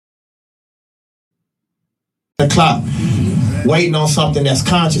clock, waiting on something that's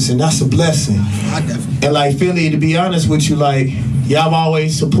conscious, and that's a blessing. And like Philly, to be honest with you, like y'all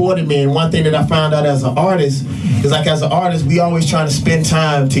always supported me. And one thing that I found out as an artist is like as an artist, we always trying to spend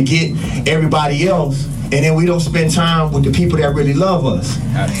time to get everybody else. And then we don't spend time with the people that really love us.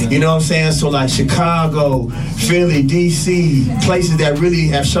 You know what I'm saying? So like Chicago, Philly, DC, places that really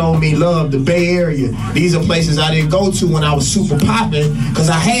have shown me love, the Bay Area. These are places I didn't go to when I was super popping, because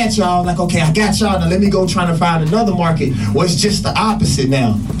I had y'all, like, okay, I got y'all, now let me go try to find another market. Well, it's just the opposite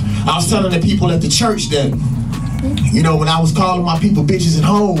now. I was telling the people at the church that, you know, when I was calling my people bitches and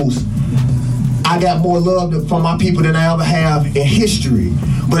hoes, I got more love from my people than I ever have in history.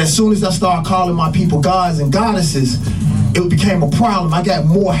 But as soon as I started calling my people gods and goddesses, it became a problem. I got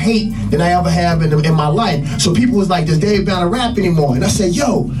more hate than I ever have in my life. So people was like, does Dave Banner rap anymore? And I said,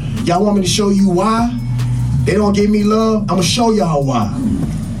 yo, y'all want me to show you why they don't give me love? I'm gonna show y'all why.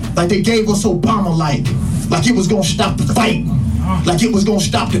 Like they gave us Obama-like it was gonna stop the fight. Like it was gonna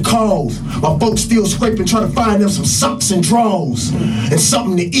stop the cause. My folks still scraping, trying to find them some socks and drawers and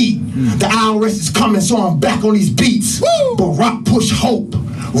something to eat. The IRS is coming, so I'm back on these beats. Barack push hope,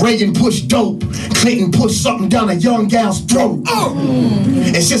 Reagan push dope, Clinton push something down a young gal's throat.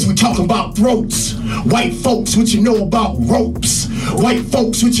 And since we talking about throats, white folks, what you know about ropes? White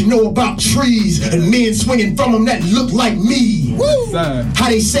folks, what you know about trees and men swinging from them that look like me? How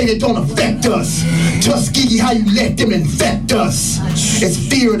they say that don't affect us? Tuskegee, how you let them infect us? It's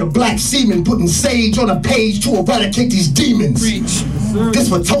fear of the black semen putting sage on a page to eradicate these demons. This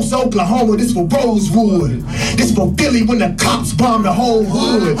for Tulsa, Oklahoma, this for Rosewood. This for Philly when the cops bomb the whole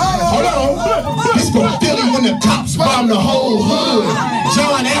hood. Hold on. This for Philly when the cops bomb the whole hood.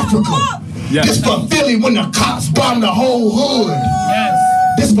 John Africa. This for Philly when the cops bomb the whole hood.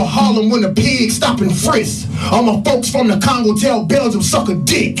 This for Harlem when the pigs stop and frisk. All my folks from the Congo tell Belgium suck a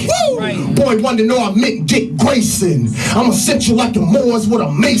dick. Boy, wanted to know I meant Dick Grayson. I'm essential like the Moors with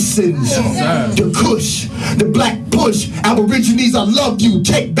the Masons. The Kush, the Black Bush. Aborigines, I love you,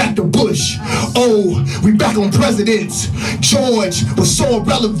 take back the bush. Oh, we back on presidents. George was so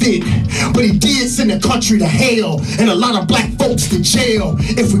irrelevant, but he did send the country to hell and a lot of black folks to jail.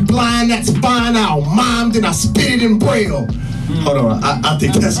 If we blind, that's fine. I'll mime, then I spit it in Braille. Hold on, I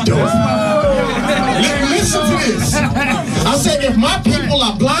think that's dope. Listen to this. I said, if my people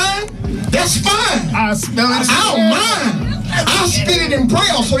are blind, that's fine. I don't mind. I'll spit it in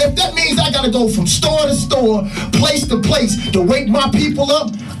Braille. So if that means I gotta go from store to store, place to place to wake my people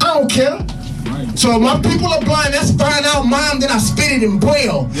up, I don't care. So if my people are blind, that's fine. I'll mime, then I spit it in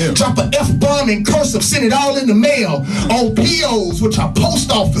Braille. Drop a F-bomb in cursive, send it all in the mail. All POs, which are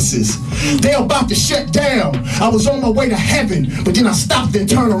post offices, they're about to shut down. I was on my way to heaven, but then I stopped and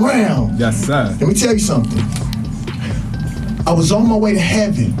turned around. Yes, sir. Let me tell you something. I was on my way to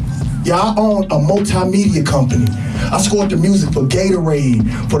heaven. Yeah, I own a multimedia company. I scored the music for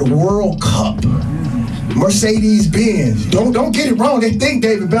Gatorade, for the World Cup. Mercedes-Benz. Don't get it wrong. They think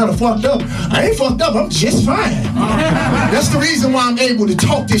David Banner fucked up. I ain't fucked up. I'm just fine. That's the reason why I'm able to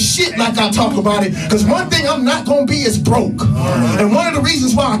talk this shit like I talk about it. Because one thing I'm not going to be is broke. And one of the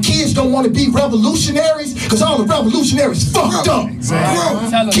reasons why our kids don't want to be revolutionaries, because all the revolutionaries fucked up.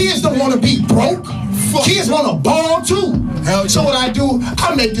 Kids don't want to be broke. Kids want to ball too. So what I do,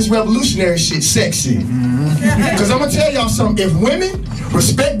 I make this revolutionary shit sexy. Because I'm going to tell y'all something. If women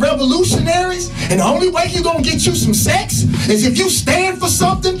respect revolutionaries, and the only way you're gonna get you some sex is if you stand for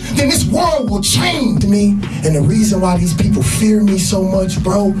something, then this world will change me. And the reason why these people fear me so much,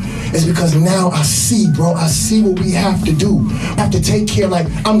 bro, is because now I see what we have to do. I have to take care, like,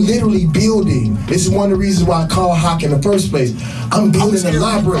 I'm literally building. This is one of the reasons why I call Hawk in the first place. I'm building a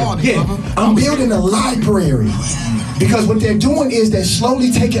library. I'm building a library. Because what they're doing is they're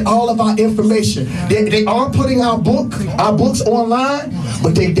slowly taking all of our information. They are putting our books online,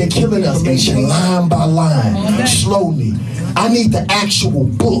 but they're killing us line by line, slowly. I need the actual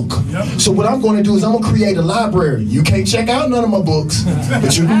book. So what I'm going to do is I'm going to create a library. You can't check out none of my books,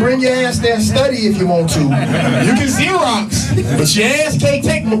 but you can bring your ass there and study if you want to. You can Xerox, but your ass can't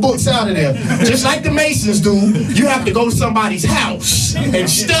take my books out of there. Just like the Masons do, you have to go to somebody's house and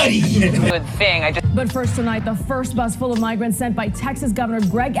study. Good thing. But first tonight, the first bus full of migrants sent by Texas Governor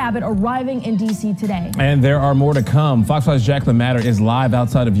Greg Abbott arriving in D.C. today. And there are more to come. Fox 5's Jacqueline Matter is live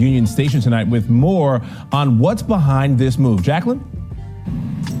outside of Union Station tonight with more on what's behind this move. Jacqueline?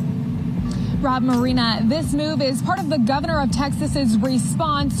 Rob, Marina, this move is part of the governor of Texas's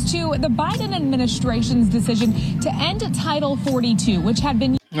response to the Biden administration's decision to end Title 42, which had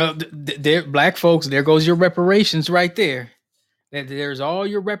been... There, black folks, there goes your reparations right there. There's all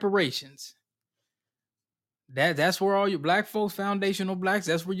your reparations. That's where all your black folks, foundational blacks,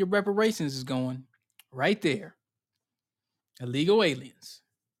 that's where your reparations is going. Right there. Illegal aliens.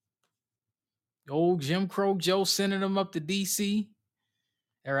 Old Jim Crow Joe sending them up to D.C.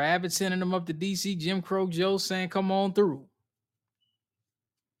 Or Abbott sending them up to D.C. Jim Crow Joe saying, come on through.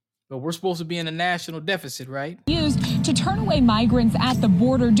 But we're supposed to be in a national deficit, right? Used to turn away migrants at the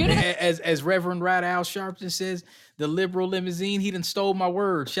border due to as Reverend Rat Al Sharpton says, the liberal limousine, he done stole my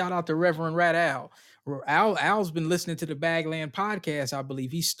word. Shout out to Reverend Rat Al. Al's been listening to the Bagland podcast, I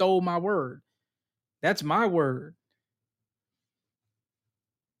believe. He stole my word. That's my word.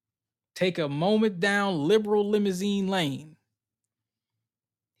 Take a moment down liberal limousine lane.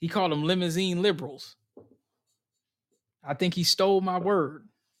 He called them limousine liberals. I think he stole my word.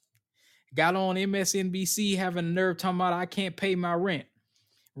 Got on MSNBC having the nerve talking about I can't pay my rent.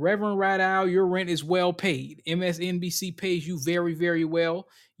 Reverend Rat Al, your rent is well paid. MSNBC pays you very, very well.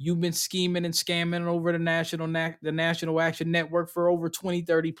 You've been scheming and scamming over the National Action Network for over 20,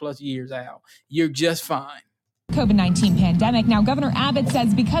 30 plus years, Al. You're just fine. COVID-19 pandemic. Now, Governor Abbott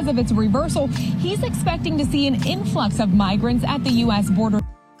says because of its reversal, he's expecting to see an influx of migrants at the U.S. border.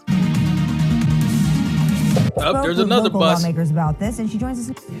 There's another bus. Lawmakers about this, and she joins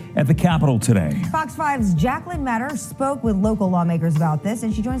us at the Capitol today. Fox 5's Jacqueline Meador spoke with local lawmakers about this,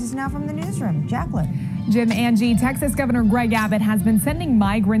 and she joins us now from the newsroom. Jacqueline. Jim, Angie, Texas Governor Greg Abbott has been sending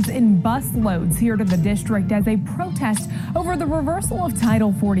migrants in bus loads here to the district as a protest over the reversal of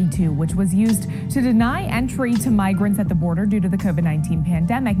Title 42, which was used to deny entry to migrants at the border due to the COVID-19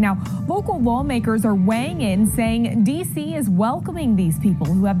 pandemic. Now, local lawmakers are weighing in, saying D.C. is welcoming these people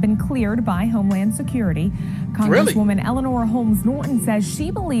who have been cleared by Homeland Security. Congresswoman Eleanor Holmes Norton says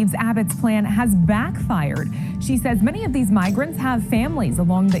she believes Abbott's plan has backfired. She says many of these migrants have families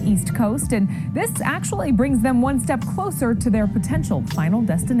along the East Coast, and this actually brings them one step closer to their potential final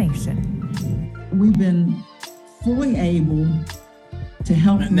destination. We've been fully able to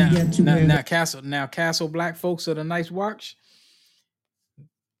help them get to where... Castle Black folks of the Night's Watch.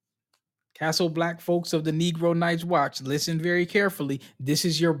 Castle Black folks of the Negro Night's Watch. Listen very carefully. This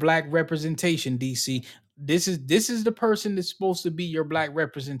is your black representation, DC. This is the person that's supposed to be your black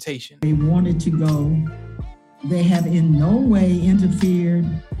representation. They wanted to go. They have in no way interfered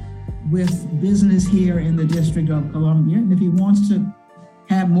with business here in the District of Columbia. And if he wants to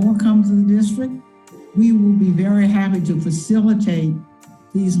have more come to the district, we will be very happy to facilitate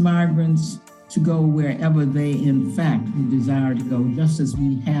these migrants to go wherever they in fact desire to go, just as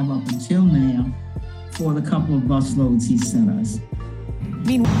we have up until now for the couple of bus loads he sent us.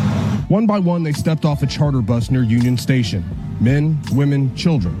 One by one, they stepped off a charter bus near Union Station. Men, women,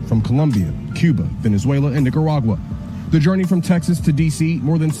 children from Colombia, Cuba, Venezuela, and Nicaragua. The journey from Texas to D.C.,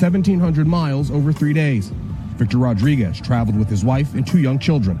 more than 1,700 miles over 3 days. Victor Rodriguez traveled with his wife and 2 young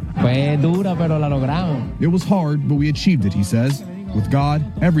children. It was hard, but we achieved it, he says. With God,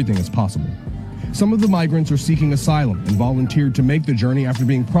 everything is possible. Some of the migrants are seeking asylum and volunteered to make the journey after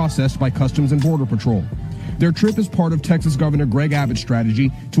being processed by Customs and Border Patrol. Their trip is part of Texas Governor Greg Abbott's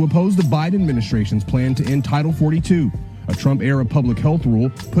strategy to oppose the Biden administration's plan to end Title 42, a Trump-era public health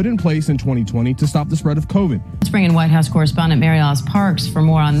rule put in place in 2020 to stop the spread of COVID. Let's bring in White House correspondent Mary Alice Parks for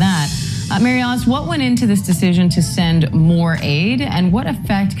more on that. Mary Alice, what went into this decision to send more aid, and what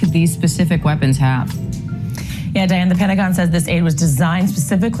effect could these specific weapons have? Yeah, Diane, the Pentagon says this aid was designed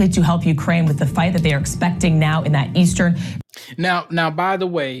specifically to help Ukraine with the fight that they are expecting now in that eastern. Now, by the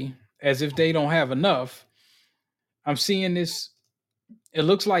way, as if they don't have enough, I'm seeing this. It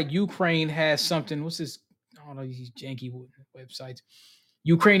looks like Ukraine has something. What's this? I don't know, these janky websites.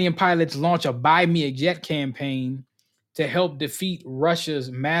 Ukrainian pilots launch a Buy Me a Jet campaign to help defeat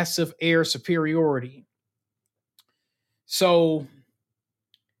Russia's massive air superiority. So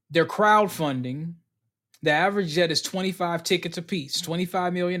they're crowdfunding. The average jet is 25 tickets a piece,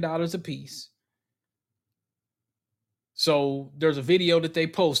 $25 million a piece. So there's a video that they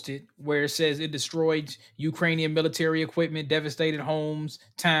posted where it says it destroyed Ukrainian military equipment, devastated homes,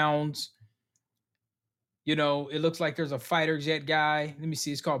 towns. You know, it looks like there's a fighter jet guy. Let me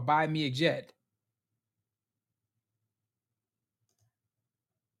see. It's called Buy Me a Jet.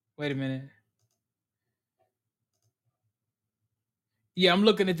 Wait a minute. Yeah, I'm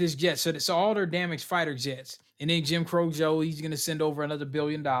looking at this jet. So all their damaged fighter jets. And then Jim Crow Joe, he's going to send over another $1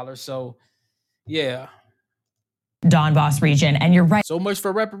 billion. So, yeah. Donbass region. And you're right. So much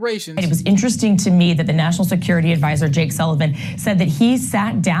for reparations. It was interesting to me that the National Security Advisor, Jake Sullivan, said that he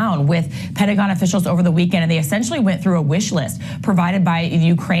sat down with Pentagon officials over the weekend, and they essentially went through a wish list provided by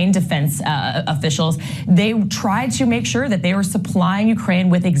Ukraine defense officials. They tried to make sure that they were supplying Ukraine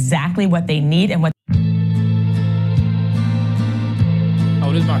with exactly what they need and what.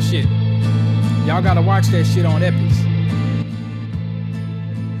 Oh, this is my shit. Y'all got to watch that shit on Epix.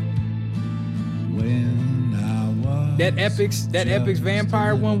 That Epix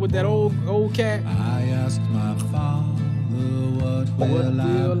vampire one with that old cat. I asked my father, what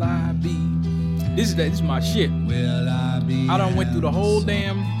will I be? This is my shit. Will I be? I done went through the whole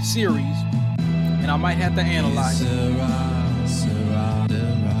damn series, and I might have to analyze it.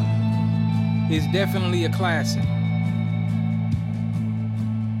 It's definitely a classic.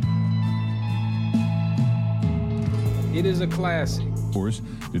 It is a classic. Force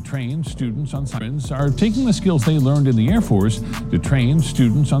to train students on are taking the skills they learned in the Air Force to train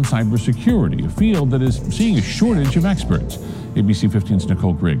students on cybersecurity, a field that is seeing a shortage of experts. ABC 15's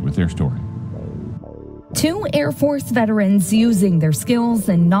Nicole Grigg with their story. 2 Air Force veterans using their skills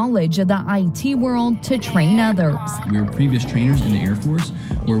and knowledge of the IT world to train others. We were previous trainers in the Air Force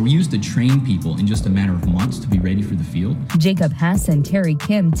where we used to train people in just a matter of months to be ready for the field. Jacob Hess and Terry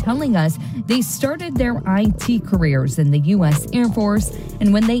Kim telling us they started their IT careers in the U.S. Air Force,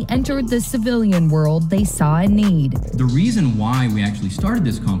 and when they entered the civilian world, they saw a need. The reason why we actually started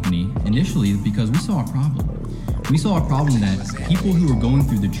this company initially is because we saw a problem. We saw a problem that people who were going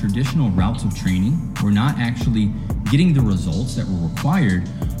through the traditional routes of training were not actually getting the results that were required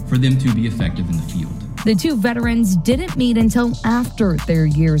for them to be effective in the field. The 2 veterans didn't meet until after their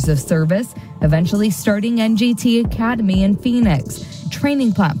years of service, eventually starting NGT Academy in Phoenix, a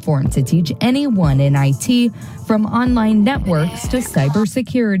training platform to teach anyone in IT from online networks to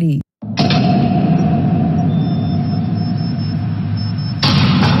cybersecurity.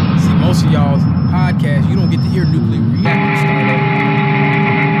 See, most of y'all's podcasts, you don't get to hear nuclear reactors start up.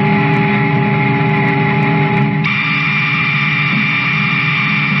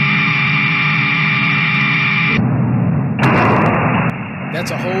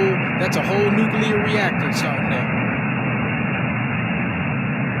 That's a whole nuclear reactor starting up.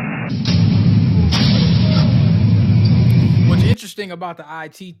 What's interesting about the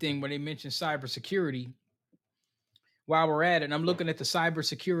IT thing when they mention cybersecurity, while we're at it, and I'm looking at the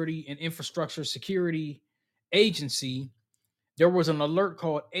Cybersecurity and Infrastructure Security Agency, there was an alert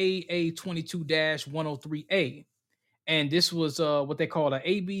called AA22-103A. And this was what they call an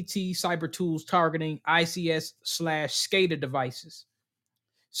ABT cyber tools targeting ICS/SCADA devices.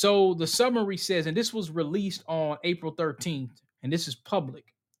 So the summary says, and this was released on April 13th, and this is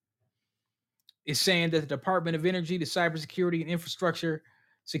public. It's saying that the Department of Energy, the Cybersecurity and Infrastructure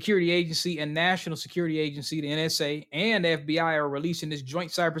Security Agency, and National Security Agency, the NSA, and FBI are releasing this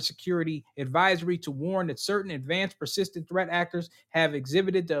joint cybersecurity advisory to warn that certain advanced persistent threat actors have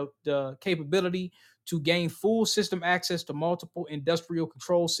exhibited the capability to gain full system access to multiple industrial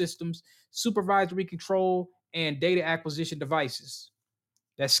control systems, supervisory control, and data acquisition devices.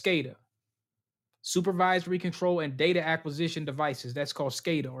 That's SCADA. Supervisory control and data acquisition devices. That's called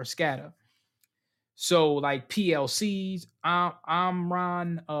SCADA or SCADA. So like PLCs,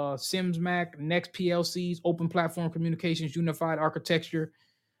 Omron, SIMSMAC, Next PLCs, Open Platform Communications, Unified Architecture.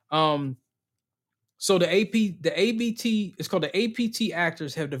 So the ABT, it's called the APT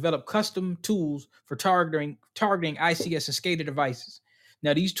actors have developed custom tools for targeting ICS and SCADA devices.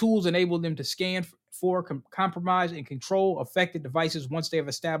 Now these tools enable them to scan for, compromise, and control affected devices once they have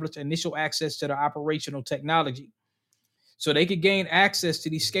established initial access to the operational technology. So they could gain access to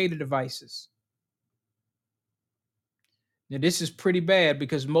these SCADA devices. Now, this is pretty bad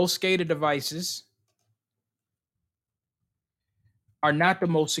because most SCADA devices are not the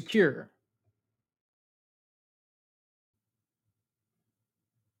most secure.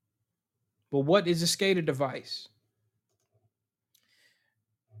 But what is a SCADA device?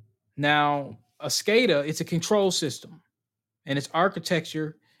 Now, a SCADA, it's a control system, and it's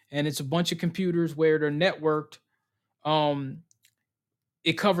architecture, and it's a bunch of computers where they're networked.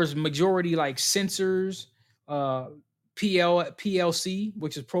 It covers majority like sensors, PLC,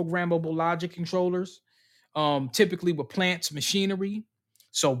 which is programmable logic controllers, typically with plants, machinery.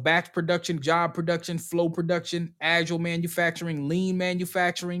 So batch production, job production, flow production, agile manufacturing, lean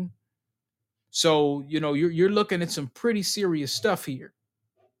manufacturing. So, you're looking at some pretty serious stuff here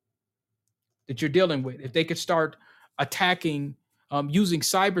that you're dealing with. If they could start attacking, using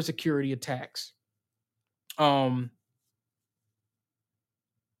cybersecurity attacks.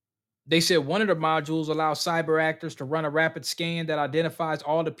 They said one of the modules allows cyber actors to run a rapid scan that identifies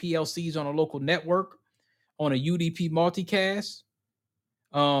all the PLCs on a local network on a UDP multicast.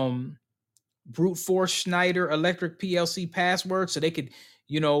 Brute force Schneider electric PLC password, so they could,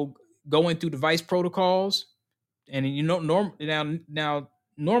 go into device protocols. And now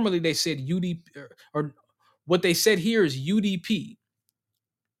normally they said UDP, or what they said here is UDP.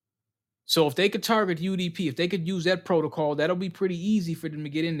 So if they could target UDP, if they could use that protocol, that'll be pretty easy for them to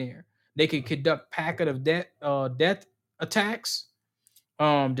get in there. They could conduct packet of death attacks,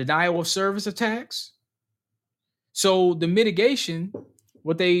 denial of service attacks. So the mitigation,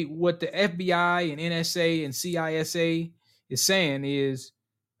 what the FBI and NSA and CISA is saying is,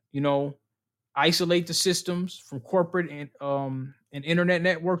 isolate the systems from corporate and internet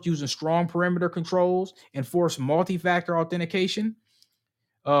networks using strong perimeter controls, enforce multi-factor authentication,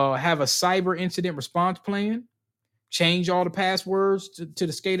 have a cyber incident response plan, change all the passwords to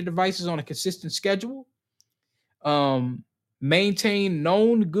the SCADA devices on a consistent schedule, maintain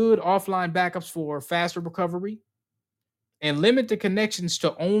known good offline backups for faster recovery, and limit the connections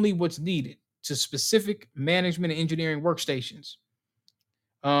to only what's needed to specific management and engineering workstations.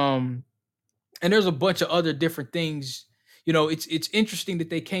 And there's a bunch of other different things. It's interesting that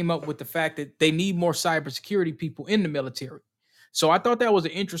they came up with the fact that they need more cybersecurity people in the military. So I thought that was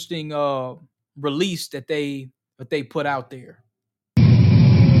an interesting release that they put out there.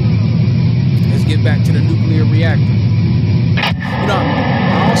 Let's get back to the nuclear reactor.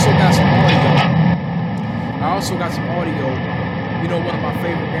 I also got some audio. One of my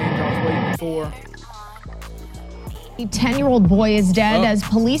favorite games I was waiting for. A 10-year-old boy is dead as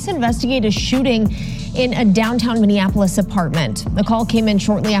police investigate a shooting in a downtown Minneapolis apartment. The call came in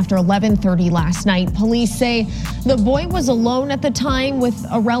shortly after 11:30 last night. Police say the boy was alone at the time with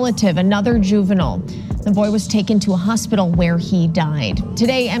a relative, another juvenile. The boy was taken to a hospital where he died.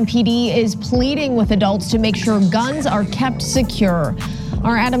 Today, MPD is pleading with adults to make sure guns are kept secure.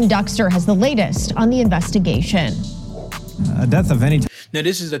 Our Adam Duxter has the latest on the investigation. Death of any. Now,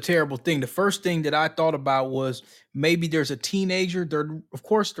 this is a terrible thing. The first thing that I thought about was maybe there's a teenager.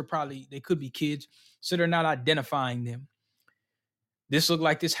 They could be kids, so they're not identifying them. This looked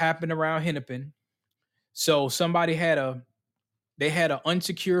like this happened around Hennepin. So somebody had an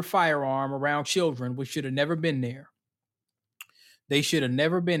unsecured firearm around children, which should have never been there. They should have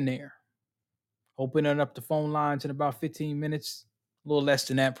never been there. Opening up the phone lines in about 15 minutes, a little less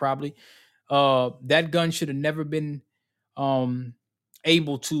than that probably. That gun should have never been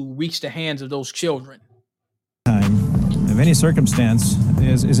able to reach the hands of those children. Time of any circumstance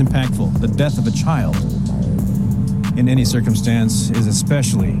is impactful. The death of a child in any circumstance is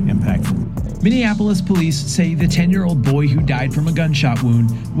especially impactful. Minneapolis police say the 10-year-old boy who died from a gunshot wound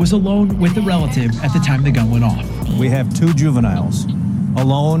was alone with a relative at the time the gun went off. We have 2 juveniles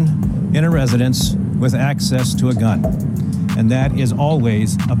alone in a residence with access to a gun. And that is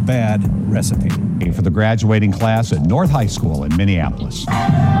always a bad recipe. For the graduating class at North High School in Minneapolis.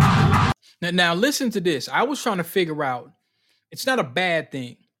 Now listen to this. I was trying to figure out, it's not a bad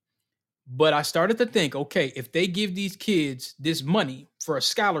thing, but I started to think, okay, if they give these kids this money for a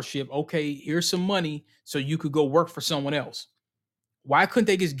scholarship, okay, here's some money so you could go work for someone else. Why couldn't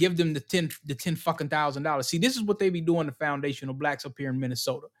they just give them the $10,000? See, this is what they be doing to Foundational Blacks up here in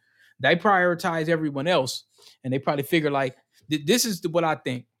Minnesota. They prioritize everyone else, and they probably figure like, this is what I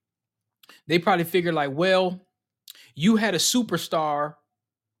think. They probably figure like, well, you had a superstar,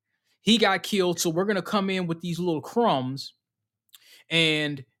 he got killed, so we're going to come in with these little crumbs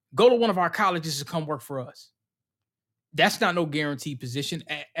and go to one of our colleges to come work for us. That's not no guaranteed position.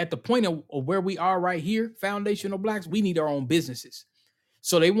 At the point of where we are right here, Foundational Blacks, we need our own businesses.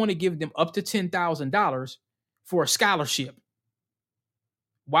 So they want to give them up to $10,000 for a scholarship.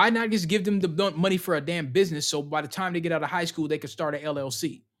 Why not just give them the money for a damn business so by the time they get out of high school, they can start an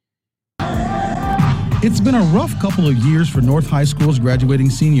LLC? It's been a rough couple of years for North High School's graduating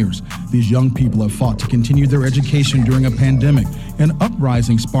seniors. These young people have fought to continue their education during a pandemic, an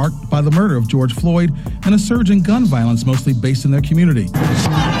uprising sparked by the murder of George Floyd and a surge in gun violence mostly based in their community.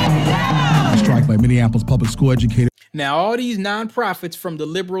 A strike by Minneapolis public school educators. Now, all these nonprofits from the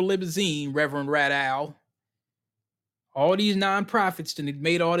liberal limousine, Reverend Radow, all these nonprofits that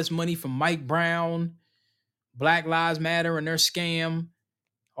made all this money from Mike Brown, Black Lives Matter and their scam,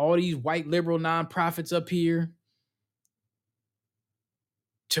 all these white liberal nonprofits up here,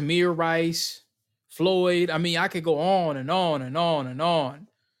 Tamir Rice, Floyd. I mean, I could go on and on and on and on.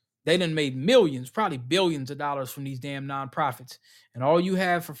 They done made millions, probably billions of dollars from these damn nonprofits. And all you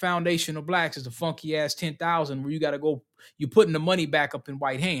have for Foundational Blacks is a funky ass 10,000 where you got to go, you're putting the money back up in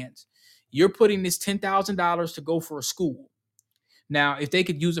white hands. You're putting this $10,000 to go for a school. Now, if they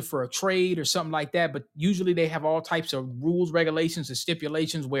could use it for a trade or something like that, but usually they have all types of rules, regulations, and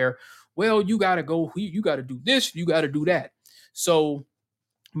stipulations where, well, you got to go, you got to do this, you got to do that. So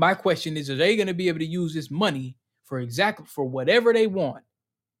my question is, are they going to be able to use this money for whatever they want?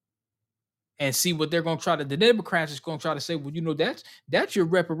 And see what they're going to try to, the Democrats is going to try to say, well, you know, that's your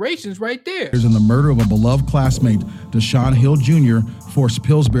reparations right there. In the murder of a beloved classmate, Deshaun Hill Jr. forced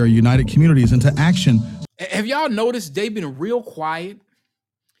Pillsbury United Communities into action. Have y'all noticed they've been real quiet?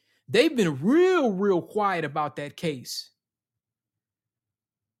 They've been real quiet about that case.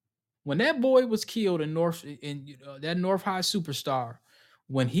 When that boy was killed in that North High superstar,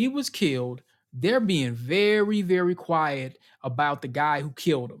 when he was killed, they're being very, very quiet about the guy who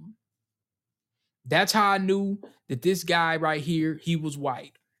killed him. That's how I knew that this guy right here, he was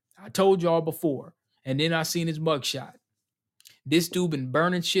white. I told y'all before, and then I seen his mugshot. This dude been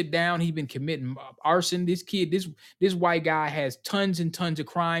burning shit down. He been committing arson. This kid, this white guy has tons and tons of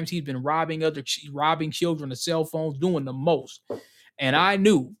crimes. He's been robbing children of cell phones, doing the most. And I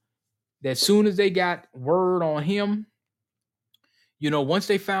knew that as soon as they got word on him, once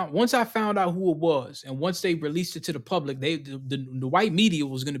I found out who it was, and once they released it to the public, the white media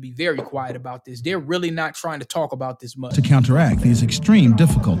was going to be very quiet about this. They're really not trying to talk about this much. To counteract these extreme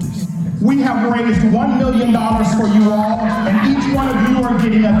difficulties. We have raised $1 million for you all, and each one of you are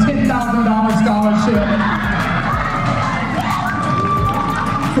getting a $10,000 scholarship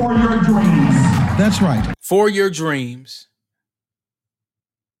for your dreams. That's right. For your dreams.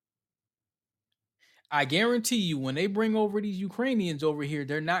 I guarantee you, when they bring over these Ukrainians over here,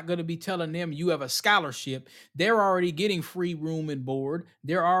 they're not going to be telling them you have a scholarship. They're already getting free room and board.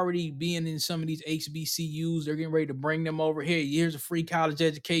 They're already being in some of these HBCUs. They're getting ready to bring them over here. Here's a free college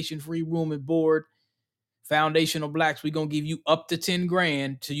education, free room and board. Foundational Blacks, we're going to give you up to 10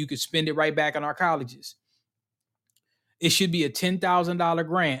 grand so you can spend it right back on our colleges. It should be a $10,000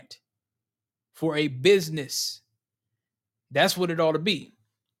 grant for a business. That's what it ought to be.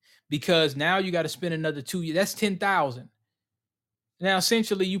 Because now you got to spend another 2 years. That's $10,000. Now,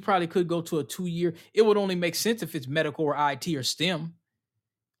 essentially, you probably could go to a 2-year. It would only make sense if it's medical or IT or STEM.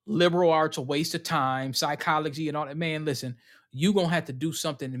 Liberal arts, a waste of time, psychology and all that. Man, listen, you're going to have to do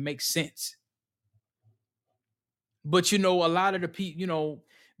something that makes sense. But, a lot of the people,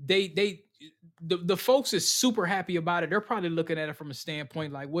 the folks is super happy about it. They're probably looking at it from a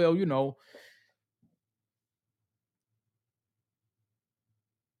standpoint like, well,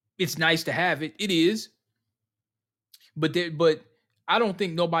 it's nice to have it. It is. But I don't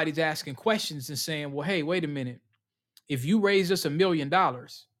think nobody's asking questions and saying, well, hey, wait a minute. If you raise us $1 million,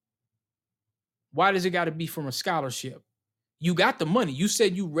 why does it got to be from a scholarship? You got the money. You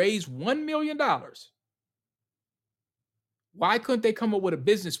said you raised $1 million. Why couldn't they come up with a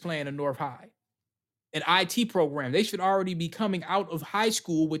business plan in North High? An IT program. They should already be coming out of high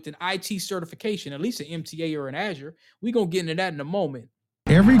school with an IT certification, at least an MTA or an Azure. We're going to get into that in a moment.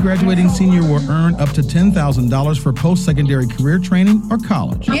 Every graduating senior will earn up to $10,000 for post-secondary career training or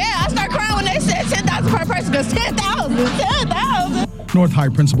college. Yeah, I start crying when they said $10,000 per person because $10,000. North High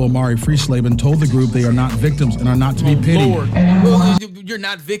Principal Mari Friesleben told the group they are not victims and are not to be pitied. Lord. You're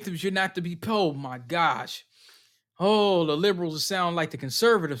not victims. You're not to be. Oh, my gosh. Oh, the liberals sound like the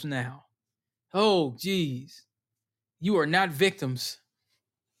conservatives now. Oh, geez. You are not victims.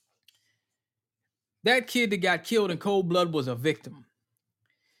 That kid that got killed in cold blood was a victim.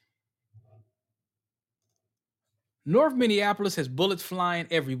 North Minneapolis has bullets flying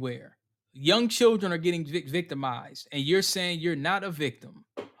everywhere. Young children are getting victimized, and you're saying you're not a victim.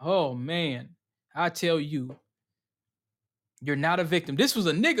 Oh, man. I tell you, you're not a victim. This was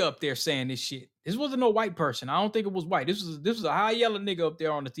a nigga up there saying this shit. This wasn't no white person. I don't think it was white. This was a high yellow nigga up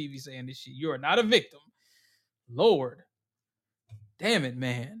there on the TV saying this shit. You are not a victim. Lord. Damn it,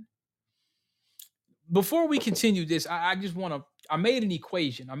 man. Before we continue this, I just want to, I made an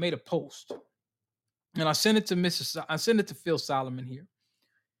equation. I made a post. And I sent it to Phil Solomon here.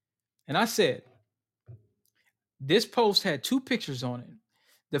 And I said, this post had 2 pictures on it.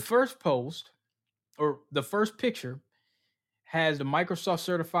 The first post, or the first picture, has the Microsoft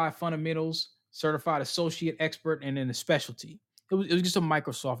Certified Fundamentals, Certified Associate Expert, and then the specialty. It was just a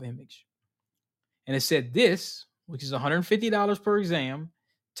Microsoft image. And it said this, which is $150 per exam,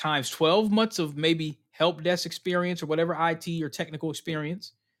 times 12 months of maybe help desk experience or whatever IT or technical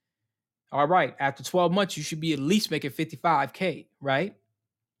experience. All right, after 12 months, you should be at least making $55K, right?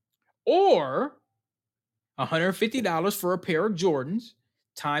 Or $150 for a pair of Jordans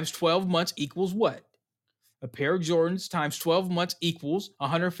times 12 months equals what? A pair of Jordans times 12 months equals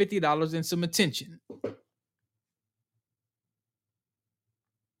 $150 and some attention.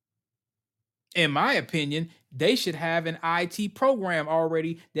 In my opinion, they should have an IT program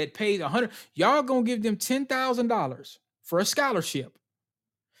already that pays $100. Y'all gonna give them $10,000 for a scholarship.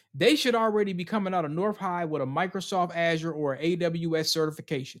 They should already be coming out of North High with a Microsoft Azure or an AWS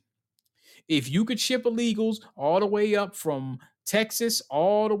certification. If you could ship illegals all the way up from Texas,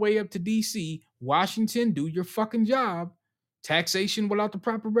 all the way up to DC, Washington, do your fucking job. Taxation without the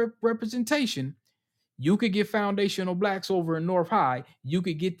proper representation. You could get foundational blacks over in North High. You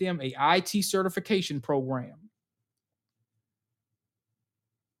could get them a IT certification program.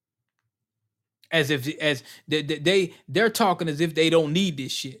 They're talking as if they don't need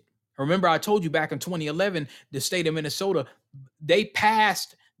this shit. Remember, I told you back in 2011, the state of Minnesota, they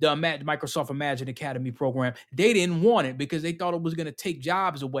passed the Microsoft Imagine Academy program. They didn't want it because they thought it was going to take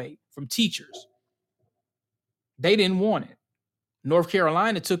jobs away from teachers. They didn't want it. North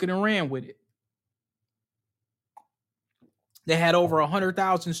Carolina took it and ran with it. They had over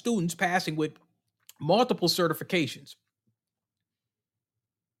 100,000 students passing with multiple certifications.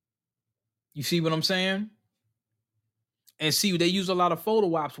 You see what I'm saying? And see, they use a lot of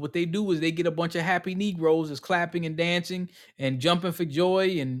photo ops. What they do is they get a bunch of happy Negroes that's clapping and dancing and jumping for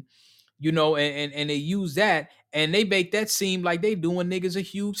joy, and you know, and they use that and they make that seem like they doing niggas a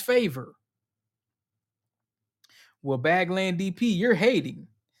huge favor. Well, Bagland DP, you're hating.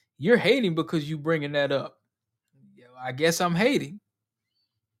 You're hating because you bringing that up. I guess I'm hating.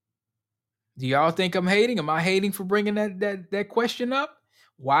 Do y'all think I'm hating? Am I hating for bringing that question up?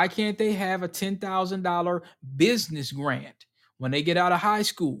 Why can't they have a $10,000 business grant when they get out of high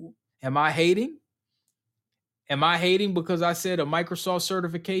school? Am I hating? Am I hating because I said a Microsoft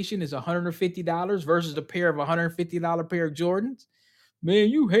certification is $150 versus a pair of $150 pair of Jordans? Man,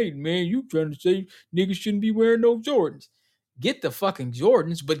 you hating, man. You trying to say niggas shouldn't be wearing those Jordans. Get the fucking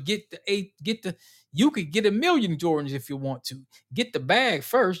Jordans, but you could get 1 million Jordans if you want to. Get the bag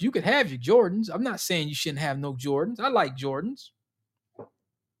first. You could have your Jordans. I'm not saying you shouldn't have no Jordans. I like Jordans.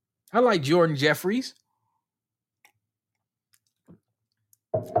 I like Jordan Jeffries.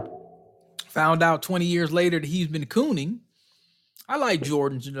 Found out 20 years later that he's been cooning. I like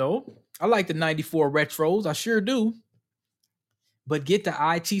Jordans, you know. I like the 94 retros. I sure do. But get the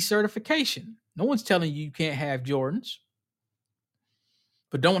IT certification. No one's telling you can't have Jordans.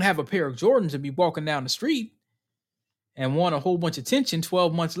 But don't have a pair of Jordans and be walking down the street and want a whole bunch of attention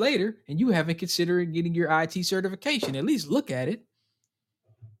 12 months later, and you haven't considered getting your IT certification. At least look at it.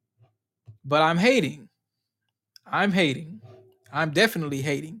 But I'm hating. I'm hating. I'm definitely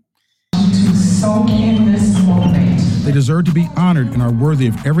hating. So in this moment. They deserve to be honored and are worthy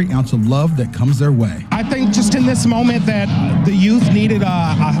of every ounce of love that comes their way. I think just in this moment that the youth needed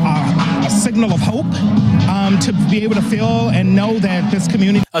a signal of hope to be able to feel and know that this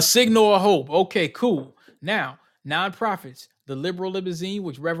community. A signal of hope. Okay, cool. Now, nonprofits. The Liberal Limousine,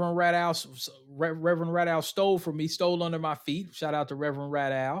 which Reverend Radow stole under my feet. Shout out to Reverend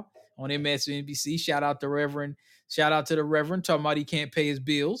Radow on MSNBC. Shout out to the Reverend, talking about he can't pay his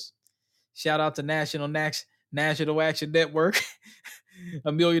bills. Shout out to National Action Network.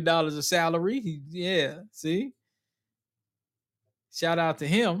 $1 million of salary. Yeah, see? Shout out to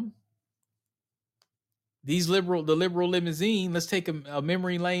him. The Liberal Limousine. Let's take a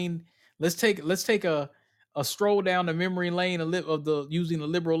memory lane. Let's take a stroll down the memory lane using the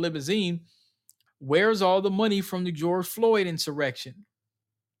Liberal Limousine. Where's all the money from the George Floyd insurrection?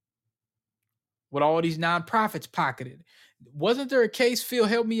 With all these nonprofits pocketed. Wasn't there a case, Phil,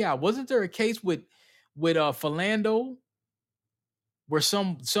 help me out. Wasn't there a case with Philando where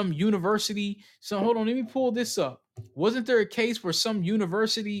some university, hold on, let me pull this up. Wasn't there a case where some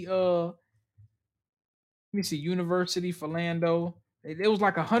university, let me see, University Philando, it was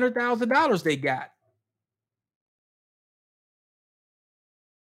like $100,000 they got.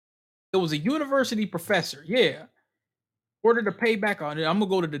 It was a university professor, yeah. Ordered to pay back on it. I'm gonna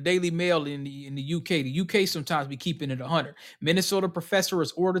go to the Daily Mail in the UK. The UK sometimes be keeping it 100. Minnesota professor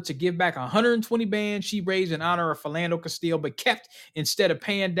is ordered to give back 120 bands she raised in honor of Philando Castile, but kept instead of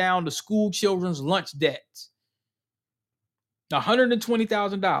paying down the school children's lunch debts.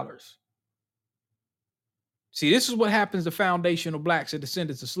 $120,000. See, this is what happens to foundational blacks and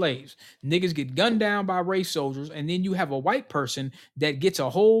descendants of slaves. Niggas get gunned down by race soldiers, and then you have a white person that gets a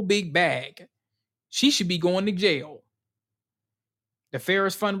whole big bag. She should be going to jail. The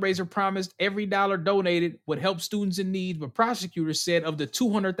Ferris fundraiser promised every dollar donated would help students in need, but prosecutors said of the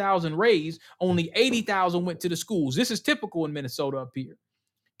 200,000 raised, only 80,000 went to the schools. This is typical in Minnesota up here.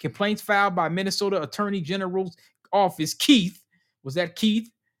 Complaints filed by Minnesota Attorney General's office, Keith. Was that Keith?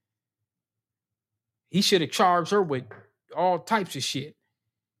 He should have charged her with all types of shit.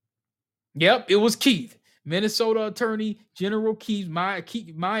 Yep, it was Keith. Minnesota Attorney General Keith,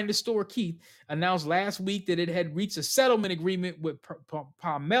 Mind the Store Keith, announced last week that it had reached a settlement agreement with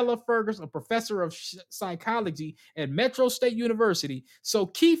Pamela Fergus, a professor of psychology at Metro State University. So,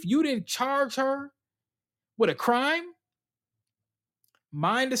 Keith, you didn't charge her with a crime?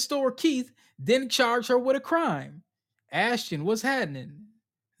 Mind the Store Keith didn't charge her with a crime. Ashton, what's happening?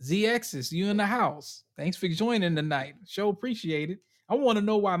 ZXs, you in the house. Thanks for joining tonight. Show appreciated. I want to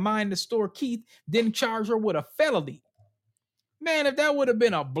know why Mind the Store Keith didn't charge her with a felony. Man, if that would have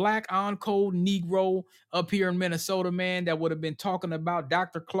been a black on-code Negro up here in Minnesota, man, that would have been talking about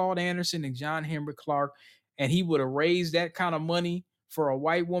Dr. Claude Anderson and John Henry Clark, and he would have raised that kind of money for a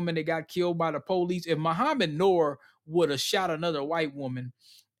white woman that got killed by the police. If Muhammad Noor would have shot another white woman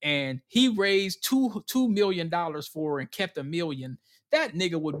and he raised $2 million for her and kept $1 million, that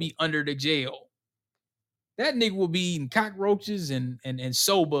nigga would be under the jail. That nigga would be eating cockroaches and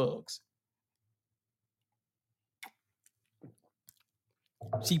soul bugs.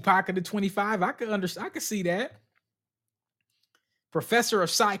 She pocketed 25. I could see that. Professor of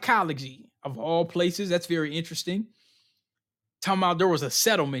psychology of all places. That's very interesting. Talking about there was a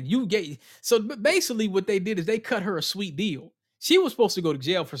settlement. So basically what they did is they cut her a sweet deal. She was supposed to go to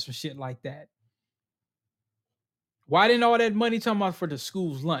jail for some shit like that. Why didn't all that money talking about for the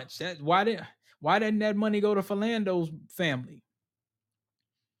school's lunch? Why didn't that money go to Philando's family?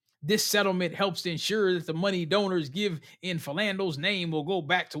 This settlement helps to ensure that the money donors give in Philando's name will go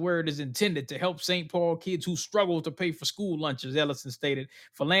back to where it is intended to help St. Paul kids who struggle to pay for school lunches, Ellison stated.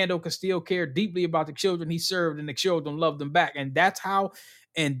 Philando Castillo cared deeply about the children he served, and the children loved them back. And that's how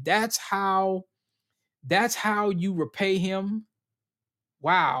you repay him.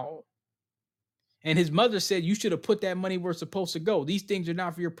 Wow. And his mother said, you should have put that money where it's supposed to go. These things are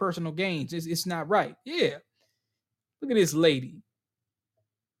not for your personal gains. It's not right. Yeah. Look at this lady.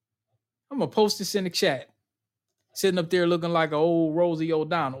 I'm going to post this in the chat. Sitting up there looking like an old Rosie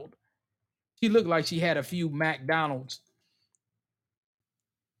O'Donnell. She looked like she had a few McDonald's.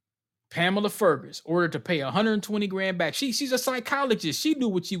 Pamela Fergus ordered to pay 120 grand back. She's a psychologist. She knew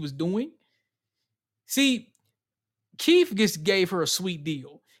what she was doing. See, Keith just gave her a sweet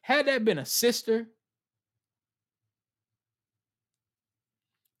deal. Had that been a sister,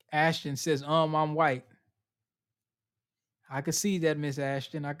 Ashton says, I'm white. I could see that, Miss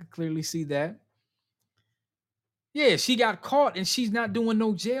Ashton. I could clearly see that. Yeah, she got caught and she's not doing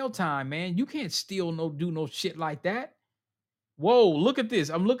no jail time, man. You can't do no shit like that. Whoa, look at this.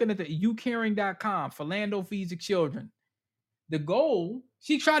 I'm looking at the youcaring.com. Philando feeds the children. The goal,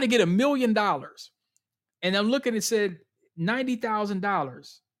 she tried to get $1 million. And I'm looking, it said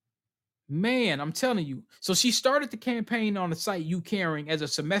 $90,000. Man, I'm telling you. So she started the campaign on the site You Caring as a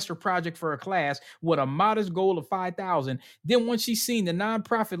semester project for her class with a modest goal of $5,000. Then once she seen the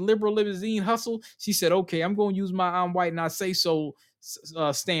nonprofit liberal limousine hustle, she said, okay, I'm going to use my I'm white and I say so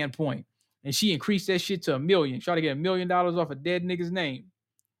standpoint. And she increased that shit to $1 million. Try to get $1 million off a dead nigga's name.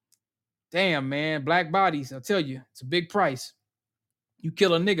 Damn, man. Black bodies, I'll tell you, it's a big price. You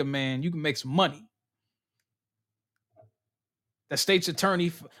kill a nigga, man, you can make some money. The state's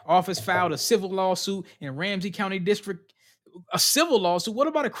attorney office filed a civil lawsuit in Ramsey County District. A civil lawsuit? What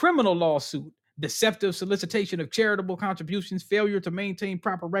about a criminal lawsuit? Deceptive solicitation of charitable contributions, failure to maintain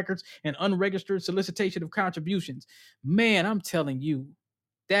proper records, and unregistered solicitation of contributions. Man, I'm telling you,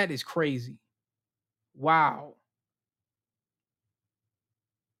 that is crazy. Wow.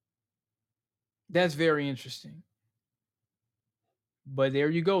 That's very interesting. But there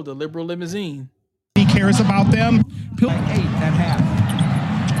you go, the liberal limousine. He cares about them. 8 and half.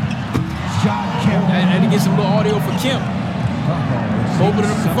 John Kemp. I had to get some little audio for Kemp. Opening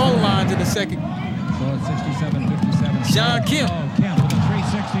up the phone lines in a second. So it's 67-57. John Kemp. Oh, Kemp with a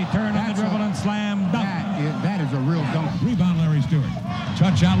 360 turn on the dribble and slam. That is a real dunk. Rebound, Larry Stewart.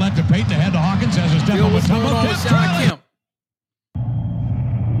 Touch outlet to Peyton, ahead to Hawkins as his Yo, what's going on with John Kemp?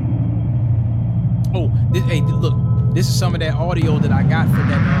 Oh, hey, look. This is some of that audio that I got for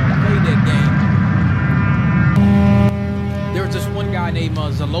that play that game. There was this one guy named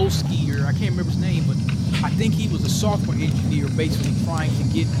Zalowski, or I can't remember his name, but I think he was a software engineer basically trying to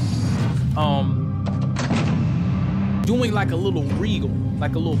get doing like a little reel,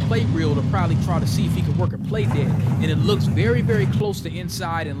 like a little play reel to probably try to see if he could work a play dead. And it looks very, very close to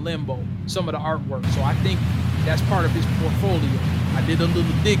Inside and Limbo, some of the artwork. So I think that's part of his portfolio. I did a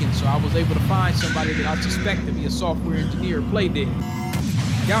little digging, so I was able to find somebody that I suspect to be a software engineer play dead.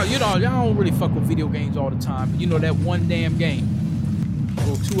 Y'all don't really fuck with video games all the time, but you know that one damn game. A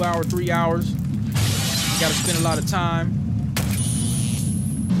little 2 hour, 3 hours. You gotta spend a lot of time.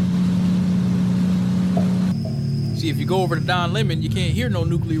 See, if you go over to Don Lemon, you can't hear no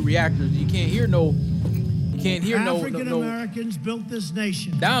nuclear reactors. You can't hear no. African Americans built this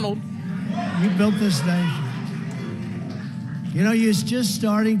nation. Donald. You built this nation. You know, you're just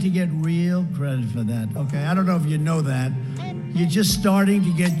starting to get real credit for that, okay? I don't know if you know that. You're just starting to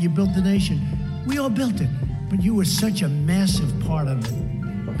you built the nation. We all built it, but you were such a massive part of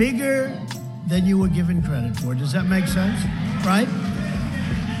it. Bigger than you were given credit for. Does that make sense? Right?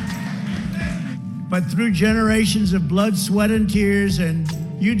 But through generations of blood, sweat, and tears, and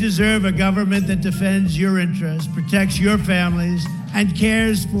you deserve a government that defends your interests, protects your families, and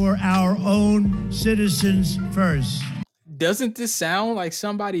cares for our own citizens first. Doesn't this sound like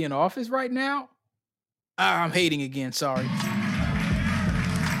somebody in office right now? I'm hating again, sorry.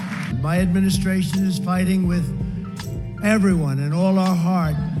 My administration is fighting with everyone and all our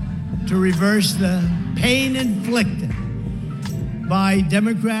heart to reverse the pain inflicted by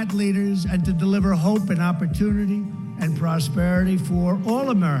Democrat leaders and to deliver hope and opportunity and prosperity for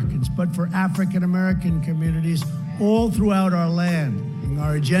all Americans, but for African American communities all throughout our land. And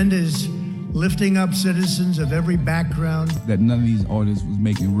our agenda is lifting up citizens of every background. That none of these artists was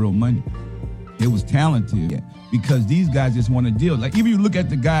making real money. It was talented because these guys just want to deal. Like, if you look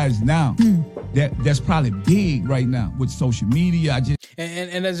at the guys now, that's probably big right now with social media.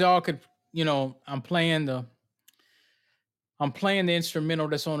 And as y'all could, I'm playing the instrumental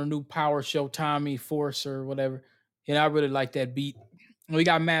that's on a new Power show, Tommy Force or whatever. And I really like that beat. We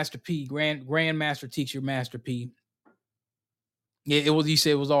got Master P, Grandmaster Teacher Master P. Yeah, it was. He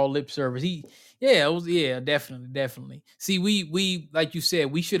said it was all lip service. It was. Yeah, definitely. See, we like you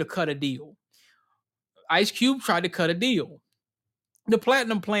said, we should have cut a deal. Ice Cube tried to cut a deal. The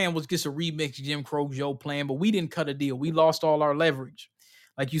Platinum Plan was just a remix Jim Crow Joe plan, but we didn't cut a deal. We lost all our leverage.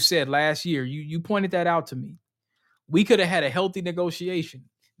 Like you said last year, you pointed that out to me. We could have had a healthy negotiation.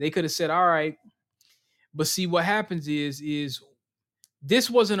 They could have said, all right. But see, what happens is this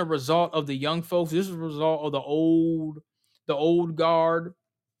wasn't a result of the young folks. This was a result of the old guard,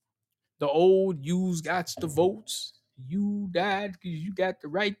 the old you's got the votes. You died because you got the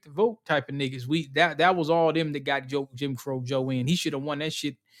right to vote type of niggas. That was all them that got Jim Crow Joe in. He should have won that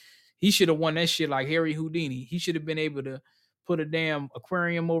shit. He should have won that shit like Harry Houdini. He should have been able to put a damn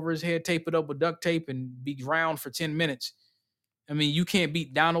aquarium over his head, tape it up with duct tape, and be drowned for 10 minutes. I mean, you can't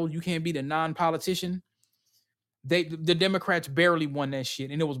beat Donald. You can't beat a non-politician. The Democrats barely won that shit.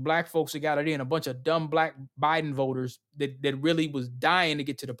 And it was black folks that got it in, a bunch of dumb black Biden voters that really was dying to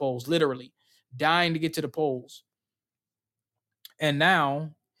get to the polls, literally dying to get to the polls. And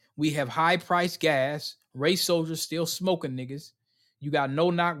now we have high-priced gas, race soldiers still smoking niggas. You got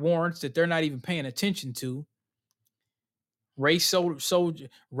no-knock warrants that they're not even paying attention to. Race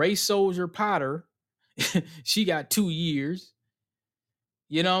soldier Potter, she got 2 years.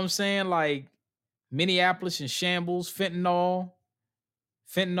 You know what I'm saying? Like, Minneapolis in shambles, fentanyl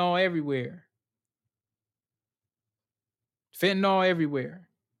everywhere. Fentanyl everywhere.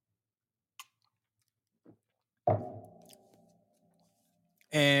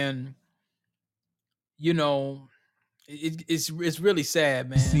 And it's really sad,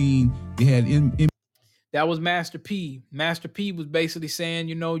 man. They had that was Master P. Master P was basically saying,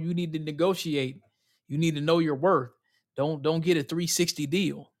 you need to negotiate. You need to know your worth. Don't get a 360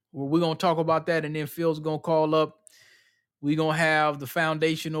 deal. We're gonna talk about that, and then Phil's gonna call up. We're gonna have the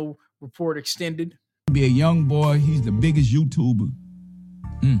foundational report extended. Be a young boy. He's the biggest YouTuber.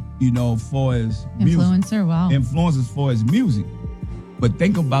 For his influencer. Wow. Influencers for his music. But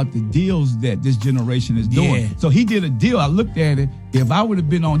think about the deals that this generation is doing. Yeah. So he did a deal. I looked at it. If I would have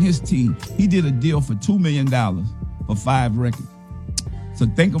been on his team, he did a deal for $2 million for 5 records. So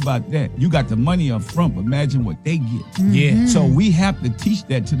think about that. You got the money up front, but imagine what they get. Mm-hmm. Yeah. So we have to teach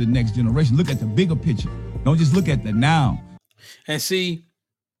that to the next generation. Look at the bigger picture. Don't just look at the now. And see,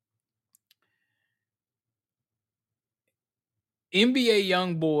 NBA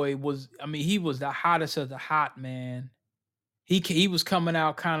YoungBoy he was the hottest of the hot, man. He was coming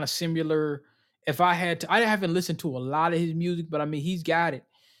out kind of similar. I haven't listened to a lot of his music, but he's got it.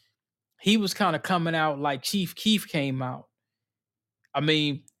 He was kind of coming out like Chief Keef came out.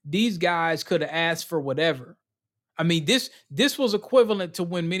 These guys could have asked for whatever. This was equivalent to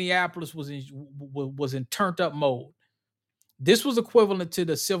when Minneapolis was in turned up mode. This was equivalent to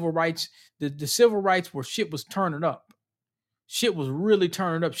the civil rights, the civil rights where shit was turning up. Shit was really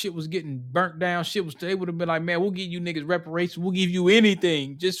turning up. Shit was getting burnt down. They would have been like, man, we'll give you niggas reparations. We'll give you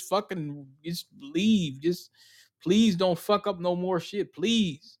anything. Just leave. Just please don't fuck up no more shit.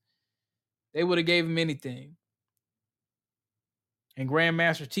 Please. They would have gave him anything. And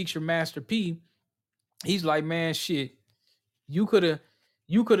Grandmaster Teacher Master P, he's like, man, shit. You could have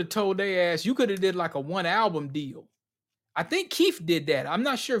told their ass, you could have did like a 1 album deal. I think Keith did that. I'm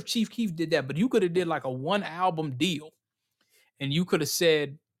not sure if Chief Keef did that, but you could have did like a 1 album deal. And you could have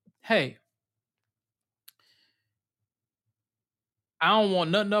said, hey, I don't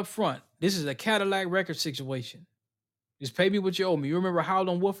want nothing up front. This is a Cadillac Records situation. Just pay me what you owe me. You remember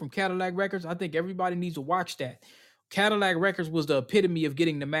Howlin' Wolf from Cadillac Records? I think everybody needs to watch that. Cadillac Records was the epitome of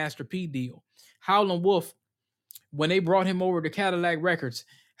getting the Master P deal. Howlin' Wolf, when they brought him over to Cadillac Records,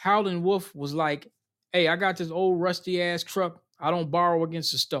 Howlin' Wolf was like, hey, I got this old rusty ass truck. I don't borrow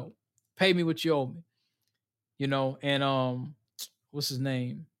against the stove. Pay me what you owe me. And what's his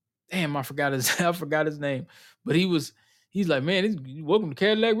name? Damn, I forgot his name. But he's like, man, welcome to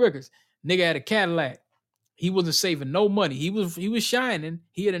Cadillac Records. Nigga had a Cadillac. He wasn't saving no money. He was shining.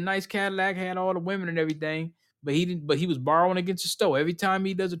 He had a nice Cadillac, had all the women and everything, but he was borrowing against the store. Every time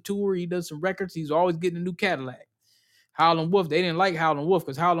he does a tour, he does some records, he's always getting a new Cadillac. Howlin' Wolf, they didn't like Howlin' Wolf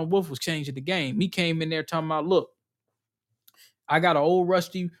because Howlin' Wolf was changing the game. He came in there talking about, look, I got an old,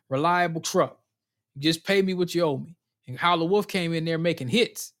 rusty, reliable truck. Just pay me what you owe me. And Howlin' Wolf came in there making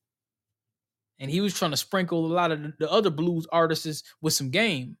hits. And he was trying to sprinkle a lot of the other blues artists with some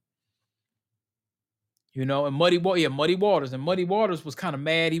game. You know, and Muddy Waters. And Muddy Waters was kind of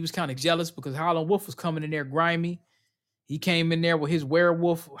mad. He was kind of jealous because Howlin' Wolf was coming in there grimy. He came in there with his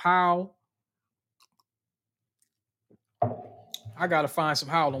werewolf howl. I got to find some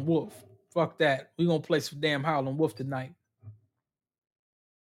Howlin' Wolf. Fuck that. We're going to play some damn Howlin' Wolf tonight.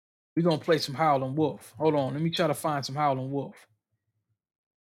 We're going to play some Howlin' Wolf. Hold on. Let me try to find some Howlin' Wolf.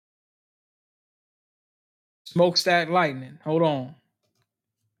 Smokestack Lightning. Hold on.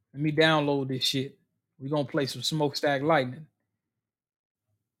 Let me download this shit. We're going to play some Smokestack Lightning.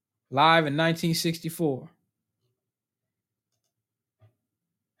 Live in 1964.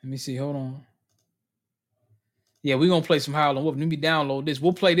 Let me see. Hold on. Yeah, we're going to play some Howlin' Wolf. Let me download this.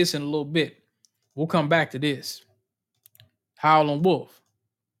 We'll play this in a little bit. We'll come back to this. Howlin' Wolf.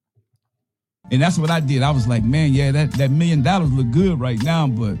 And that's what I did. I was like, man, yeah, that $1 million look good right now,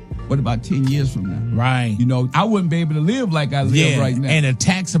 but what about 10 years from now? Right. You know, I wouldn't be able to live like I live right now. And a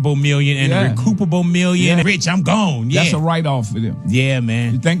taxable million and a recoupable million. Yeah. Rich, I'm gone. Yeah. That's a write-off for them. Yeah,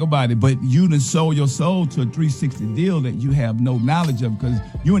 man. You think about it, but you done sold your soul to a 360 deal that you have no knowledge of because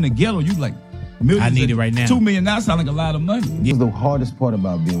you in the ghetto, you like, millions. I need it right now. $2 million sound like a lot of money. This is the hardest part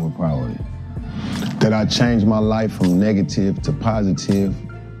about being with Priority. That I changed my life from negative to positive.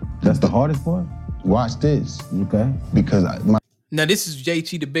 That's the hardest part. Watch this, okay? Because now this is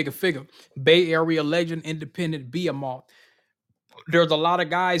JT the Bigger Figure, Bay Area legend, independent behemoth. There's a lot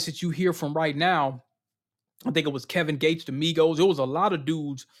of guys that you hear from right now. I think it was Kevin Gates, the Migos. There was a lot of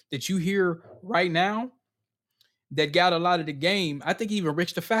dudes that you hear right now that got a lot of the game. I think even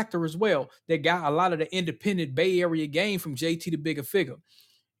Rich the Factor as well. That got a lot of the independent Bay Area game from JT the Bigger Figure.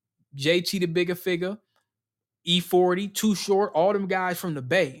 JT the Bigger Figure, E40, Too Short, all them guys from the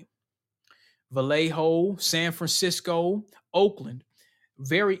Bay. Vallejo, San Francisco, Oakland,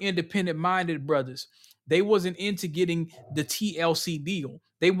 very independent-minded brothers. They wasn't into getting the TLC deal.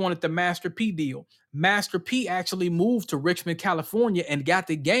 They wanted the Master P deal. Master P actually moved to Richmond, California, and got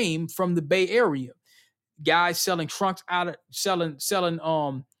the game from the Bay Area. Guys selling trunks out of selling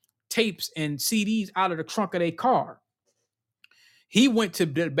tapes and CDs out of the trunk of their car. He went to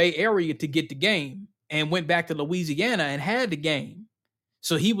the Bay Area to get the game and went back to Louisiana and had the game.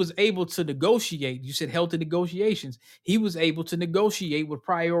 So he was able to negotiate. You said healthy negotiations. He was able to negotiate with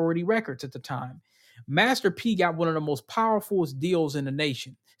Priority Records at the time. Master P got one of the most powerful deals in the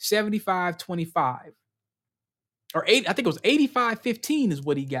nation. 75-25. Or 8, I think it was 85-15 is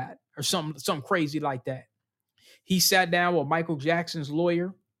what he got. Or something crazy like that. He sat down with Michael Jackson's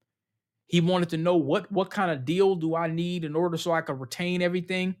lawyer. He wanted to know what kind of deal do I need in order so I could retain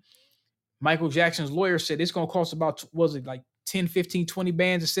everything. Michael Jackson's lawyer said it's going to cost about, was it like 10, 15, 20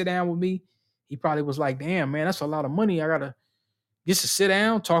 bands to sit down with me? He probably was like, damn, man, that's a lot of money. I got to just to sit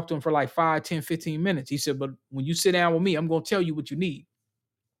down, talk to him for like 5, 10, 15 minutes. He said, but when you sit down with me, I'm going to tell you what you need.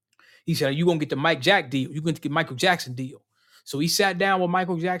 He said, you're going to get the Mike Jack deal. You're going to get Michael Jackson deal. So he sat down with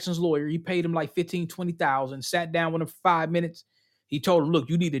Michael Jackson's lawyer. He paid him like $15,000, $20,000, sat down with him for 5 minutes. He told him, look,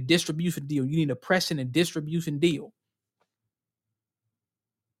 you need a distribution deal. You need a pressing and distribution deal.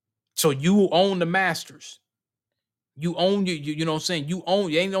 So you own the masters. You own you know what I'm saying? You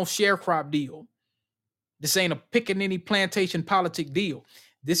ain't no sharecrop deal. This ain't a picking any plantation politic deal.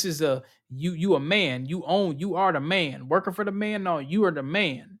 This is you a man. You are the man. Working for the man? No, you are the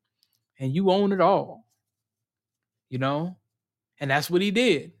man. And you own it all. You know? And that's what he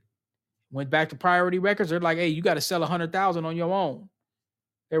did. Went back to Priority Records. They're like, hey, you got to sell 100,000 on your own.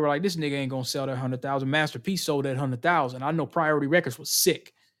 They were like, this nigga ain't gonna sell that 100,000. Master P sold that 100,000. I know Priority Records was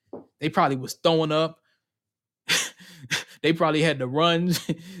sick. They probably was throwing up. They probably had the runs.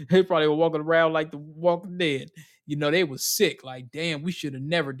 They probably were walking around like the Walking Dead. You know, they was sick. Like, damn, we should have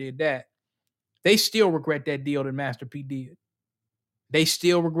never did that. They still regret that deal that Master P did. They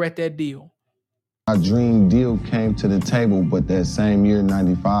still regret that deal. My dream deal came to the table, but that same year,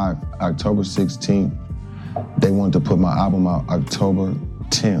 95, October 16th, they wanted to put my album out October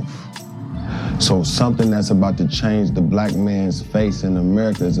 10th. So something that's about to change the black man's face in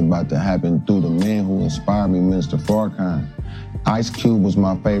America is about to happen through the man who inspired me, Minister Farrakhan. Ice Cube was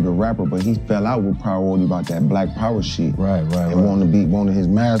my favorite rapper, but he fell out with Priority about that black power shit. Right. And wanted to be one of his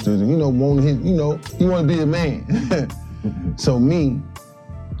masters, and he wanted to be a man. So me,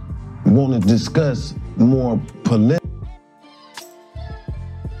 want to discuss more political.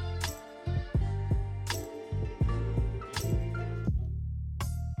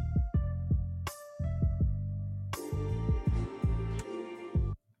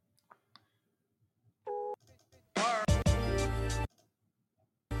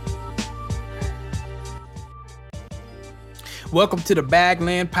 Welcome to the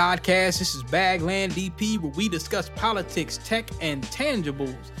Bagland Podcast. This is Bagland DP, where we discuss politics, tech, and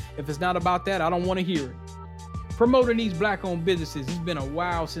tangibles. If it's not about that, I don't want to hear it. Promoting these black-owned businesses. It's been a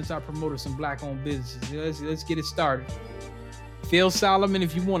while since I promoted some black-owned businesses. Let's get it started. Phil Solomon,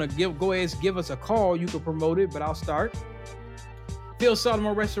 if you want to go ahead and give us a call, you can promote it, but I'll start. Phil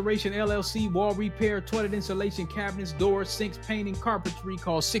Solomon Restoration LLC, wall repair, toilet insulation, cabinets, doors, sinks, painting, carpentry.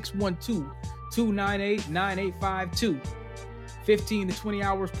 Call 612-298-9852. 15 to 20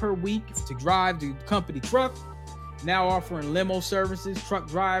 hours per week to drive the company truck. Now offering limo services, truck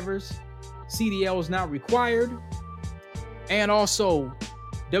drivers. CDL is not required. And also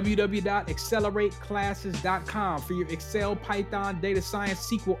www.accelerateclasses.com for your Excel, Python, data science,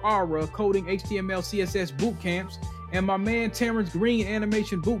 SQL, Aura, coding, HTML, CSS boot camps. And my man Terrence Green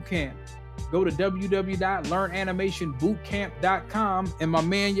Animation Bootcamp. Go to www.learnanimationbootcamp.com. And my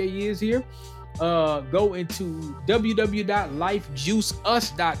man is here. Go into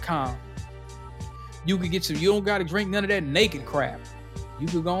www.lifejuiceus.com. You can get you don't got to drink none of that naked crap. You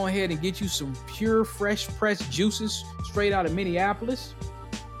can go ahead and get you some pure, fresh pressed juices straight out of Minneapolis.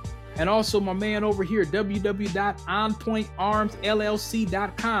 And also my man over here,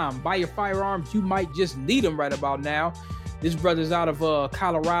 www.onpointarmsllc.com. Buy your firearms. You might just need them right about now. This brother's out of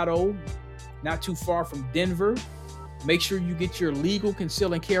Colorado, not too far from Denver. Make sure you get your legal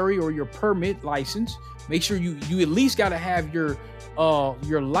conceal and carry or your permit license. Make sure you at least got to have your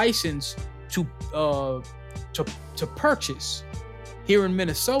license to purchase. Here in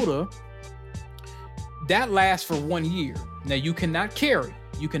Minnesota, that lasts for 1 year. Now you cannot carry.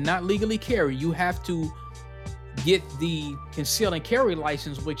 You cannot legally carry. You have to get the conceal and carry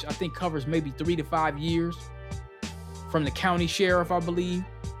license, which I think covers maybe 3 to 5 years from the county sheriff, I believe.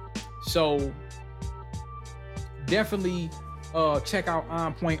 So definitely check out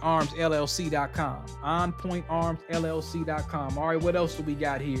onpointarmsllc.com. onpointarmsllc.com. All right, what else do we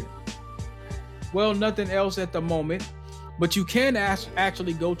got here? Well, nothing else at the moment, but you can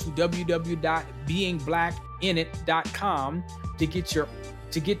actually go to www.beingblackinit.com to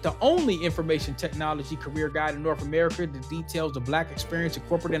get the only information technology career guide in North America that details the Black experience in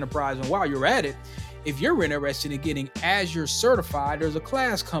corporate enterprise. And while you're at it, if you're interested in getting Azure certified, there's a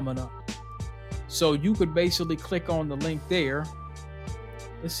class coming up. So you could basically click on the link there.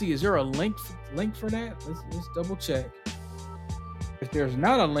 Let's see, is there a link for that? Let's double check. If there's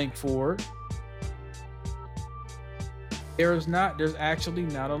not a link for it, there's actually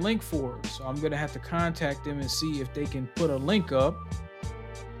not a link for it. So I'm gonna have to contact them and see if they can put a link up.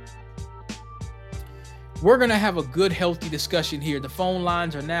 We're gonna have a good, healthy discussion here. The phone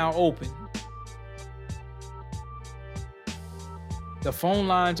lines are now open. The phone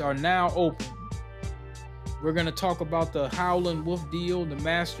lines are now open. We're going to talk about the Howlin' Wolf deal, the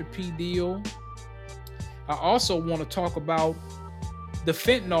Master P deal. I also want to talk about the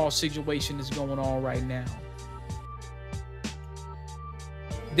fentanyl situation that's going on right now.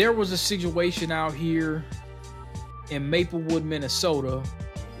 There was a situation out here in Maplewood, Minnesota,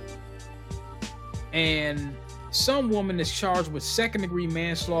 and some woman is charged with second-degree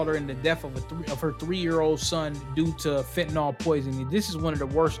manslaughter in the death of her 3-year-old son due to fentanyl poisoning. This is one of the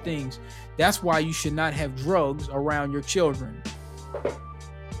worst things. That's why you should not have drugs around your children.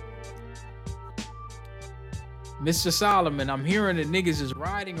 Mr. Solomon, I'm hearing that niggas is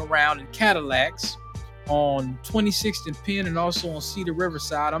riding around in Cadillacs on 26th and Penn and also on Cedar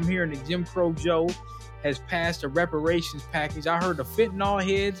Riverside. I'm hearing that Jim Crow Joe has passed a reparations package. I heard the fentanyl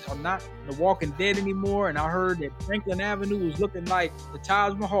heads are not The Walking Dead anymore, and I heard that Franklin Avenue was looking like the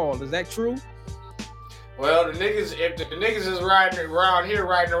Taj Mahal. Is that true? Well, the niggas, if the niggas is riding around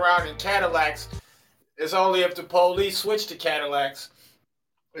in Cadillacs, it's only if the police switch to Cadillacs.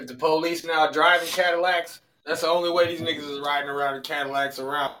 If the police now driving Cadillacs, that's the only way these niggas is riding around in Cadillacs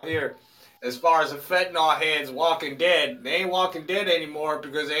around here. As far as the fentanyl heads Walking Dead, they ain't Walking Dead anymore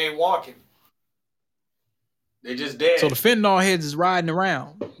because they ain't walking. They just dead. So the fentanyl heads is riding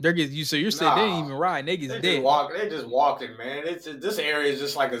around. So you're saying they ain't even riding, they just dead. They just walking, man. This area is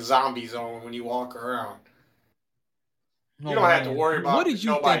just like a zombie zone when you walk around. You don't have to worry about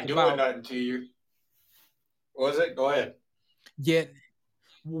nobody doing nothing to you. What was it? Go ahead. Yeah.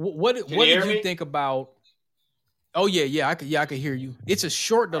 What did you think about? Oh yeah, I could hear you. It's a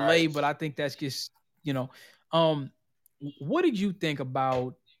short delay, but I think that's just, what did you think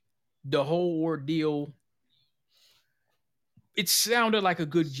about the whole ordeal, it sounded like a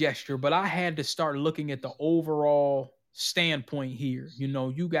good gesture, but I had to start looking at the overall standpoint here. You know,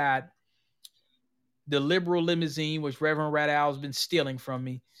 you got the liberal limousine, which Reverend Radal's been stealing from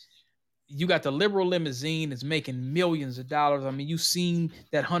me. You got the liberal limousine that's making millions of dollars. I mean, you seen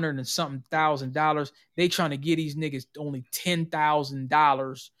that $100 and something thousand. They trying to get these niggas only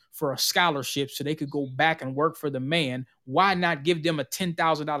 $10,000 for a scholarship so they could go back and work for the man. Why not give them a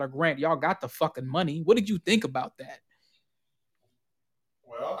 $10,000 grant? Y'all got the fucking money. What did you think about that?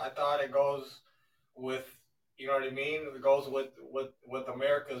 Well, I thought it goes with, you know what I mean? It goes with what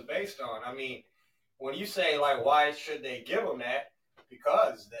America's based on. I mean, when you say, like, why should they give them that?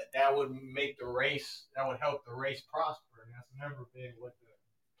 Because that would make the race, that would help the race prosper. And that's never been what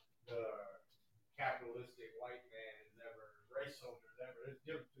the capitalistic white man is ever, race soldiers ever. There's a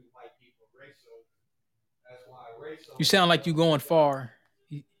difference between white people and race soldiers. That's why race soldiers. You sound like you going far.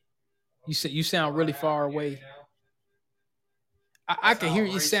 You sound really far away. I can hear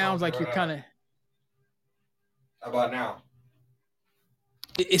you. It sounds like you're kind of. How about now?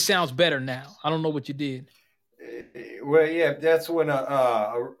 It sounds better now. I don't know what you did. Well, yeah, that's when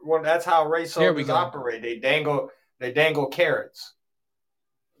that's how race soldiers operate. They dangle carrots.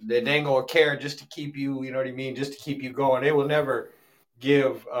 They dangle a carrot just to keep you, you know what I mean, just to keep you going. They will never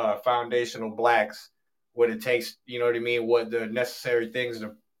give foundational blacks what it takes, you know what I mean, what the necessary things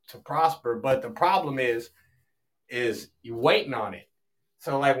to prosper. But the problem is you waiting on it.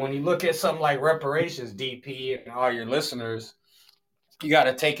 So, like, when you look at something like reparations, DP, and all your listeners, you got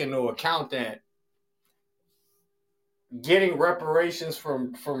to take into account that getting reparations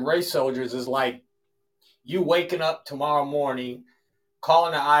from race soldiers is like you waking up tomorrow morning,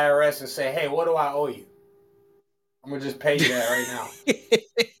 calling the IRS and say, hey, what do I owe you? I'm going to just pay you that right now.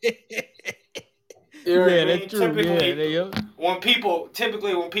 You know what I mean? That's true.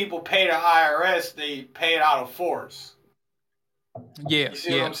 Typically, when people pay the IRS, they pay it out of force. Yeah. You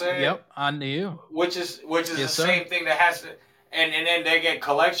see what I'm saying? Yep, I knew. Which is the same thing that has to, and then they get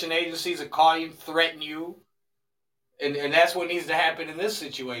collection agencies that call you, threaten you. And that's what needs to happen in this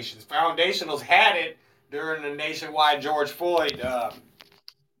situation. Foundationals had it during the nationwide George Floyd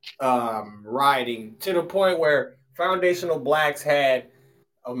rioting, to the point where foundational blacks had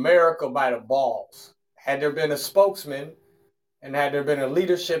America by the balls. Had there been a spokesman and had there been a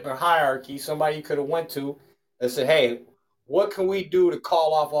leadership and hierarchy, somebody you could have went to and said, hey, what can we do to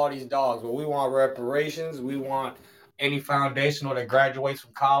call off all these dogs? Well, we want reparations. We want any foundational that graduates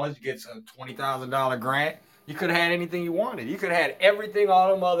from college gets a $20,000 grant. You could have had anything you wanted. You could have had everything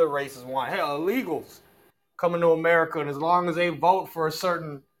all them other races want. Hell, illegals coming to America, and as long as they vote for a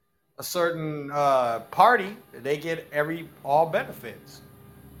certain party, they get all benefits.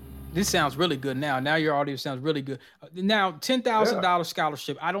 This sounds really good now. Now your audio sounds really good. Now, $10,000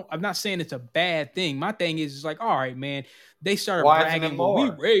 scholarship. I'm not saying it's a bad thing. My thing is, it's like, all right, man. They started bragging.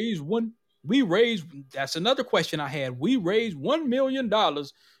 Well, we raised. That's another question I had. We raised $1 million.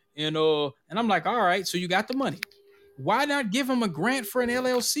 And I'm like, all right, so you got the money. Why not give them a grant for an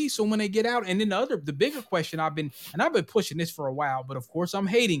LLC so when they get out? And then the bigger question I've been pushing this for a while, but of course I'm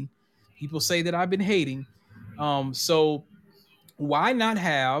hating. People say that I've been hating. So why not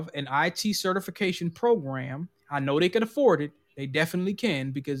have an IT certification program? I know they can afford it. They definitely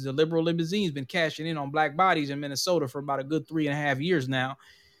can, because the liberal limousine's been cashing in on black bodies in Minnesota for about a good 3.5 years now.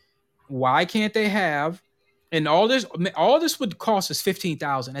 Why can't they have? And all this would cost us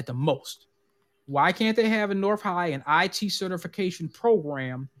 $15,000 at the most. Why can't they have in North High an IT certification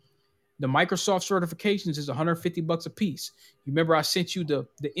program? The Microsoft certifications is $150 a piece. You remember I sent you the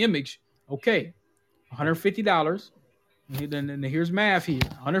image? Okay, $150. And here's math here: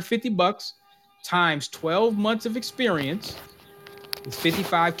 $150 times 12 months of experience is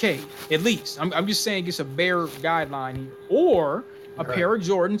 $55K at least. I'm just saying it's a bare guideline here. Or a pair of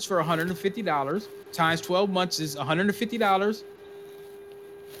Jordans for $150. Times 12 months is $150.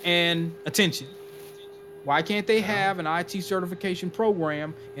 And attention, why can't they have an IT certification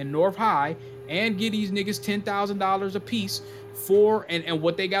program in North High and give these niggas $10,000 a piece for, and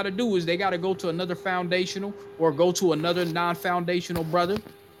what they got to do is they got to go to another foundational or go to another non-foundational brother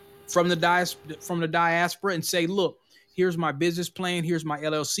from the diaspora and say, look, here's my business plan. Here's my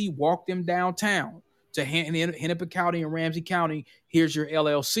LLC. Walk them downtown to Hennepin County and Ramsey County. Here's your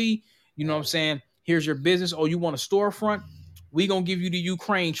LLC. You know what I'm saying? Here's your business. Oh, you want a storefront? We going to give you the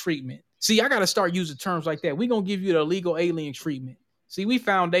Ukraine treatment. See, I got to start using terms like that. We going to give you the illegal alien treatment. See, we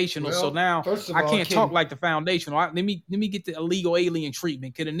foundational, so now first of I all, can't Ken- talk like the foundational. Let me get the illegal alien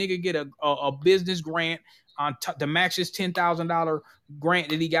treatment. Could a nigga get a business grant on to match his $10,000 grant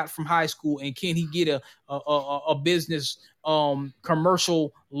that he got from high school, and can he get a business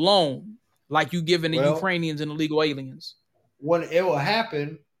commercial loan like you giving the Well, Ukrainians and illegal aliens? When it will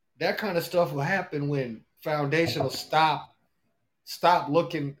happen, that kind of stuff will happen when foundational stop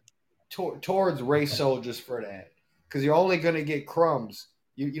looking towards race soldiers for that, because you're only going to get crumbs.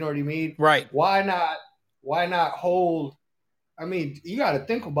 You know what I mean? Right. Why not hold? I mean, you got to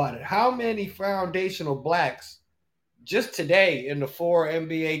think about it. How many foundational blacks just today in the 4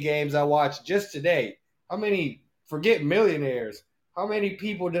 NBA games I watched just today? How many, forget millionaires, how many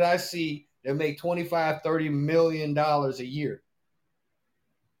people did I see that make $25-30 million a year?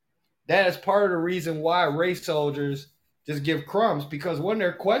 That is part of the reason why race soldiers just give crumbs, because when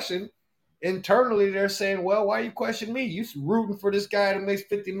they're questioned internally, they're saying, well, why you question me? You rooting for this guy that makes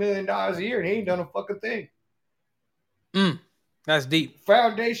 $50 million a year and he ain't done a fucking thing. That's deep.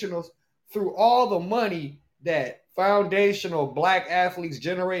 Foundationals, through all the money that foundational black athletes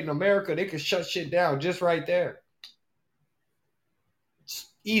generate in America, they could shut shit down just right there.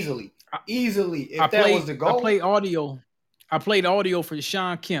 Easily. If that was the goal. I played audio for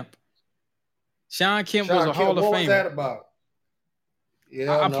Sean Kemp. Sean Kemp was a Hall of Famer. What was that about?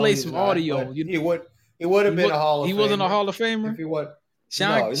 I played some audio. He would have been a Hall of Famer. He wasn't a Hall of Famer? If he was,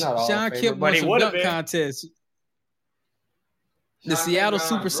 Sean he's not a Hall Sean of Famer, Kemp but won he some would have dunk been. contest. The Sean Seattle Kemp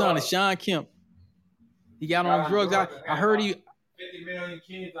got on Supersonics, drugs. Sean Kemp. He got Got on on drugs. drugs and I had heard about he 50 million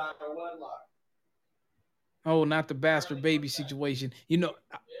kids out there wedlock. Oh, not the bastard baby situation. You know,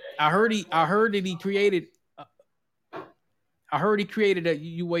 I heard that he created. I heard he created a.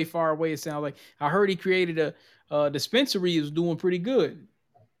 You way far away. It sounds like I heard he created a dispensary. Is doing pretty good.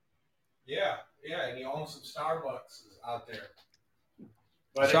 Yeah, and he owns some Starbucks out there.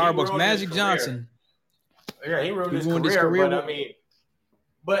 But he Starbucks, ruined Magic his Johnson. Yeah, he ruined, He his, ruined his career, career But with- I mean,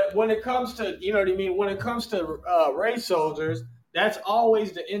 but when it comes to, you know what I mean, when it comes to race soldiers, that's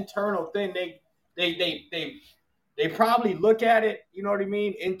always the internal thing. They probably look at it, you know what I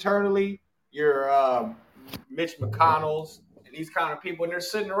mean, internally. Your Mitch McConnell's and these kind of people, and they're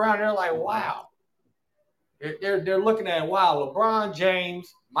sitting around, they're like, wow. They're looking at, wow, LeBron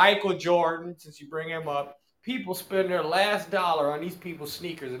James, Michael Jordan, since you bring him up, people spend their last dollar on these people's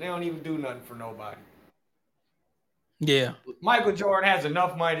sneakers, and they don't even do nothing for nobody. Yeah. Michael Jordan has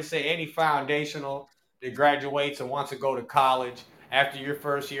enough money to say any foundational that graduates and wants to go to college, after your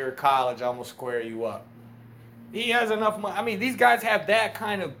first year of college, I'm going to square you up. He has enough money. I mean, these guys have that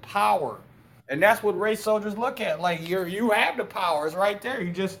kind of power. And that's what race soldiers look at. Like, you have the power. It's right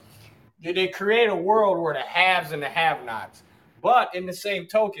there. They create a world where the haves and the have-nots. But in the same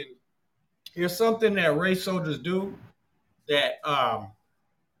token, here's something that race soldiers do that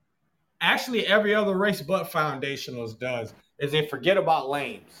actually every other race but foundationals does, is they forget about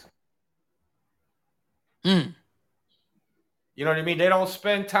lanes. You know what I mean? They don't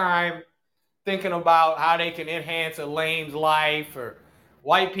spend time thinking about how they can enhance a lame's life, or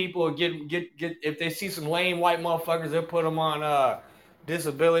white people get if they see some lame white motherfuckers, they'll put them on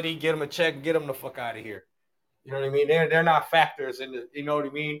disability, get them a check, and get them the fuck out of here. You know what I mean? They're not factors in the, you know what I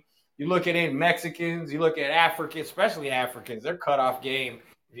mean? You look at it, Mexicans, you look at Africans, especially Africans, their cutoff game,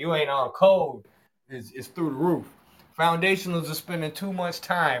 if you ain't on code, is through the roof. Foundationals are spending too much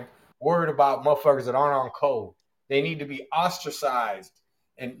time worried about motherfuckers that aren't on code. They need to be ostracized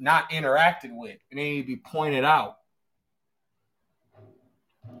and not interacted with, and they need to be pointed out.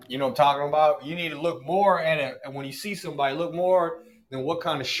 You know what I'm talking about? You need to look more at it, and when you see somebody, look more than what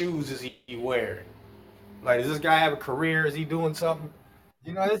kind of shoes is he wearing. Like, does this guy have a career? Is he doing something?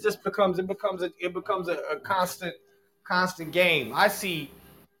 You know, it just becomes a constant game. I see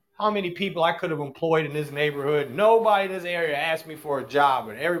how many people I could have employed in this neighborhood. Nobody in this area asked me for a job,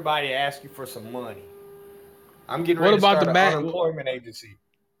 and everybody asked you for some money. I'm getting ready to start an unemployment agency.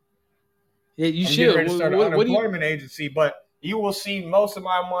 Yeah, you I'm should. getting ready to start an unemployment agency, but you will see most of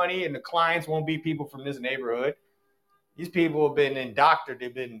my money, and the clients won't be people from this neighborhood. These people have been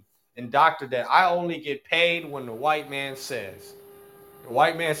indoctrinated. They've been indoctrinated that I only get paid when the white man says. The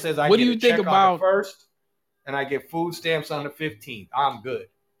white man says I get a check on the first, and I get food stamps on the 15th. I'm good.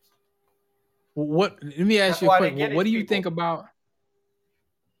 Let me ask you a quick. What do you think about?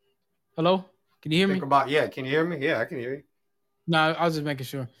 Hello, can you hear me? Can you hear me? Yeah, I can hear you. No, I was just making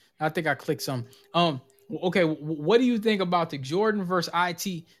sure. I think I clicked something. Okay, what do you think about the Jordan versus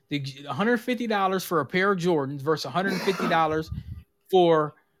IT? The $150 for a pair of Jordans versus $150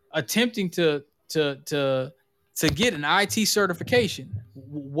 for attempting to get an IT certification.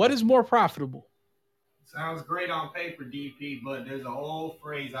 What is more profitable? Sounds great on paper, DP, but there's an old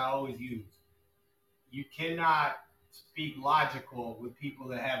phrase I always use. You cannot speak logical with people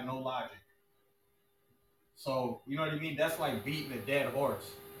that have no logic. So, you know what I mean? That's like beating a dead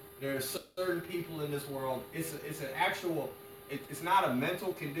horse. There's certain people in this world, it's an actual, it's not a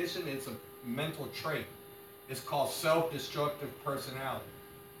mental condition, it's a mental trait. It's called self-destructive personality.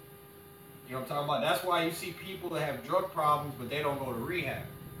 You know what I'm talking about? That's why you see people that have drug problems, but they don't go to rehab.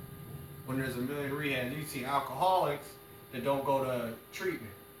 When there's a million rehabs, you see alcoholics that don't go to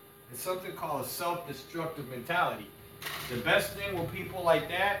treatment. It's something called a self-destructive mentality. The best thing with people like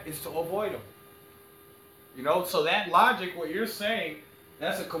that is to avoid them. You know, so that logic, what you're saying,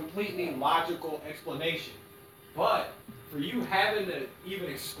 that's a completely logical explanation. But for you having to even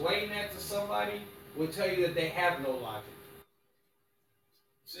explain that to somebody will tell you that they have no logic.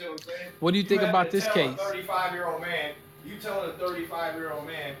 See what I'm saying? What do you think about this case? A 35-year-old man, you telling a 35-year-old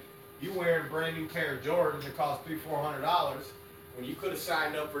man, you wearing a brand new pair of Jordans that cost $300-400 when you could have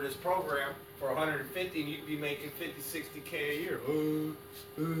signed up for this program for $150 and you'd be making $50-60K a year.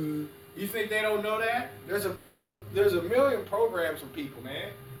 You think they don't know that? There's a million programs for people, man.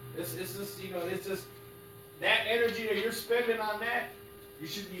 It's just, you know, it's just that energy that you're spending on that. You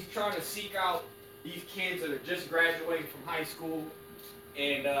should be trying to seek out these kids that are just graduating from high school,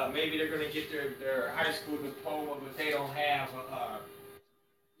 and maybe they're going to get their high school diploma, but they don't have.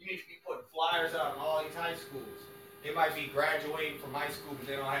 You need to be putting flyers out in all these high schools. They might be graduating from high school, but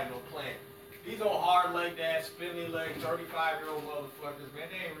they don't have no plan. These old hard-legged ass, spindly-legged, 35-year-old motherfuckers, man,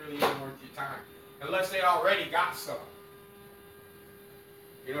 they ain't really even worth your time. Unless they already got some.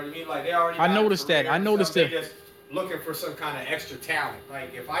 You know what I mean? Like, they already got I noticed that. I noticed They that. just looking for some kind of extra talent.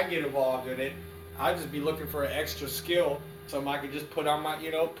 Like, if I get involved in it, I'd just be looking for an extra skill, something I can just put on my,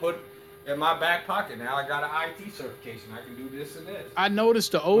 put in my back pocket. Now I got an IT certification. I can do this and this. I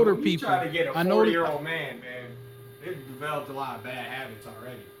noticed the older But when people. You try to get a I noticed 40-year-old man, they've developed a lot of bad habits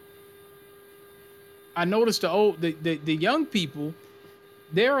already. I noticed the young people,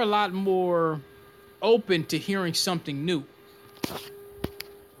 they're a lot more open to hearing something new.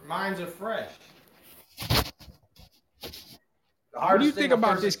 Minds are fresh. What do you think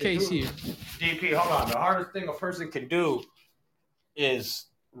about this case here? DP, hold on. The hardest thing a person can do is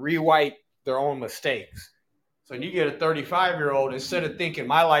rewrite their own mistakes. So you get a 35-year-old, instead of thinking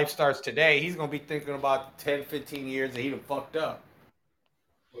my life starts today, he's going to be thinking about 10, 15 years that he done fucked up.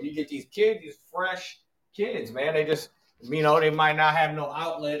 When you get these kids, these fresh kids, man, they just, they might not have no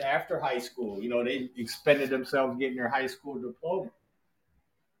outlet after high school. They expended themselves getting their high school diploma.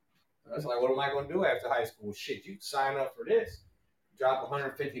 That's like, what am I going to do after high school? Shit, you sign up for this. Drop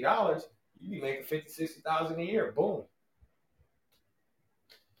 $150, you be making $50,000-$60,000 a year. Boom.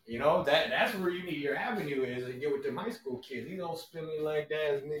 That's where you need your avenue is to get with them high school kids. These old spindly-legged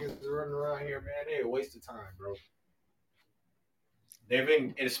ass niggas running around here, man, they're a waste of time, bro. They've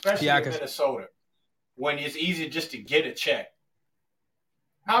been, especially in Minnesota, when it's easy just to get a check.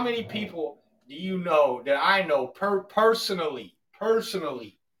 How many people do you know that I know personally,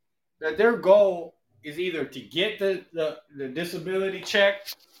 that their goal is either to get the disability check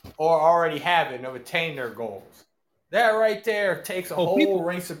or already have it and have attained their goals? That right there takes a whole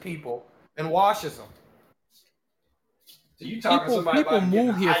race of people and washes them. So you talking to somebody people about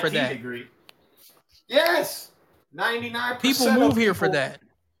move here for IT that. degree. Yes, 99%. People move here for that.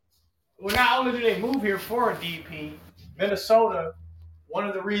 Well, not only do they move here for a DP, Minnesota, one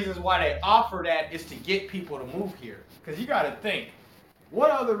of the reasons why they offer that is to get people to move here. Because you got to think, what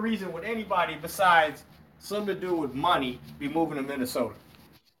other reason would anybody besides something to do with money be moving to Minnesota?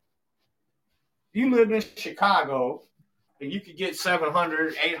 If you lived in Chicago and you could get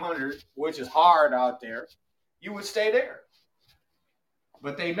 700, 800, which is hard out there, you would stay there.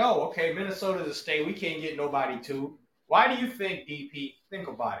 But they know, okay, Minnesota's a state we can't get nobody to. Why do you think, DP, think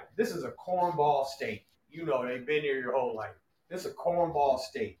about it. This is a cornball state. They've been here your whole life. This is a cornball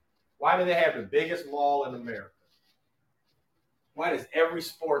state. Why do they have the biggest mall in America? Why does every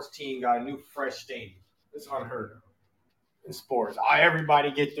sports team got a new fresh stadium? It's unheard of in sports.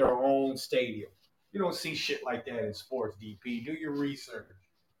 Everybody get their own stadium. You don't see shit like that in sports, DP. Do your research.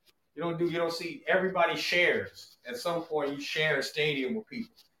 You don't see everybody shares. At some point, you share a stadium with people.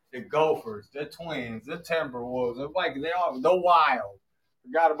 The Gophers, the Twins, the Timberwolves, the Wild.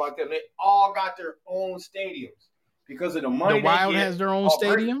 Forgot about them. They all got their own stadiums because of the money. The Wild has their own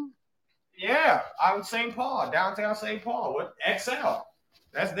stadium? Yeah, out in St. Paul, downtown St. Paul with XL.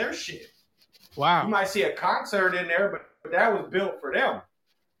 That's their shit. Wow. You might see a concert in there, but that was built for them.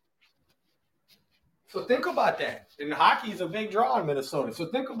 So think about that. And hockey is a big draw in Minnesota. So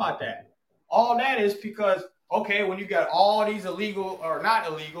think about that. All that is because Okay, when you got all these illegal, or not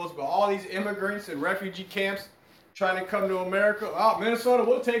illegals, but all these immigrants and refugee camps trying to come to America, oh, Minnesota,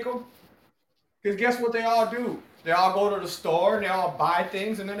 we'll take them. Because guess what they all do? They all go to the store and they all buy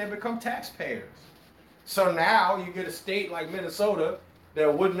things and then they become taxpayers. So now you get a state like Minnesota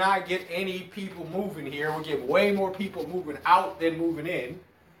that would not get any people moving here, would get way more people moving out than moving in.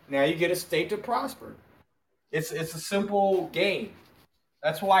 Now you get a state to prosper. It's a simple game.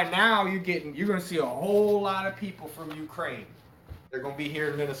 That's why now you're going to see a whole lot of people from Ukraine. They're going to be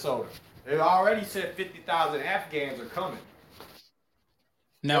here in Minnesota. They already said 50,000 Afghans are coming.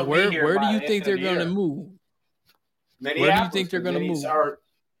 Now, where do you think they're going to move? Where do you think they're going to move?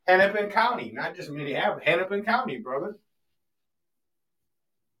 Hennepin County, not just Minneapolis. Hennepin County, brother.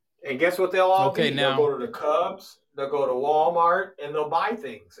 And guess what they'll all be? They'll go to the Cubs, they'll go to Walmart, and they'll buy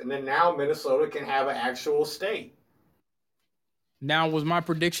things. And then now Minnesota can have an actual state. Now, was my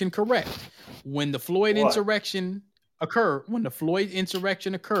prediction correct? When the Floyd insurrection occurred,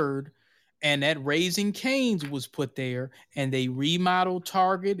 and that Raising Cane's was put there, and they remodeled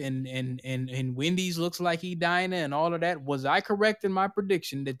Target, and Wendy's looks like Edina and all of that, was I correct in my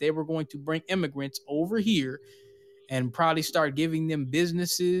prediction that they were going to bring immigrants over here and probably start giving them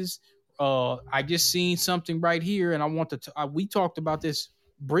businesses? I just seen something right here, and I want to. We talked about this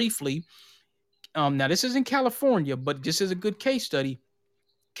briefly. Now, this is in California, but this is a good case study.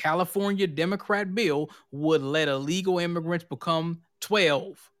 California Democrat bill would let illegal immigrants become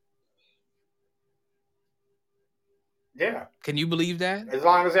 12. Yeah. Can you believe that? As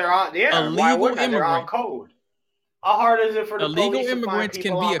long as they're on, why wouldn't they? They're on code. How hard is it for the illegal immigrants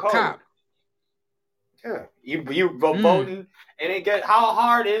can be a cop? Yeah, you voting, and it get how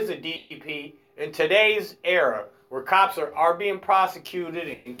hard is a DP in today's era where cops are being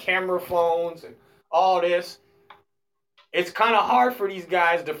prosecuted and camera phones and all this? It's kind of hard for these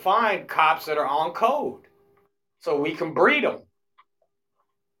guys to find cops that are on code, so we can breed them.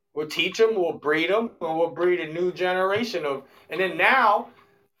 We'll teach them, we'll breed them, and we'll breed a new generation of. And then now,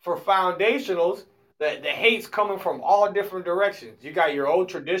 for foundationals, the hate's coming from all different directions. You got your old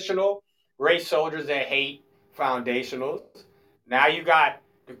traditional race soldiers that hate foundationals. Now you got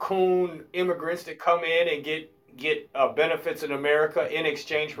the coon immigrants that come in and get benefits in America in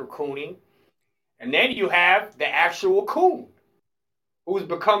exchange for cooning. And then you have the actual coon, who's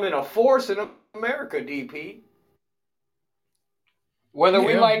becoming a force in America, DP. Whether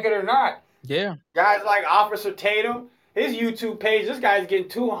we like it or not. Yeah. Guys like Officer Tatum, his YouTube page, this guy's getting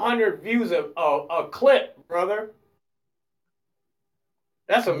 200 views a clip, brother.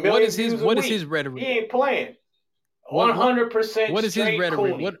 That's a million views a week. What is his rhetoric? He ain't playing. 100% What is his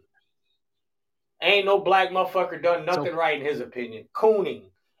rhetoric? Cooning. Ain't no black motherfucker done nothing right in his opinion. Cooning.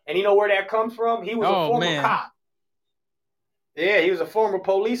 And you know where that comes from? He was a former cop. Yeah, he was a former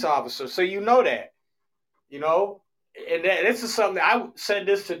police officer. So you know that. You know? And this is something, I said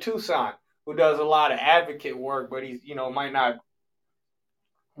this to Tucson, who does a lot of advocate work, but he's, might not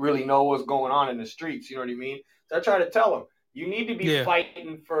really know what's going on in the streets. You know what I mean? So I try to tell him, you need to be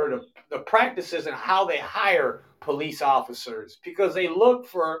fighting for the practices and how they hire police officers, because they look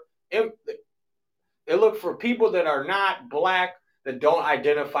for people that are not black, that don't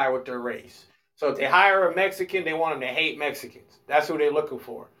identify with their race. So if they hire a Mexican, they want them to hate Mexicans. That's who they're looking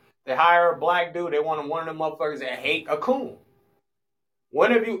for. They hire a black dude, they want him one of them motherfuckers that hate a coon.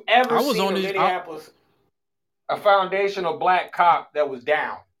 When have you ever seen in Minneapolis a foundational black cop that was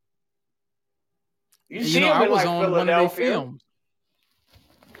down? You see him in like Philadelphia.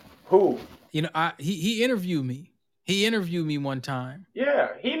 Who? He interviewed me. He interviewed me one time. Yeah,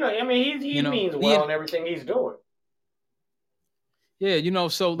 he means well in everything he's doing. Yeah,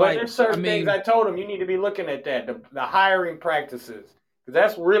 so but there's certain things I told him you need to be looking at that, the hiring practices.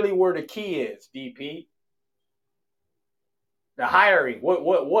 That's really where the key is, DP. The hiring.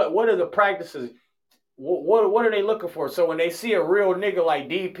 What are the practices? What are they looking for? So when they see a real nigga like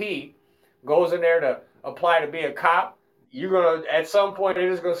DP goes in there to apply to be a cop, you're gonna at some point they're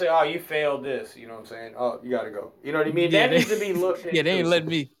just gonna say, "Oh, you failed this." You know what I'm saying? "Oh, you gotta go." You know what I mean? Yeah, that needs to be looked at. Yeah, they ain't let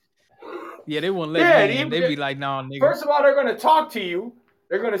me. Yeah, they won't let me in. They be like, "Nah, nigga." First of all, they're gonna talk to you.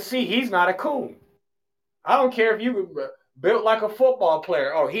 They're gonna see he's not a coon. I don't care if you built like a football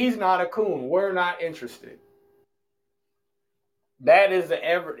player. Oh, he's not a coon. We're not interested. That is the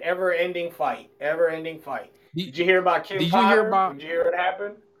ever-ending fight. Ever-ending fight. Did you hear about Kim Potter? Did you hear what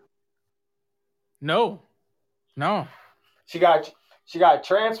happened? No. She got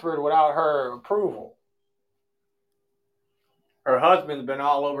transferred without her approval. Her husband's been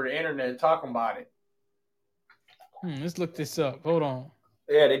all over the internet talking about it. Let's look this up. Hold on.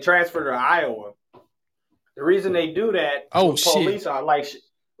 Yeah, they transferred her to Iowa. The reason they do that, police are like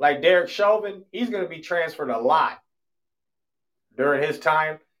Like Derek Chauvin, he's going to be transferred a lot during his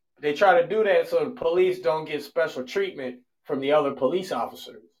time. They try to do that so the police don't get special treatment from the other police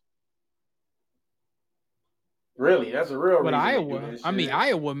officers. Really, that's a real But reason. Iowa,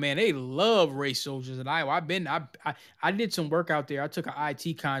 Iowa, man, they love race soldiers in Iowa. I did some work out there. I took an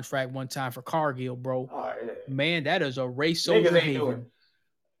IT contract one time for Cargill, bro. Oh, yeah. Man, that is a race soldier Niggas ain't haven. doing.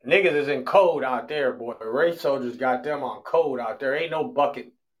 Niggas is in code out there, boy. The race soldiers got them on code out there. Ain't no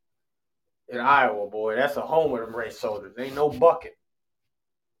bucket in Iowa, boy. That's a home of them race soldiers. Ain't no bucket.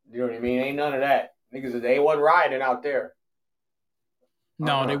 You know what I mean? Ain't none of that. Niggas, they wasn't riding out there.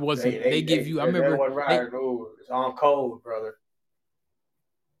 No, they wasn't. They give you. I remember. They wasn't riding. Ooh, it's on code, brother.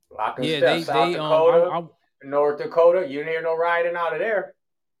 Lock and Yeah, step. South Dakota, North Dakota. You didn't hear no riding out of there.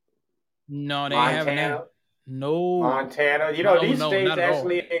 No, they ain't having that. No. Montana. You know, these states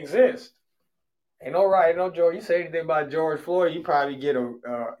actually exist. Ain't no riding, no George. You say anything about George Floyd, you probably get a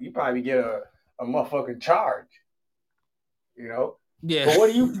motherfucking charge. You know. Yeah. But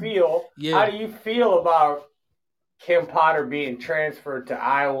what do you feel? Yeah. How do you feel about Kim Potter being transferred to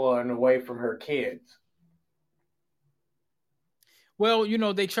Iowa and away from her kids? Well, you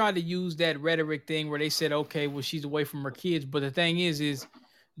know, they tried to use that rhetoric thing where they said, okay, well, she's away from her kids. But the thing is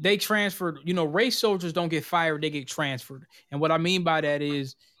they transferred, you know, race soldiers don't get fired, they get transferred. And what I mean by that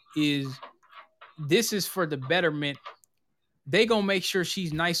is this is for the betterment. They gonna make sure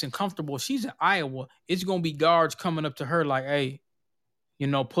she's nice and comfortable. She's in Iowa. It's gonna be guards coming up to her like, hey, you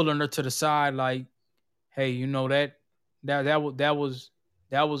know, pulling her to the side, like, hey, you know, that was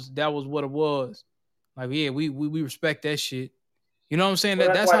what it was. Like, yeah, we respect that shit. You know what I'm saying?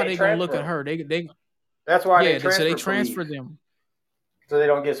 Well, that's how they gonna look at her. They that's why they transfer them. So they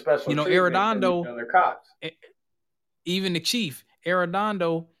don't get special. You know, Arredondo, other cops. Even the chief,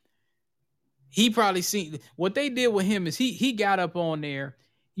 Arredondo, he probably seen what they did with him is he got up on there.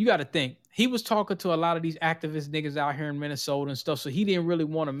 You got to think. He was talking to a lot of these activist niggas out here in Minnesota and stuff. So he didn't really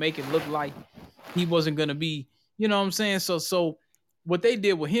want to make it look like he wasn't going to be, you know what I'm saying? So what they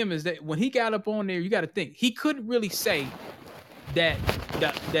did with him is that when he got up on there, you got to think he couldn't really say that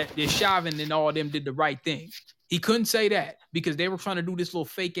Chauvin and all them did the right thing. He couldn't say that because they were trying to do this little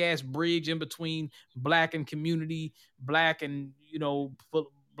fake ass bridge in between black and community, black and, you know,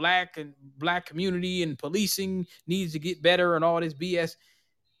 black community and policing needs to get better and all this BS.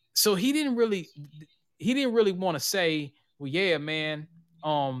 So he didn't really want to say, well, yeah, man,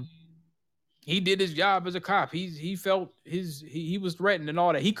 he did his job as a cop. He felt he was threatened and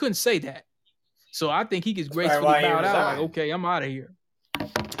all that. He couldn't say that. So I think he gets gracefully bowed out like, okay, I'm out of here.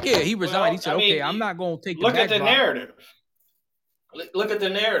 Yeah, he resigned. Well, he said, okay, I'm not going to take the look at the backdrop. narrative. Look at the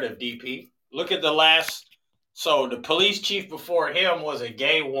narrative, DP. Look at the last. So the police chief before him was a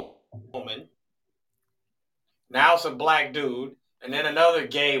gay woman. Now it's a black dude. And then another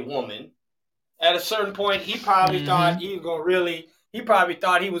gay woman. At a certain point, he probably thought he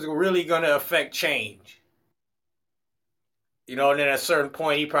was really going to affect change. You know, and then at a certain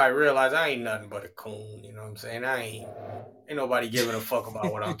point, he probably realized I ain't nothing but a coon. You know what I'm saying? Ain't nobody giving a fuck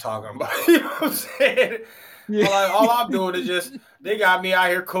about what I'm talking about. You know what I'm saying? Yeah. All I'm doing is just, they got me out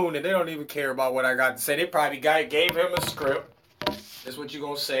here cooning. They don't even care about what I got to say. They probably gave him a script. That's what you're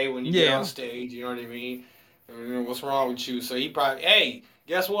going to say when you get on stage. You know what I mean? What's wrong with you? So he probably, hey,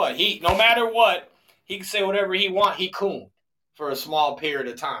 guess what? No matter what, he can say whatever he want. He cooned for a small period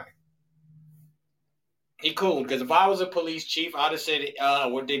of time. He cooned because if I was a police chief, I'd have said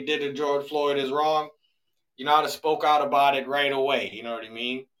what they did to George Floyd is wrong. You know, I'd have spoke out about it right away. You know what I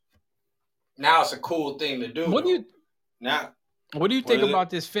mean? Now it's a cool thing to do. What do you think about it?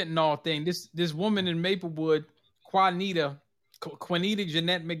 this fentanyl thing? This woman in Maplewood, Quanita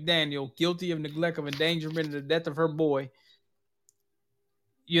Jeanette McDaniel, guilty of neglect of endangerment and the death of her boy.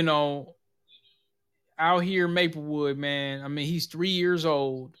 You know, out here in Maplewood, man. I mean, he's 3 years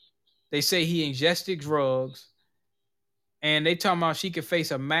old. They say he ingested drugs. And they talking about she could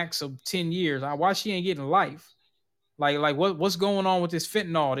face a max of 10 years. Why she ain't getting life? Like what's going on with this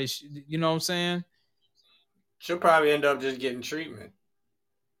fentanyl? You know what I'm saying? She'll probably end up just getting treatment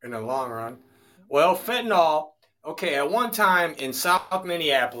in the long run. Well, fentanyl, okay, at one time in South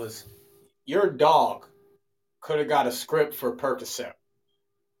Minneapolis, your dog could have got a script for Percocet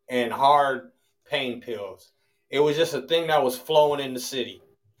and hard pain pills. It was just a thing that was flowing in the city.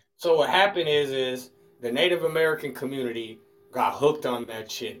 So what happened is the Native American community got hooked on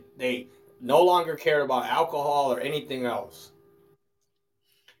that shit. They no longer cared about alcohol or anything else.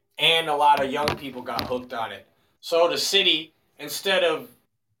 And a lot of young people got hooked on it. So the city, instead of,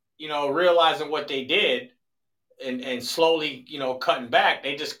 you know, realizing what they did and slowly, you know, cutting back,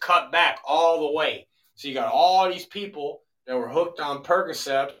 they just cut back all the way. So you got all these people that were hooked on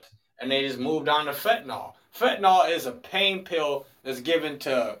Percocet, and they just moved on to fentanyl. Fentanyl is a pain pill that's given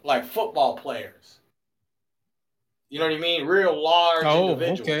to like football players. You know what I mean? Real large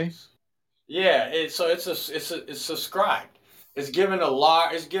individuals. Okay. Yeah, it's subscribed. It's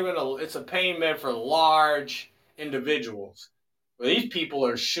a pain med for large individuals. Well, these people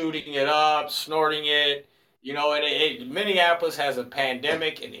are shooting it up, snorting it, you know, and Minneapolis has a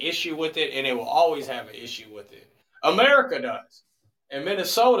pandemic, an issue with it, and it will always have an issue with it. America does. And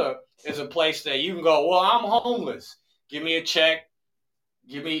Minnesota is a place that you can go, well, I'm homeless. Give me a check.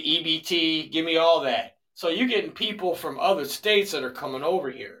 Give me EBT. Give me all that. So you're getting people from other states that are coming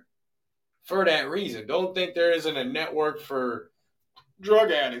over here for that reason. Don't think there isn't a network for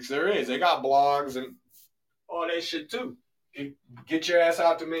drug addicts. There is. They got blogs and all that shit too. You get your ass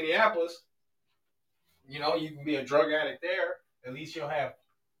out to Minneapolis. You know, you can be a drug addict there. At least you'll have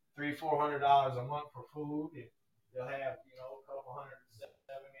 $300-400 a month for food. And you'll have, you know, a couple $700-800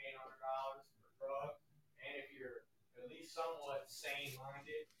 for drugs. And if you're at least somewhat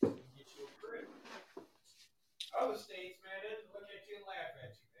sane-minded, you can get you a grip. Other states, man, they just look at you and laugh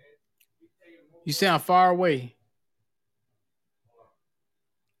at you, man. You sound far away.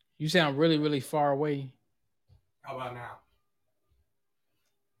 You sound really, really far away. How about now?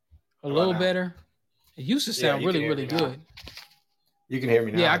 A little better. It used to sound really, really good. You can hear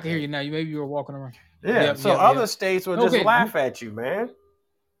me now. Yeah, I can hear you now. Maybe you were walking around. Yeah, other states will just laugh at you, man.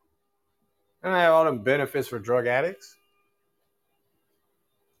 They don't have all them benefits for drug addicts.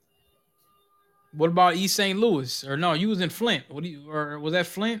 What about East St. Louis? Or no, you was in Flint. Or was that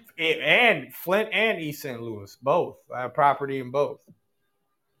Flint? And Flint and East St. Louis, both. I have property in both.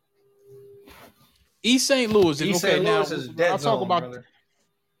 East St. Louis. East okay, St. now Louis is dead I'll talk zone, about. brother.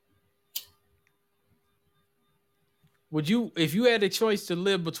 Would you, if you had a choice to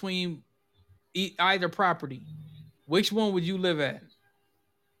live between either property, which one would you live at?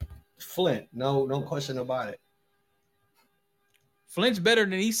 Flint, no question about it. Flint's better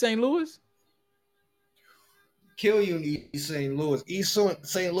than East St. Louis? Kill you in East St. Louis. East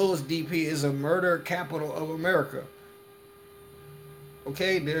St. Louis, DP, is a murder capital of America.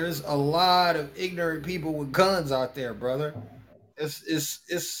 Okay, there's a lot of ignorant people with guns out there, brother. It's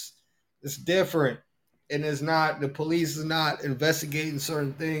different. And it's not, the police is not investigating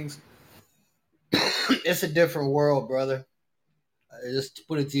certain things. It's a different world, brother. Just to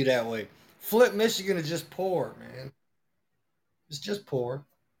put it to you that way. Flint, Michigan is just poor, man. It's just poor.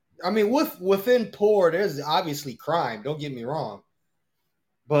 I mean, within poor, there's obviously crime. Don't get me wrong.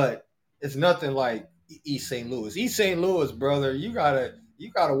 But it's nothing like East St. Louis. East St. Louis, brother, you gotta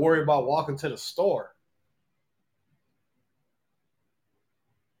worry about walking to the store.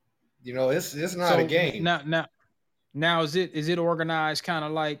 You know, it's not a game. Now is it organized kind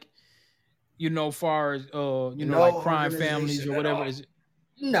of like, you know, far as like crime families or whatever? Is it?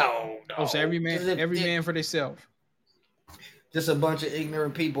 No. Oh, so every man for themselves. Just a bunch of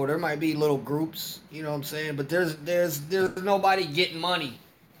ignorant people. There might be little groups, you know what I'm saying? But there's nobody getting money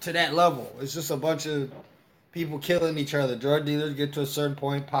to that level. It's just a bunch of people killing each other. Drug dealers get to a certain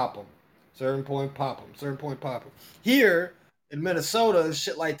point, pop them. Certain point, pop them. Certain point, pop them. Here in Minnesota and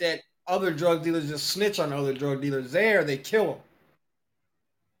shit like that, other drug dealers just snitch on other drug dealers. There, they kill them.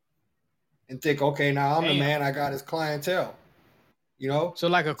 And think, okay, now I'm the man. I got his clientele. You know? So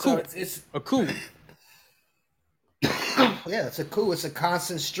like a coup. So it's a coup. Yeah, it's a coup. It's a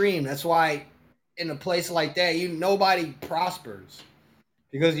constant stream. That's why in a place like that, nobody prospers.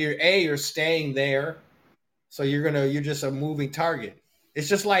 Because you're staying there. So you're just a moving target. It's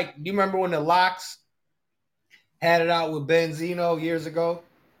just like, do you remember when the Locks had it out with Benzino years ago?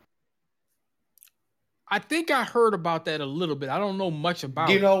 I think I heard about that a little bit. I don't know much about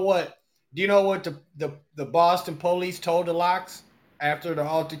it. Do you know what the Boston police told the Locks after the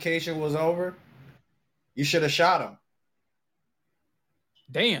altercation was over? You should have shot him.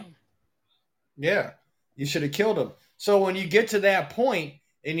 Damn. Yeah. You should have killed him. So when you get to that point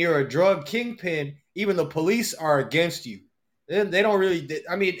and you're a drug kingpin, even the police are against you. They don't really,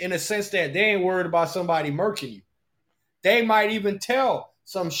 I mean, in a sense that they ain't worried about somebody murking you. They might even tell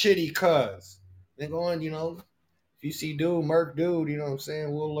some shitty cuz. They're going, you know, if you see dude, murk dude, you know what I'm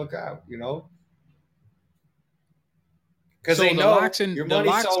saying, we'll look out, you know. Because so they know your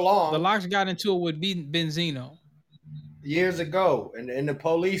money's so long. The Locks got into it with Benzino. Years ago. And the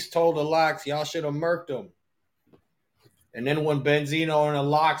police told the Locks, y'all should have murked him. And then when Benzino and the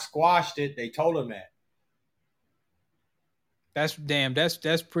Locks squashed it, they told him that. That's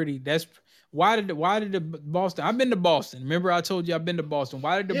pretty. Why did the Boston? I've been to Boston. Remember, I told you I've been to Boston.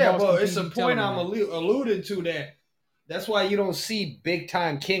 Why did the Boston? Yeah, but it's a point I'm alluding to that. That's why you don't see big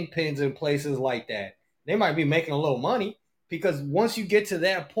time kingpins in places like that. They might be making a little money, Because once you get to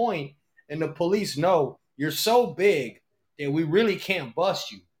that point and the police know you're so big that we really can't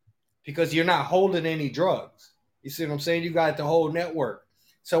bust you because you're not holding any drugs. You see what I'm saying? You got the whole network.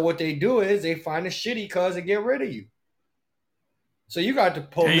 So what they do is they find a shitty cuz and get rid of you. So you got the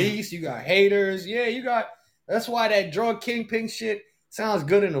police, you got haters. Yeah, you got, that's why that drug kingpin shit sounds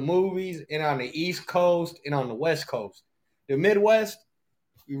good in the movies and on the East Coast and on the West Coast. The Midwest,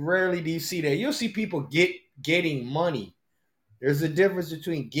 you rarely do you see that. You'll see people getting money. There's a difference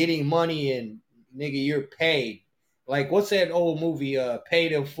between getting money and, nigga, you're paid. Like, what's that old movie,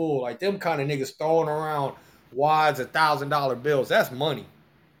 Paid in Full? Like, them kind of niggas throwing around wads of $1,000 bills. That's money.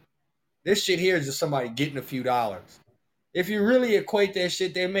 This shit here is just somebody getting a few dollars. If you really equate that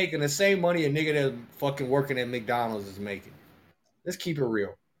shit, they're making the same money a nigga that's fucking working at McDonald's is making. Let's keep it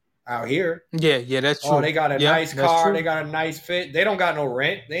real. Out here. Yeah, that's true. Oh, they got a nice car. They got a nice fit. They don't got no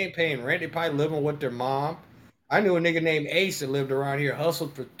rent. They ain't paying rent. They probably living with their mom. I knew a nigga named Ace that lived around here,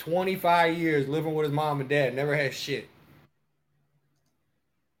 hustled for 25 years, living with his mom and dad, never had shit.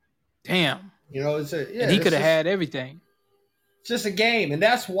 Damn. You know, it's a, yeah, and he could have had everything. It's just a game. And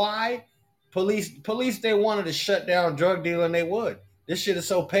that's why police, they wanted to shut down drug dealing, they would. This shit is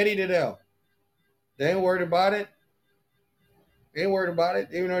so petty to them. They ain't worried about it. They ain't worried about it.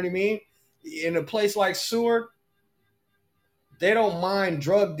 You know what I mean? In a place like Seward, they don't mind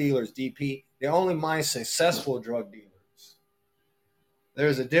drug dealers, DP. They only mind successful drug dealers.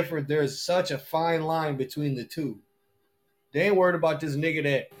 There's such a fine line between the two. They ain't worried about this nigga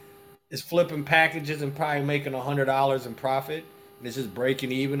that is flipping packages and probably making $100 in profit. And it's just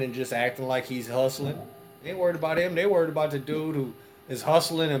breaking even and just acting like he's hustling. They ain't worried about him. They worried about the dude who is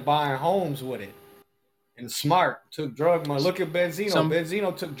hustling and buying homes with it. And smart, took drug money. Look at Benzino.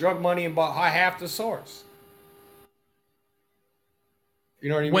 Benzino took drug money and bought half the source. You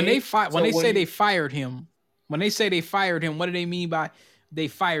know what I mean? When they say they fired him, what do they mean by they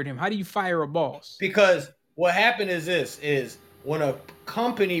fired him? How do you fire a boss? Because what happened is this, is when a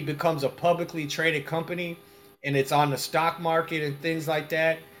company becomes a publicly traded company and it's on the stock market and things like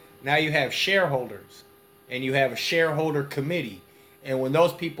that, now you have shareholders and you have a shareholder committee. And when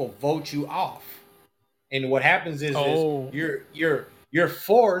those people vote you off, and what happens is you're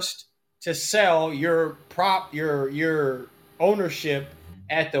forced to sell your ownership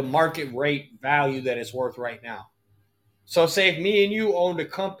at the market rate value that it's worth right now. So say if me and you owned a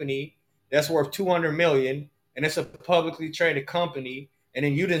company that's worth $200 million and it's a publicly traded company, and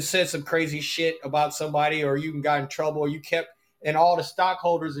then you done said some crazy shit about somebody, or you got in trouble, or and all the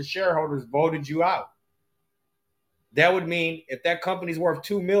stockholders and shareholders voted you out. That would mean if that company's worth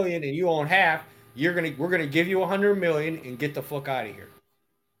 $2 million and you own half, we're gonna give you $100 million and get the fuck out of here.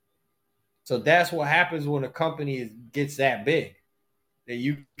 So that's what happens when a company gets that big. That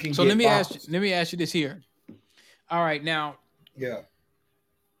you can. So let me ask you this here. All right, now. Yeah.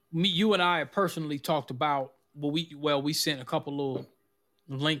 You and I personally talked about we sent a couple little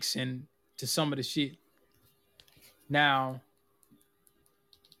links in to some of the shit. Now,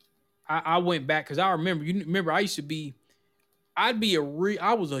 I went back because I remember I used to be. I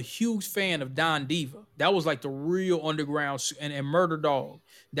was a huge fan of Don Diva. That was like the real underground, and Murder Dog.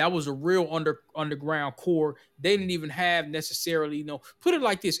 That was a real underground core. They didn't even have necessarily, put it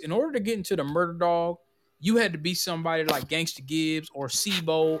like this. In order to get into the Murder Dog, you had to be somebody like Gangsta Gibbs or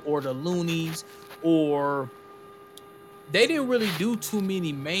Sibo or the Loonies, or they didn't really do too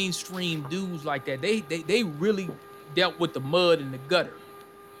many mainstream dudes like that. They really dealt with the mud and the gutter.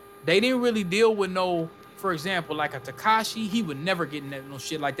 They didn't really deal with for example, like a Tekashi, he would never get in no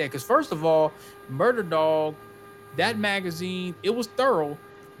shit like that. Because first of all, Murder Dog, that magazine, it was thorough,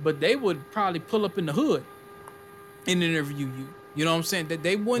 but they would probably pull up in the hood and interview you. You know what I'm saying? That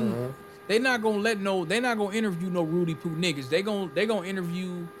they wouldn't. They're not gonna interview no Rudy Poo niggas. They gonna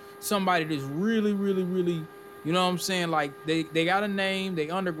interview somebody that's really, really, really, you know what I'm saying? Like they got a name,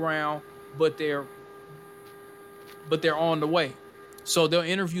 they underground, but they're on the way. So they'll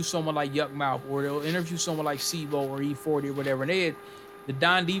interview someone like Yuck Mouth, or they'll interview someone like Sibo or E40 or whatever. And they had the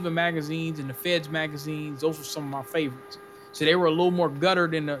Don Diva magazines and the Feds magazines. Those were some of my favorites. So they were a little more gutter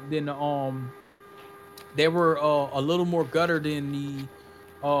than the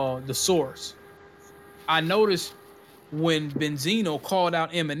Source. I noticed when Benzino called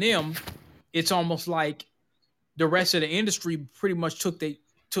out Eminem, it's almost like the rest of the industry pretty much took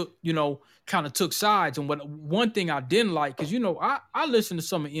sides. And one thing I didn't like, because I listened to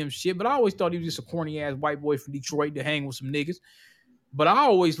some of M's shit, but I always thought he was just a corny ass white boy from Detroit to hang with some niggas. But I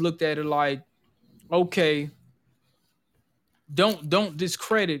always looked at it like, okay, don't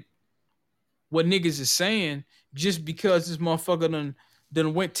discredit what niggas is saying just because this motherfucker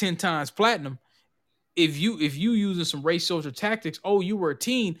done went 10 times platinum. if you using some race social tactics, oh, you were a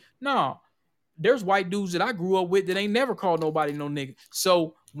teen. No, there's white dudes that I grew up with that ain't never called nobody no nigga.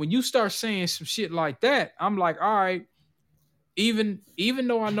 So when you start saying some shit like that, I'm like, all right, even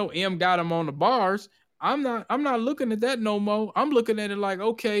though I know M got him on the bars, I'm not looking at that no more. I'm looking at it like,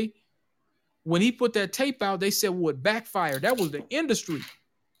 okay, when he put that tape out, they said, well, it backfired. That was the industry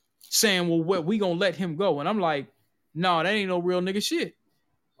saying, well, what, we gonna let him go. And I'm like, no, that ain't no real nigga shit.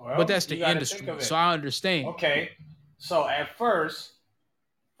 Well, but that's the you gotta industry, think of it. so I understand. Okay, so at first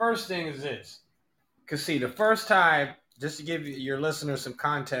thing is this. Because see, the first time, just to give your listeners some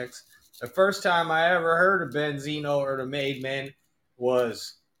context, the first time I ever heard of Benzino or the Made Men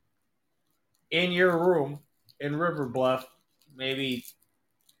was in your room in River Bluff, maybe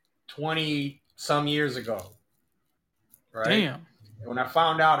 20-some years ago. Right? Damn. And when I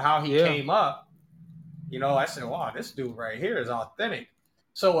found out how he came up, you know, I said, wow, this dude right here is authentic.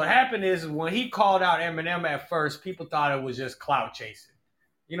 So what happened is when he called out Eminem at first, people thought it was just clout chasing.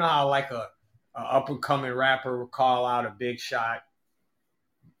 You know how like a up-and-coming rapper would call out a big shot.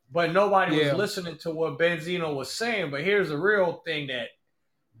 But nobody was listening to what Benzino was saying. But here's the real thing that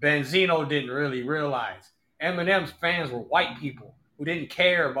Benzino didn't really realize. Eminem's fans were white people who didn't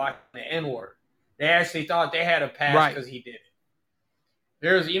care about the N-word. They actually thought they had a pass because he did it.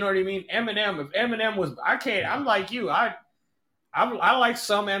 There's, you know what I mean? Eminem, if Eminem was, I'm like you. I like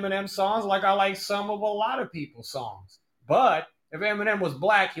some Eminem songs like I like some of a lot of people's songs. But if Eminem was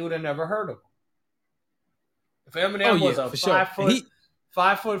black, you would have never heard of him. If Eminem was a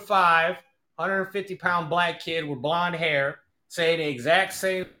 5'5", 150-pound black kid with blonde hair saying the exact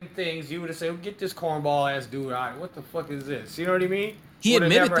same things, you would have said, well, get this cornball ass dude out. What the fuck is this? You know what I mean? He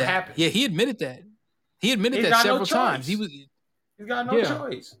admitted that. Happened. Yeah, he admitted that. He admitted that several times. He's got no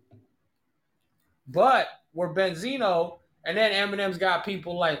choice. But where Benzino, and then Eminem's got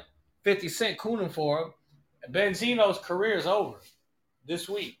people like 50 Cent cooning for him, Benzino's career is over this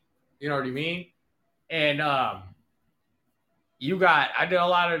week. You know what I mean? And I did a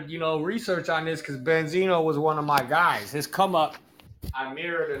lot of, research on this because Benzino was one of my guys. His come up, I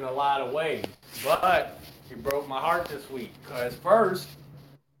mirrored in a lot of ways. But he broke my heart this week because first,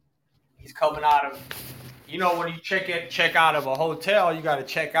 he's coming out of, when you check out of a hotel, you got to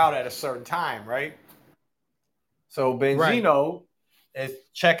check out at a certain time, right? So Benzino is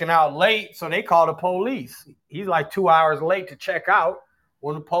checking out late, so they call the police. He's like 2 hours late to check out.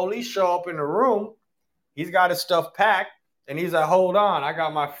 When the police show up in the room, he's got his stuff packed, and he's like, hold on, I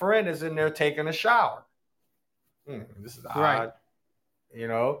got my friend is in there taking a shower. This is odd,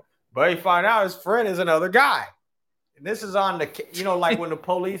 But he find out his friend is another guy. And this is on the, like when the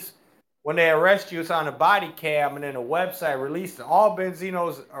police, when they arrest you, it's on the body cam, and then the website released it. All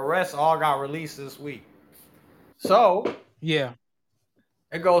Benzino's arrests all got released this week. So, yeah.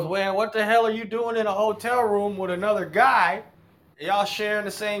 It goes, man, what the hell are you doing in a hotel room with another guy? Y'all sharing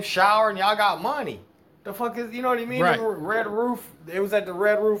the same shower and y'all got money. The fuck is, you know what I mean? Right. Red Roof, it was at the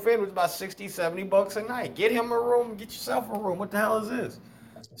Red Roof Inn. It was about $60-$70 a night. Get him a room, get yourself a room. What the hell is this?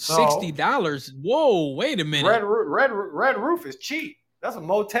 $60? Whoa, wait a minute. Red Roof is cheap. That's a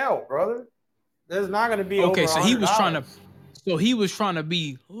motel, brother. There's not going to be okay, over so $100. he was trying to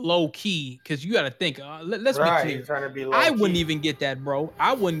be low key because you got to think. Let's be clear. Trying to be low I key. wouldn't even get that, bro.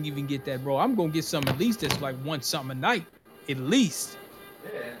 I'm gonna get some at least that's like one something a night, at least.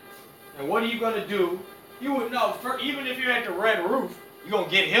 Yeah. And what are you gonna do? You would know. Even if you're at the Red Roof, you're gonna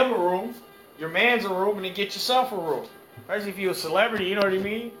get him a room, your man's a room, and then get yourself a room. Especially if you're a celebrity, you know what I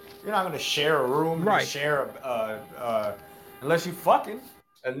mean? You're not gonna share a room, right? Share unless you fucking.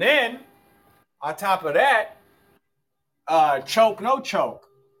 And then on top of that. Choke No Choke.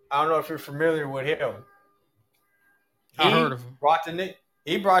 I don't know if you're familiar with him. I heard of him.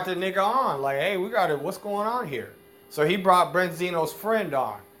 He brought the nigga on. Like, hey, we got it. What's going on here? So he brought Benzino's friend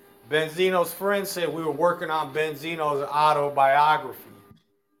on. Benzino's friend said we were working on Benzino's autobiography.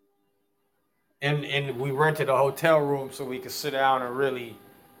 And we rented a hotel room so we could sit down and really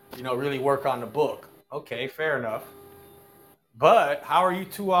work on the book. Okay, fair enough. But how are you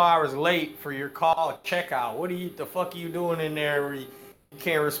 2 hours late for your call checkout? The fuck are you doing in there where you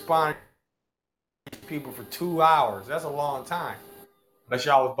can't respond to people for 2 hours? That's a long time. Unless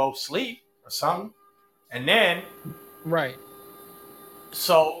y'all was both asleep or something. And then... Right.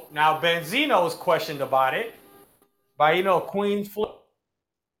 So now Benzino is questioned about it by, Queen's Flip.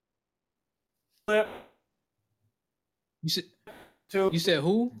 You said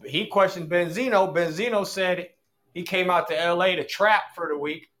who? He questioned Benzino. Benzino said... He came out to L.A. to trap for the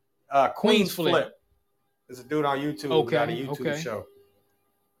week. Queen's Flip. There's a dude on YouTube who got a YouTube show.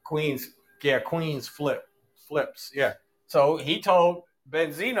 Queen's Flip. Flips, yeah. So he told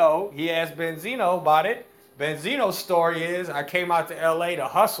Benzino, he asked Benzino about it. Benzino's story is, I came out to LA to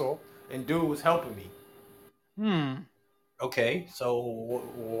hustle, and dude was helping me. Okay, so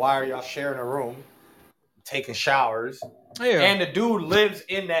why are y'all sharing a room, taking showers? Yeah. And the dude lives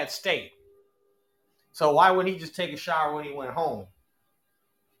in that state. So why wouldn't he just take a shower when he went home?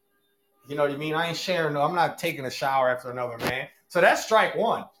 You know what I mean? I ain't sharing. I'm not taking a shower after another man. So that's strike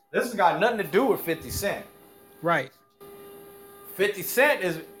one. This has got nothing to do with 50 Cent. Right. 50 Cent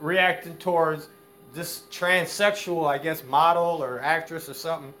is reacting towards this transsexual, I guess, model or actress or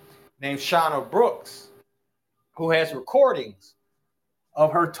something named Shauna Brooks, who has recordings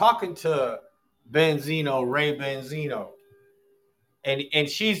of her talking to Benzino, Ray Benzino. And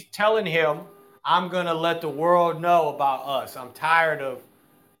she's telling him, I'm going to let the world know about us. I'm tired of,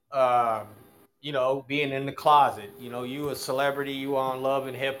 being in the closet. You know, you a celebrity, you on Love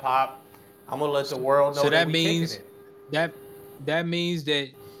and Hip Hop. I'm going to let the world know that we means kicking it. that means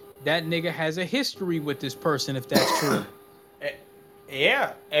that nigga has a history with this person, if that's true.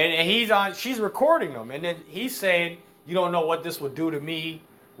 Yeah, and she's recording them, and then he's saying, you don't know what this would do to me,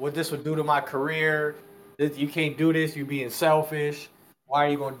 what this would do to my career. You can't do this, you being selfish. Why are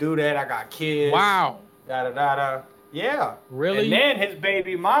you gonna do that? I got kids. Wow. Da. Yeah. Really? And then his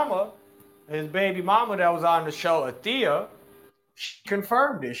baby mama that was on the show, Athea, she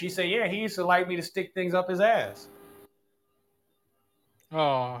confirmed it. She said, yeah, he used to like me to stick things up his ass.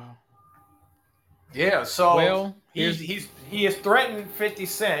 Oh. Yeah, so well, he is threatening 50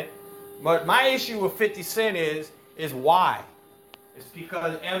 Cent, but my issue with 50 Cent is why? It's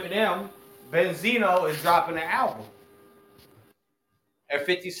because Eminem, Benzino is dropping an album. At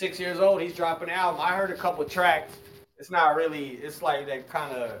 56 years old, he's dropping an album. I heard a couple tracks. It's not really, it's like that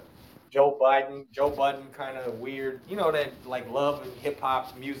kind of Joe Budden kind of weird, you know, that like love and hip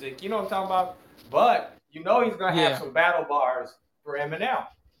hop music, you know what I'm talking about? But you know he's gonna have some battle bars for Eminem.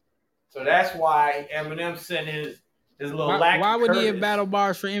 So that's why Eminem sent his little lackey. Why would Curtis. he have battle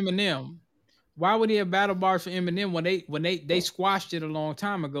bars for Eminem? Why would he have battle bars for Eminem when they squashed it a long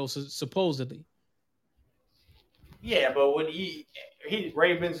time ago, supposedly? Yeah, but when Ray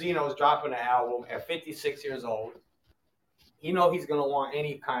Benzino is dropping an album at 56 years old, you know he's gonna want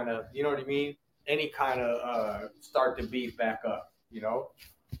any kind of, you know what I mean? Any kind of start the beef back up, you know?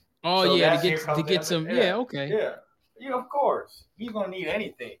 Oh So yeah, that's- to get some. Yeah, okay. Yeah, of course. He's gonna need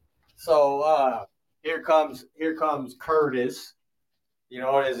anything. So here comes Curtis, you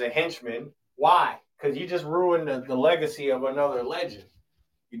know, as a henchman. Why? Because you just ruined the legacy of another legend.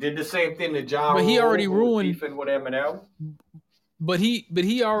 You did the same thing to John. But he already ruined beefing with Eminem. But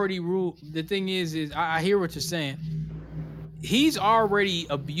he already ruled. The thing is I hear what you're saying. He's already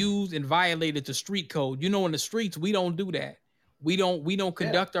abused and violated the street code. You know, in the streets, we don't do that. We don't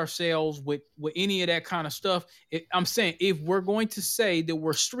conduct ourselves with any of that kind of stuff. I'm saying if we're going to say that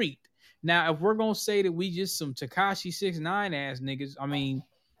we're street, now if we're gonna say that we just some Tekashi 6ix9ine ass niggas, I mean,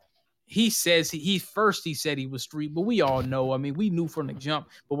 he said he was street, but we all know. I mean, we knew from the jump.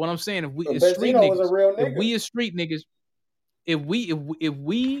 But what I'm saying, if we as street Benzino was niggas, a real nigga. if we as street niggas, if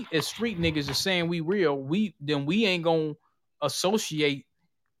we as street niggas are saying we real, then we ain't gonna associate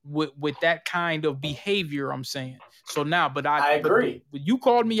with that kind of behavior. I'm saying. So now, but I agree. But you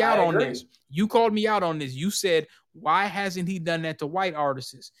called me out on this. You called me out on this. You said, why hasn't he done that to white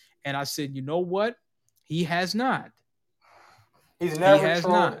artists? And I said, you know what? He has not. He's never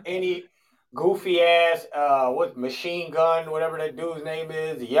thrown any goofy ass what Machine Gun, whatever that dude's name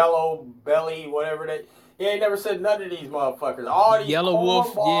is, Yellow Belly, whatever that. He ain't never said none of these motherfuckers. All these Yellow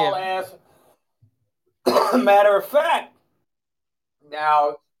Wolf, ass. Matter of fact,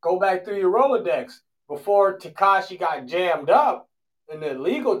 now go back through your Rolodex. Before Tekashi got jammed up in the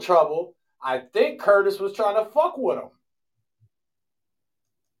legal trouble, I think Curtis was trying to fuck with him.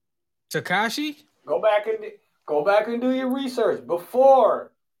 Tekashi? Go back and do your research.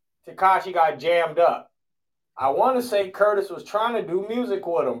 Before Tekashi got jammed up, I want to say Curtis was trying to do music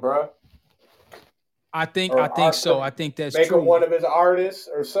with him, bro. I think so. I think that's make true. him one of his artists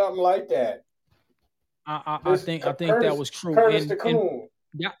or something like that. I think that was true. Curtis the Coon.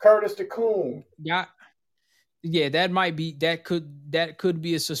 Yeah. Curtis the Coon. Yeah, that might be that could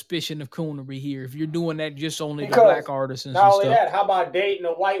be a suspicion of coonery here. If you're doing that just only to Because black artists and not stuff. only that, how about dating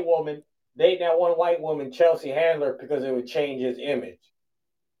that one white woman, Chelsea Handler, because it would change his image?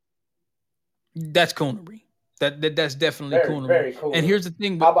 That's coonery. That's definitely coonery. Very cool. And here's the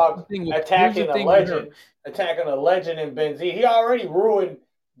thing. How about attacking a legend? Attacking a legend in Benzino. He already ruined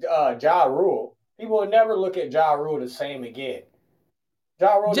Ja Rule. People would never look at Ja Rule the same again.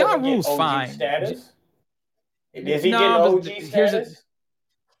 Ja Rule's fine. Status. Is he getting OG status?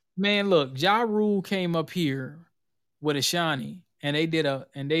 Man, look, Ja Rule came up here with Ashani, and they did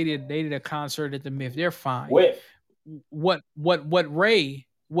a concert at the Myth. They're fine. With What Ray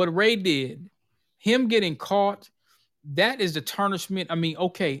did, him getting caught, that is the tarnishment. I mean,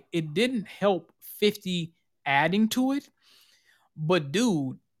 okay, it didn't help 50 adding to it, but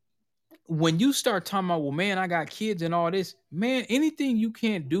dude, when you start talking about, well, man, I got kids and all this, man, anything you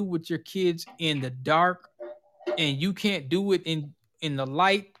can't do with your kids in the dark and you can't do it in the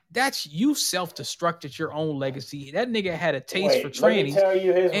light, that's you self-destructed your own legacy. That nigga had a taste for trannies. Let me tell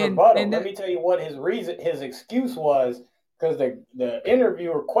you his rebuttal. Let me tell you what his excuse was, because the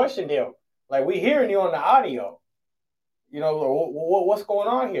interviewer questioned him. Like, we hearing you on the audio. You know, what's going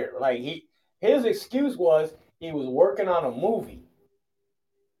on here? Like, his excuse was he was working on a movie.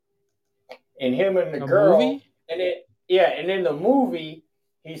 And him and the girl, movie? and in the movie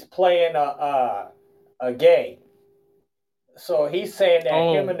he's playing a gay. So he's saying that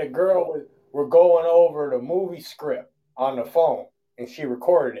him and the girl were going over the movie script on the phone, and she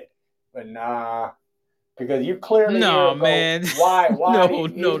recorded it. But nah, because you clearly man. Why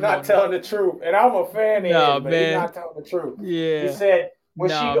he's not telling the truth. And I'm a fan of his, but he's not telling the truth. Yeah, he said when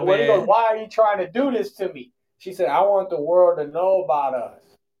he goes, why are you trying to do this to me? She said, I want the world to know about us.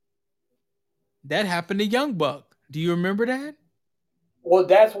 That happened to Young Buck. Do you remember that? Well,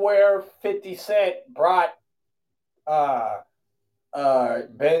 that's where 50 Cent brought Benzino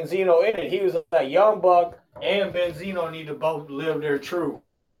in it. He was like, Young Buck and Benzino need to both live their truth.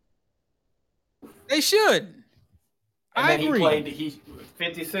 They should. I agree.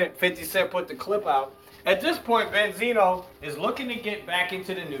 50 Cent put the clip out. At this point, Benzino is looking to get back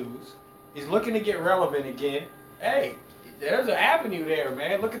into the news. He's looking to get relevant again. Hey, there's an avenue there,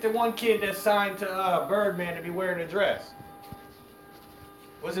 man. Look at the one kid that's signed to Birdman to be wearing a dress.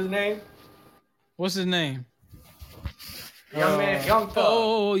 What's his name? Young man, Young Thug.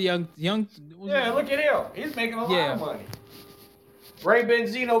 Oh, young. Yeah, look at him. He's making a lot of money. Ray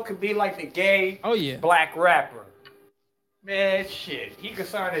Benzino could be like the gay black rapper. Man, shit. He could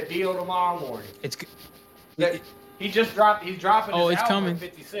sign a deal tomorrow morning. He's dropping his album coming.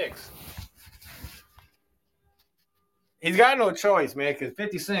 56. He's got no choice, man, because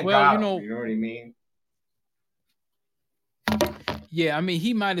 50 Cent got him, you know what I mean? Yeah, I mean,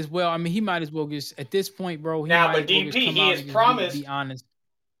 he might as well just, at this point, bro. But DP, he has promised. Be honest.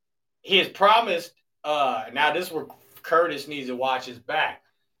 He has promised. Now this is where Curtis needs to watch his back,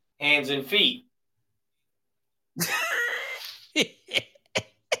 hands and feet.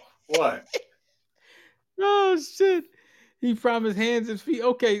 What? Oh shit! He promised hands and feet.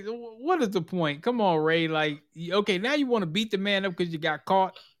 Okay, what is the point? Come on, Ray. Like, okay, now you want to beat the man up because you got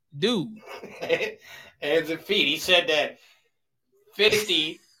caught, dude. Hands and feet. He said that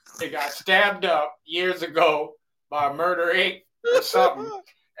 50 got stabbed up years ago by Murder Inc. or something,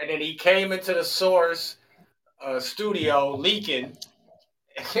 and then he came into the Source studio leaking,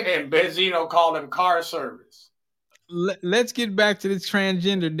 and Benzino called him car service. Let's get back to this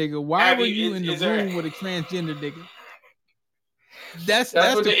transgender nigga. Why were you in the room with a transgender nigga? That's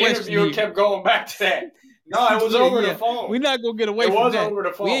what the the question. Interviewer kept going back to that. No, it was over the phone. We're not gonna get away from that. It was over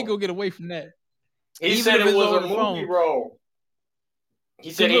the phone. We ain't gonna get away from that. He said it was a movie role.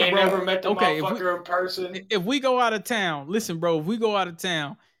 He said he ain't never met the motherfucker in person. If we go out of town, listen, bro. If we go out of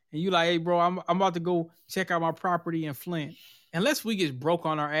town and you like, hey, bro, I'm about to go check out my property in Flint. Unless we get broke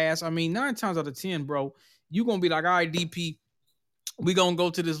on our ass, I mean, 9 times out of 10, bro, you gonna be like, all right, DP, we gonna go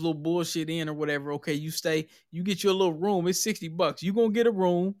to this little bullshit inn or whatever. Okay, you stay, you get you a little room. It's $60. You gonna get a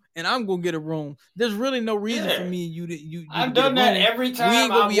room, and I'm gonna get a room. There's really no reason for me and you. I've done that every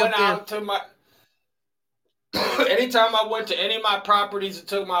time I went out to my. Anytime I went to any of my properties and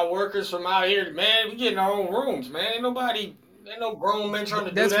took my workers from out here, man, we getting our own rooms, man. Ain't no grown men trying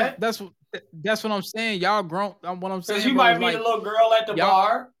to do that. That's what I'm saying. Y'all grown. What I'm saying. Because you might meet a little girl at the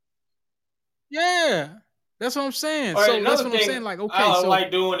bar. Yeah. That's what I'm saying. So that's what I'm saying. Like, okay, I don't like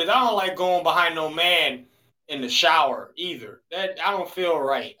doing it. I don't like going behind no man in the shower either. That I don't feel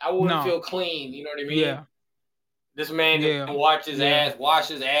right. I wouldn't feel clean. You know what I mean? Yeah. This man can wash his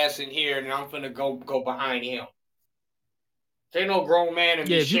ass in here, and I'm finna go behind him. There ain't no grown man in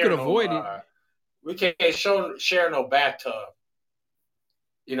if you could avoid it. We can't share no bathtub.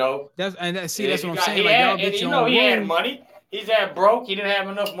 You know? That's what I'm saying. Like, y'all get your own room. He had money. He's that broke. He didn't have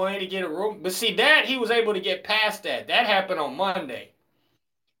enough money to get a room. But see, that he was able to get past that. That happened on Monday.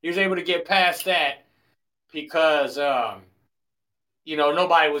 He was able to get past that because,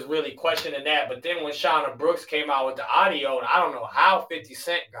 nobody was really questioning that. But then when Shauna Brooks came out with the audio, and I don't know how 50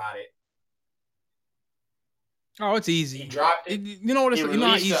 Cent got it. Oh, it's easy. He dropped it. You know what? You know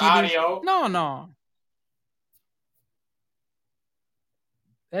how easy it is? No.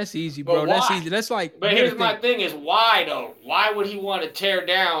 That's easy, But bro. That's why? easy. That's like. But you here's gotta my think- thing: is why though? Why would he want to tear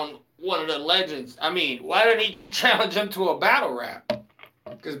down one of the legends? I mean, why didn't he challenge him to a battle rap?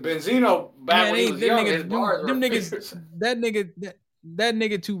 Because Benzino, back when he was young, his bars were fierce. That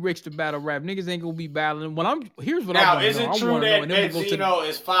nigga too rich to battle rap. Niggas ain't gonna be battling. Here's what Now, I is want to know. it true I wanna that know, and then we'll go to Benzino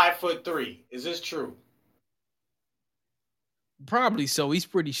is 5'3"? Is this true? probably so. He's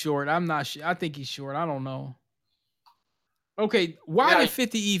pretty short. I'm not sure. I think he's short. I don't know. Okay, why Now, did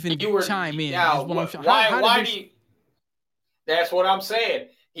 50 even chime in? Now, is what I'm trying- why? how did Why this- do you? That's what I'm saying.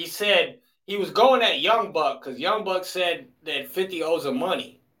 He said he was going at Young Buck because Young Buck said that 50 owes him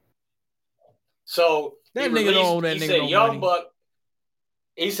money. So That he nigga don't owe that he nigga said no Young money. Buck.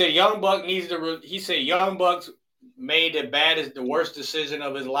 He said Young Buck needs to. He said Young Buck's made the worst decision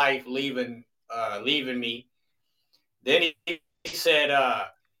of his life, leaving me. Then he said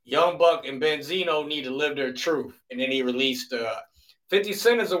Young Buck and Benzino need to live their truth, and then he released 50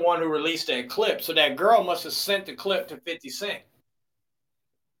 Cent is the one who released that clip. So that girl must have sent the clip to 50 Cent.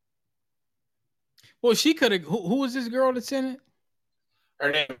 Well, she could have. Who was this girl that sent it?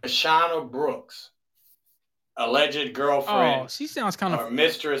 Her name is Shauna Brooks, alleged girlfriend. Oh, she sounds kind or of.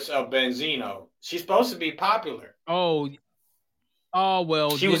 mistress of Benzino. She's supposed to be popular. Oh,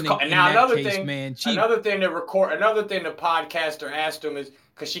 well. She was then and in now that another case, thing. man. Another thing the podcaster asked him is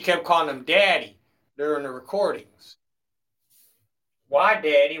because she kept calling him Daddy during the recordings. Why,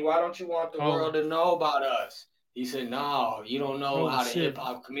 Daddy? Why don't you want the world to know about us? He said, "No, you don't know Oh, how the shit. hip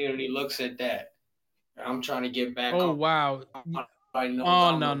hop community looks at that. And I'm trying to get back. Oh on. wow. I know Oh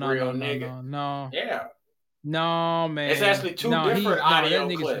I'm no a no real no nigga. no. Yeah, No, man. It's actually two no, different audio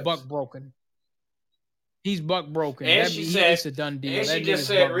that nigga's clips. buck broken. He's buck broken. And That she mean, said, it's a done deal. and That she just nigga's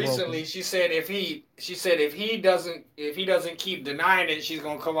said buck recently, broken. she said if he doesn't keep denying it, she's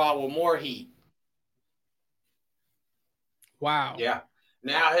gonna come out with more heat. Wow. Yeah.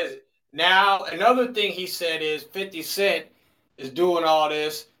 Now another thing he said is 50 Cent is doing all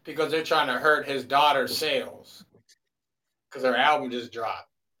this because they're trying to hurt his daughter's sales because her album just dropped.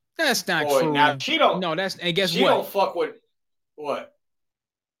 That's not Boy, true. now she don't. No, that's and guess she what? don't fuck with what?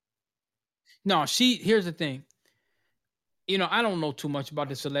 No, here's the thing. You know, I don't know too much about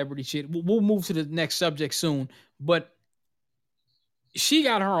the celebrity shit. We'll move to the next subject soon. But she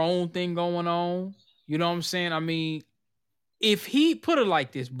got her own thing going on. You know what I'm saying? I mean, if he put it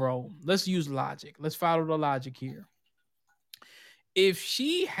like this, bro, let's use logic. Let's follow the logic here. If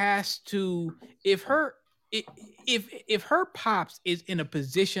she has to, if her pops is in a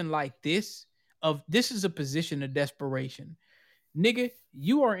position like this, this is a position of desperation. Nigga,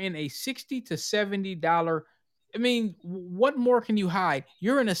 you are in a $60 to $70. I mean, what more can you hide?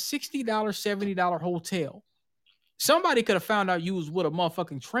 You're in a $60, $70 hotel. Somebody could have found out you was with a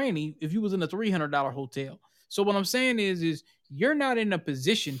motherfucking tranny if you was in a $300 hotel. So what I'm saying is you're not in a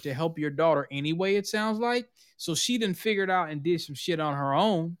position to help your daughter anyway, it sounds like. So she done figured out and did some shit on her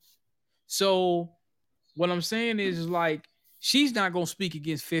own. So what I'm saying is like, she's not going to speak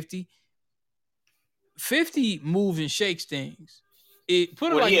against 50. 50 moves and shakes things.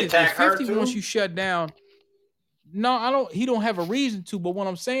 Put it Would like he this: attack if her 50 too? wants you shut down. No, I don't. He don't have a reason to. But what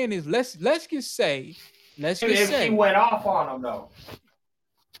I'm saying is, let's just say, If he went off on him though,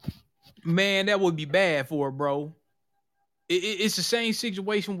 man, that would be bad for her, bro. It's the same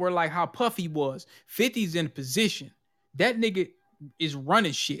situation where like how Puffy was. 50's in a position. That nigga is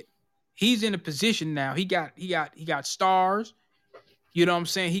running shit. He's in a position now. He got stars. You know what I'm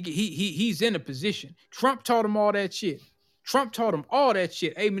saying? He's in a position. Trump taught him all that shit.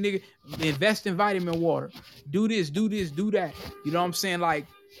 Hey, my nigga, invest in vitamin water. Do this, do that. You know what I'm saying? Like,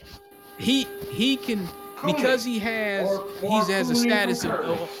 he can, because he has a status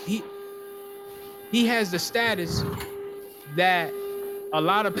of, he has the status that a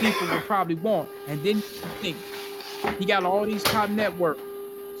lot of people will probably want. And then you think he got all these top networks.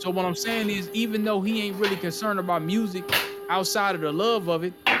 So what I'm saying is, even though he ain't really concerned about music outside of the love of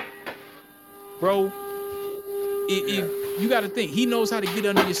it, bro, if you got to think, he knows how to get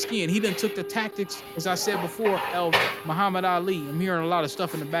under your skin. He done took the tactics, as I said before, of Muhammad Ali. I'm hearing a lot of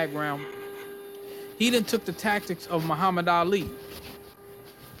stuff in the background. He done took the tactics of Muhammad Ali.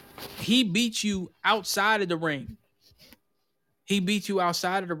 He beat you outside of the ring.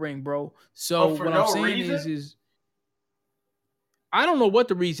 Bro. So for what no I'm saying reason? is I don't know what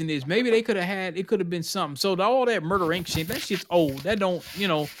the reason is. Maybe it could have been something. So all that Murder Inc. shit, that shit's old. That don't,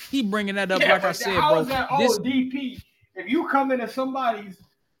 he bringing that up, yeah, like I but said, how bro. is that This- old DP? If you come into somebody's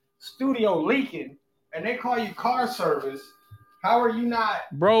studio leaking and they call you car service, how are you not?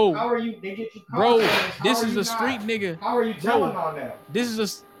 Bro, how are you? They get you car bro, service. How this are is you a street not? nigga. How are you Bro, telling on them? This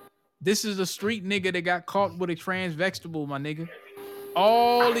is a street nigga that got caught with a trans vegetable, my nigga.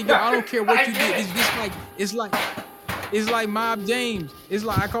 All of you, I don't care what you did. It's like Mob James. It's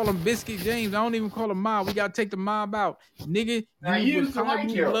like I call him Biscuit James. I don't even call him Mob. We gotta take the Mob out, nigga. Now, You you was used to like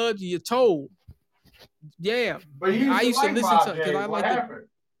Pyru him. blood to your toe. Yeah, But you I used to like listen Mob to because James. I What like happened?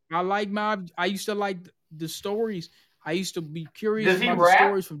 I like Mob. I used to like the stories. I used to be curious Does he about the rap?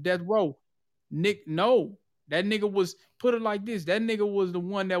 stories from Death Row. Nick, no. That nigga was, put it like this, that nigga was the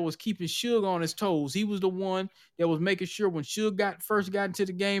one that was keeping Suge on his toes. He was the one that was making sure when Suge first got into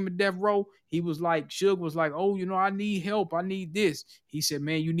the game at Death Row, he was like, Suge was like, oh, you know, I need help. I need this. He said,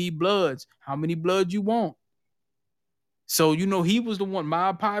 man, you need bloods. How many bloods you want? So, you know, he was the one,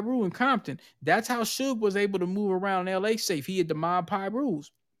 Mob Pyru in Compton. That's how Suge was able to move around LA safe. He had the Mob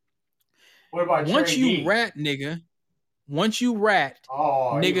Pyrus. What about Once Trey you D? rat, nigga, once you rat,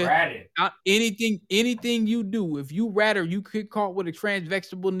 Oh, he nigga, ratted. anything you do, if you rat or you get caught with a trans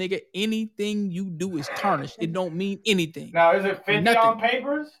vegetable, nigga, anything you do is tarnished. It don't mean anything. Now, is it 50 Nothing. on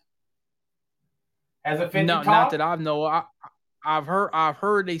papers? Has it 50 No, talk? not that I know. I've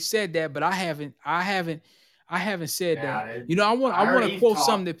heard they said that, but I haven't said Yeah, that. You know, I want heard to he's quote talk.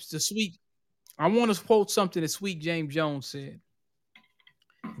 something that's the sweet. I want to quote something that Sweet James Jones said.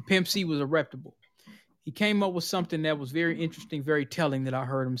 Pimp C was a reputable. He came up with something that was very interesting, very telling that I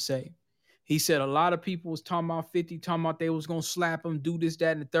heard him say. He said a lot of people was talking about 50, talking about they was going to slap him, do this,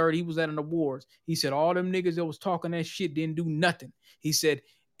 that, and the third. He was at an awards. He said all them niggas that was talking that shit didn't do nothing. He said,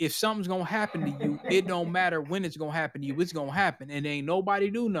 if something's going to happen to you, it don't matter when it's going to happen to you. It's going to happen. And ain't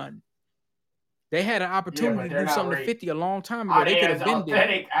nobody do nothing. They had an opportunity to do something to 50 a long time ago. Are They they could as have been there.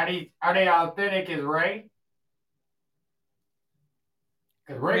 authentic? Are they authentic as Ray?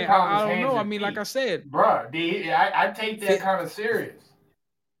 Because Ray Man, Commons I don't hands know. I and mean, feet. like I said, Bruh, I take that kind of serious.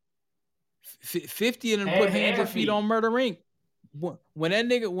 50 of them Hands put hands and and feet feet. on Murder Inc. When that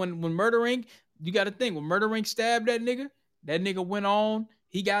nigga, when Murder Inc., you got to think, when Murder Inc. stabbed that nigga went on,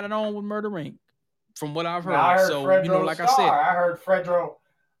 he got it on with Murder Inc. From what I've heard. Now, I heard So, Fredro you know, like Starr. I said,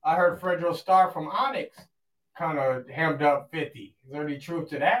 I heard Fredro Starr from Onyx kind of hemmed up 50. Is there any truth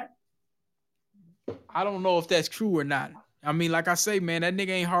to that? I don't know if that's true or not. I mean, like I say, man, that nigga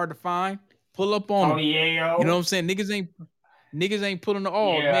ain't hard to find. Pull up on Tony him. Yayo. You know what I'm saying? Niggas ain't pulling the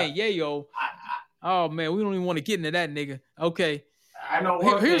all, Yeah. man. Yayo. Oh man, we don't even want to get into that nigga. Okay. I know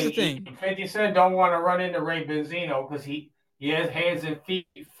one Here's thing. the thing. 50 Cent don't want to run into Ray Benzino because he has hands and feet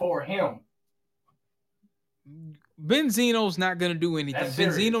for him. Benzino's not gonna do anything. That's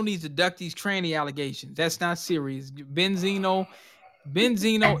serious. Benzino needs to duck these tranny allegations. That's not serious. Benzino,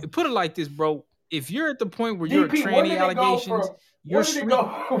 put it like this, bro. If you're at the point where you're DP, tranny allegations, you're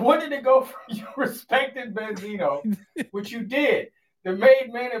when did it go from you respected Benzino, which you did, the made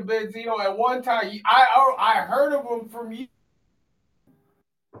man of Benzino at one time? I heard of him from you.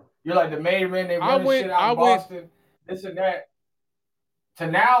 You're like the made man. They run shit out in Boston, this and that. To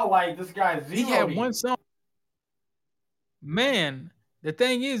now, like this guy's zero. He had one song. Man, the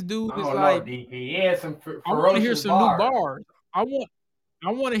thing is, dude, I it's don't like know, DP. He had some ferocious I want to hear some bars. new bars.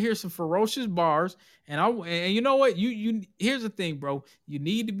 I want to hear some ferocious bars, and you know what? You here's the thing, bro. You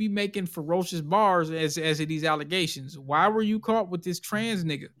need to be making ferocious bars as of these allegations. Why were you caught with this trans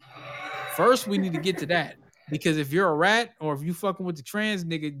nigga? First, we need to get to that. Because if you're a rat or if you fucking with the trans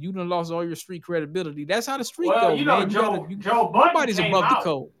nigga, you done lost all your street credibility. That's how the street goes, you know, man. Joe Budden nobody's came above out. the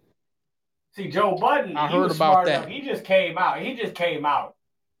code. See, Joe Budden, I he heard was about smart that. enough. He just came out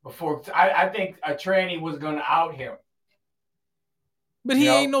before. I think a tranny was going to out him. But he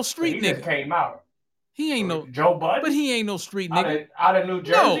ain't no street he nigga. Just came out. He ain't no Joe Budden. But he ain't no street nigga. Out of New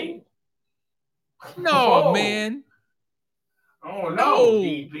Jersey. No, Whoa. man. Oh no, No.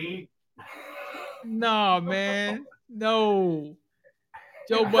 DP. No, man. No.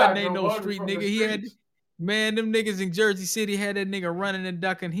 Joe I Budden got ain't Joe no Budden street from the nigga. He had, streets. man, them niggas in Jersey City had that nigga running and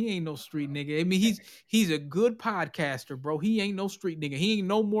ducking. He ain't no street nigga. I mean, he's a good podcaster, bro. He ain't no street nigga. He ain't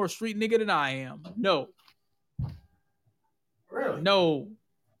no more street nigga than I am. No. Really? No.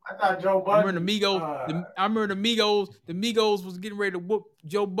 I thought Joe I Budden. remember the Migos. The Migos was getting ready to whoop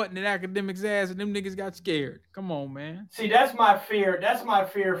Joe Budden and Academic's ass, and them niggas got scared. Come on, man. See, that's my fear. That's my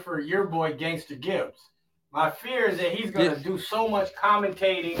fear for your boy Gangster Gibbs. My fear is that he's going to do so much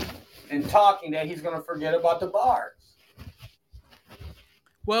commentating and talking that he's going to forget about the bars.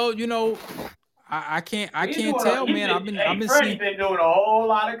 Well, you know, I can't He's tell, doing man. I've been Freddie's seeing. been doing a whole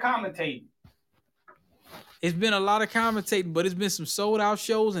lot of commentating. It's been a lot of commentating, but it's been some sold out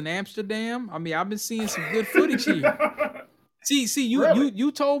shows in Amsterdam. I mean, I've been seeing some good footage here. See,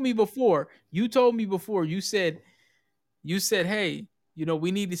 you told me before. You said, hey, you know,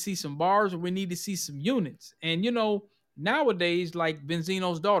 we need to see some bars or we need to see some units. And you know, Nowadays, like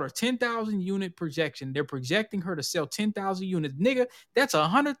Benzino's daughter, 10,000 unit projection. They're projecting her to sell 10,000 units. Nigga, that's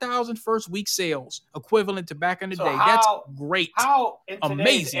 100,000 first week sales, equivalent to back in the day. That's great. How in today's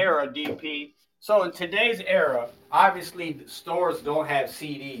Amazing. era, DP? So in today's era, obviously the stores don't have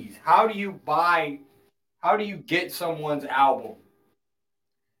CDs. How do you get someone's album?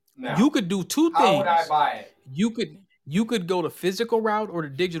 Now, You could do two things. how would I buy it? You could go the physical route or the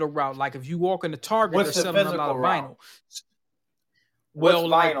digital route. Like if you walk into Target, What's they're the selling a lot physical of route? vinyl. What's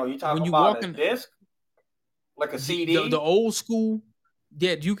like vinyl? You talking when you about walk a in disc? Like a CD? the old school,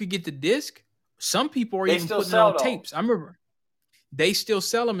 yeah, you could get the disc. Some people are They even still putting it sell on those. tapes. I remember they still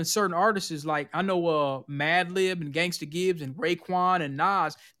sell them in certain artists. Like I know Madlib and Gangsta Gibbs and Raekwon and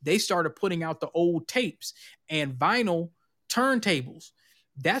Nas, they started putting out the old tapes and vinyl turntables.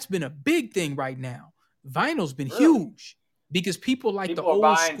 That's been a big thing right now. Vinyl's been huge because people like People the are old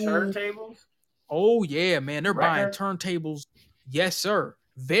buying school turntables? Oh yeah, man, they're buying Record? turntables. Yes, sir.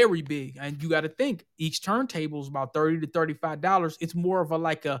 Very big. And you got to think each turntable is about $30 to $35. It's more of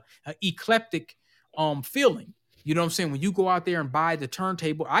a eclectic feeling. You know what I'm saying? When you go out there and buy the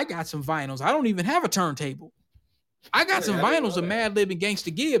turntable, I got some vinyls. I don't even have a turntable. I got some vinyls of Madlib and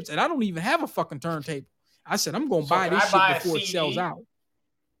Gangsta Gibbs, and I don't even have a fucking turntable. I said I'm gonna buy can this I shit buy a before it sells CD? out.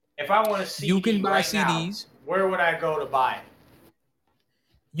 If I want a CD You can buy right CDs. now, where would I go to buy it?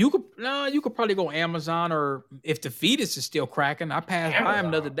 You could probably go Amazon, or if the Fetus is still cracking. I passed by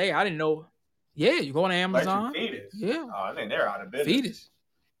him the other day. I didn't know. Yeah, you go on Amazon. Electric Fetus? Yeah. Oh, I think they're out of business. Fetus.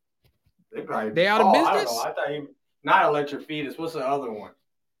 They out of I don't business? know. I thought not Electric Fetus. What's the other one?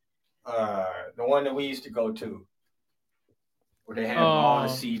 The one that we used to go to, where they have all the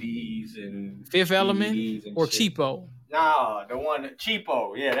CDs and Fifth Element DVDs and or shit. Cheapo. No, the one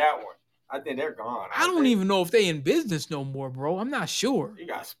Cheapo. Yeah, that one. I think they're gone. I don't even know if they in business no more, bro. I'm not sure. You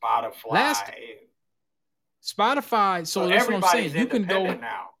got Spotify. Spotify. So that's what I'm everybody's saying. You can go. independent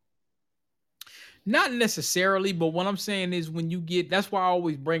now. Not necessarily, but what I'm saying is when you get, that's why I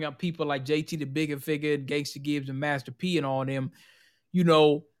always bring up people like JT the Bigger Figure, Gangsta Gibbs, and Master P and all them. You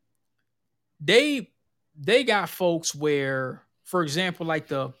know, they got folks where, for example, like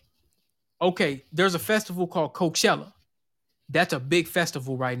there's a festival called Coachella. That's a big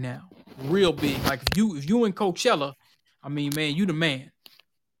festival right now, real big. Like if you in Coachella, I mean, man, you the man.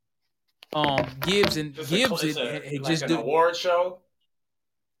 Gibbs and Gibbs, it like just an do award show.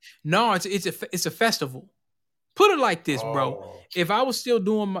 No, it's a festival. Put it like this, bro. Oh. If I was still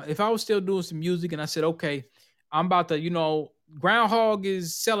doing some music and I said, okay, I'm about to, Groundhog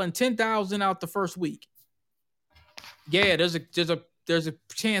is selling 10,000 out the first week. Yeah, there's a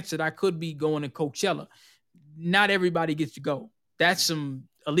chance that I could be going to Coachella. Not everybody gets to go. That's some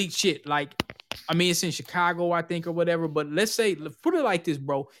elite shit. Like, I mean, it's in Chicago, I think, or whatever. But let's put it like this,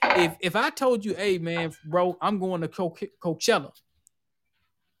 bro. If I told you, hey, man, bro, I'm going to Coachella,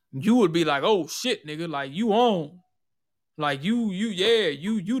 you would be like, oh shit, nigga, like you on, like you that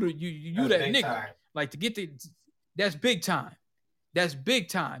nigga, time. like to get that's big time, that's big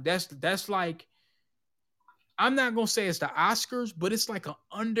time, that's like, I'm not gonna say it's the Oscars, but it's like an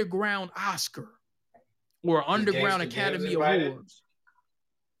underground Oscar or underground Gangsta Academy Gibbs invited? Awards.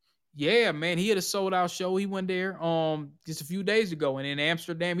 Yeah, man, he had a sold out show. He went there just a few days ago, and in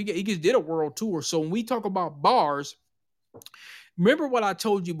Amsterdam, he just did a world tour. So when we talk about bars. Remember what I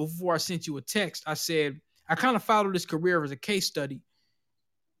told you before I sent you a text? I said, I kind of followed this career as a case study.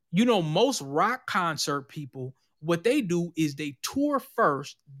 Most rock concert people, what they do is they tour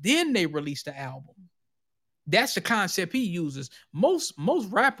first, then they release the album. That's the concept he uses. Most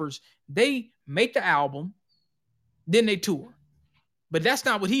rappers, they make the album, then they tour. But that's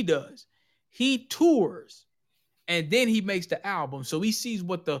not what he does. He tours, and then he makes the album. So he sees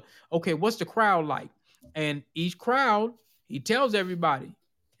what's the crowd like? And each crowd, he tells everybody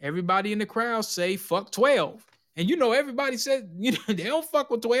in the crowd say, fuck 12. And everybody said, they don't fuck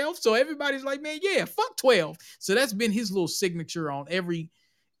with 12. So everybody's like, man, yeah, fuck 12. So that's been his little signature on every,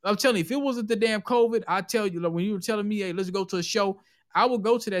 I'm telling you, if it wasn't the damn COVID, I tell you, like when you were telling me, hey, let's go to a show, I would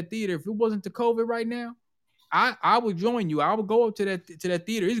go to that theater. If it wasn't the COVID right now, I would join you. I would go up to that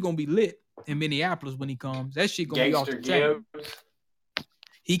theater. It's going to be lit in Minneapolis when he comes. That shit going to be off the chain.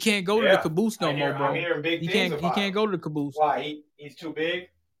 He can't go to the caboose no more, bro. I'm hearing big things about He can't go to the caboose. Why? He's too big?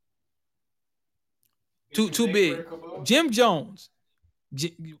 Too big. Jim Jones.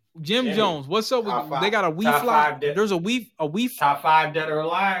 Jim Jones. What's up with they got a We Fly? There's a We Top 5 dead or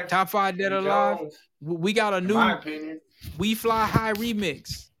alive. Top 5 dead or alive. Jones. We got a new my opinion. We Fly High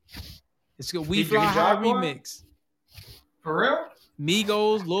remix. It's a We Did you Fly High drop one? remix. For real?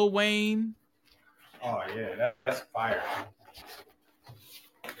 Migos, Lil Wayne. Oh yeah, that's fire.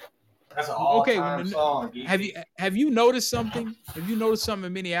 That's an Okay, all-time song. Geeky. have you noticed something? Have you noticed something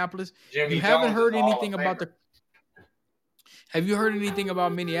in Minneapolis? Jimmy You haven't Jones heard is a Hall anything of about Famer. Have you heard anything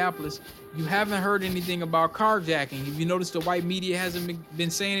about Minneapolis? You haven't heard anything about carjacking. Have you noticed the white media hasn't been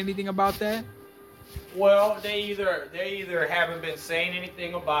saying anything about that? Well, they either haven't been saying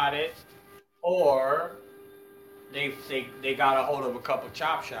anything about it, or they got a hold of a couple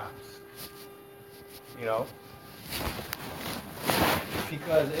chop shops. You know,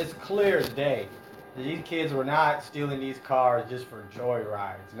 because it's clear as day that these kids were not stealing these cars just for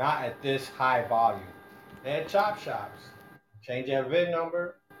joyrides. Not at this high volume. They had chop shops. Change that VIN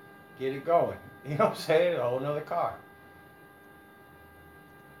number, get it going. You know what I'm saying? A whole nother car.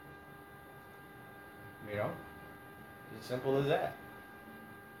 You know? As simple as that.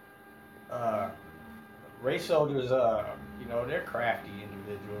 Race soldiers, you know, they're crafty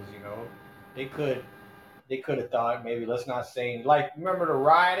individuals, you know. They could have thought maybe let's not say, like, remember the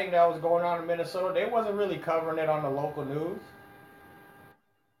rioting that was going on in Minnesota? They wasn't really covering it on the local news.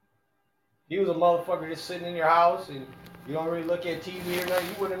 He was a motherfucker just sitting in your house and you don't really look at TV or nothing,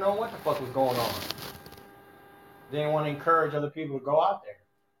 you wouldn't know what the fuck was going on. They didn't want to encourage other people to go out there.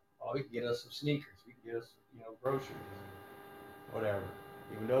 Oh, we can get us some sneakers. We can get us, you know, groceries, whatever.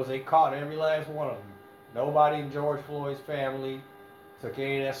 Even though they caught every last one of them. Nobody in George Floyd's family took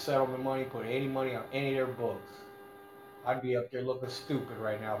any of that settlement money, put any money on any of their books. I'd be up there looking stupid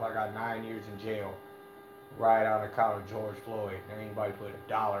right now if I got 9 years in jail right on account of George Floyd. And anybody put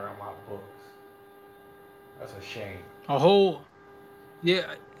 $1 on my books. That's a shame. A whole,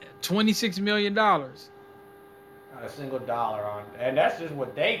 yeah, $26 million. Not a single dollar on, and that's just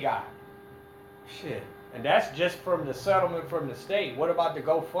what they got. Shit. And that's just from the settlement from the state. What about the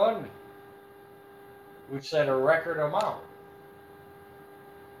GoFundMe? Which said a record amount.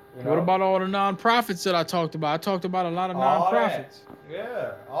 You know? What about all the nonprofits that I talked about? I talked about a lot of nonprofits.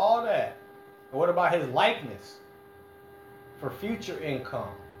 Yeah, all that. And what about his likeness for future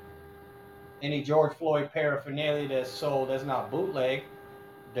income? Any George Floyd paraphernalia that's sold that's not bootleg,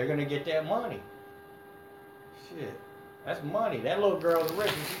 they're gonna get that money. Shit, that's money. That little girl's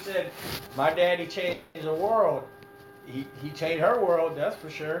rich. And she said, "My daddy changed the world." He changed her world, that's for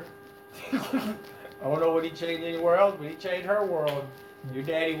sure. I don't know what he changed anywhere else, but he changed her world. Your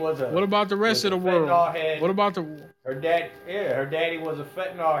daddy was a. What about the rest of the world? Head. What about the? Her daddy was a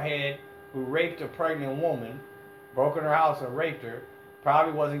fentanyl head who raped a pregnant woman, broke in her house and raped her.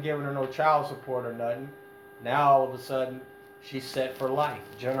 Probably wasn't giving her no child support or nothing. Now all of a sudden, she's set for life.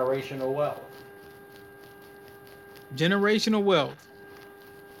 Generational wealth. Generational wealth.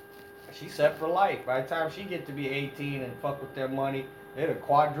 She's set for life. By the time she get to be 18 and fuck with that money, it'll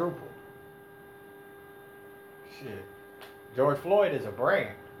quadruple. Shit. George Floyd is a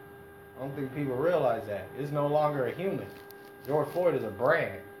brand. I don't think people realize that. It's no longer a human. George Floyd is a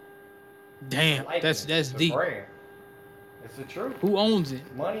brand. Damn, that's deep. Brand. It's the truth. Who owns it?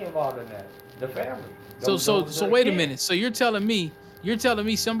 Money involved in that. The family. So wait a minute. So you're telling me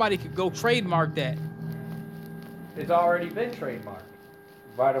somebody could go trademark that? It's already been trademarked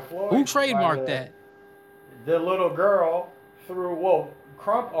by the Floyd. Who trademarked that? The little girl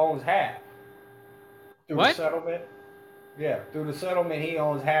Crump owns half. Through What? The settlement. Yeah, through the settlement, he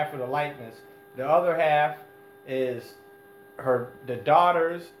owns half of the likeness. The other half is the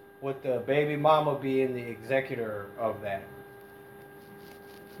daughters, with the baby mama being the executor of that.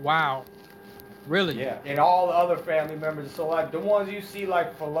 Wow. Really? Yeah, and all the other family members. So like the ones you see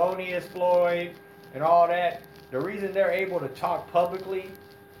like Felonious Floyd and all that, the reason they're able to talk publicly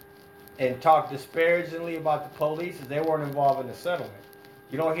and talk disparagingly about the police is they weren't involved in the settlement.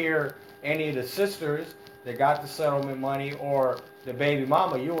 You don't hear any of the sisters that got the settlement money or the baby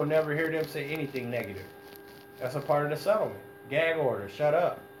mama. You will never hear them say anything negative. That's a part of the settlement. Gag order, shut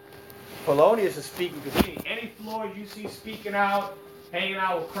up. Felonious is speaking because any Floyd you see speaking out, hanging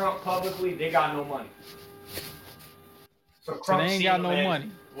out with Crump publicly, they got no money. So Crump they ain't got no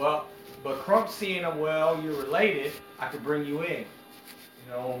money. Well, but Crump seeing them, well, you're related, I could bring you in.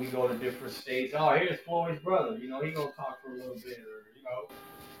 You know, when we go to different states, oh, here's Floyd's brother. You know, he gonna talk for a little bit, or you know.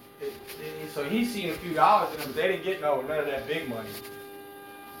 So he's seen a few dollars in them, but they didn't get none of that big money.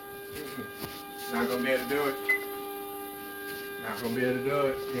 Not gonna be able to do it. Not gonna be able to do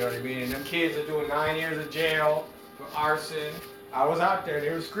it. You know what I mean? And them kids are doing 9 years of jail for arson. I was out there, they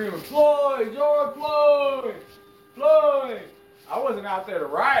were screaming, Floyd, George Floyd, Floyd. I wasn't out there to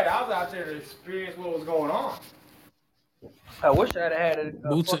riot, I was out there to experience what was going on. I wish I'd had a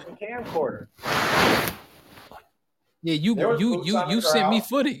fucking camcorder. Yeah, you sent me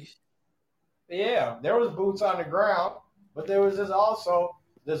footage. Yeah, there was boots on the ground, but there was also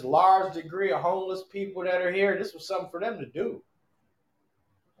this large degree of homeless people that are here. This was something for them to do.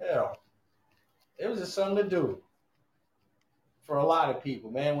 Hell, it was just something to do for a lot of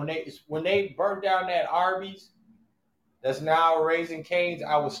people, man. When they burnt down that Arby's that's now Raising Cane's,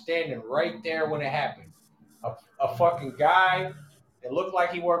 I was standing right there when it happened. A fucking guy that looked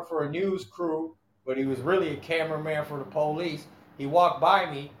like he worked for a news crew, but he was really a cameraman for the police. He walked by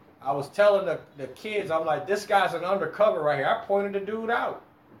me. I was telling the kids, I'm like, this guy's an undercover right here. I pointed the dude out.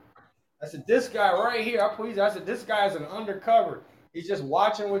 I said, this guy right here. I said, this guy's an undercover. He's just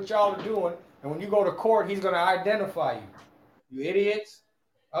watching what y'all are doing. And when you go to court, he's going to identify you. You idiots.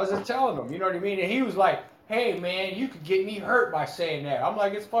 I was just telling him, you know what I mean? And he was like, hey, man, you could get me hurt by saying that. I'm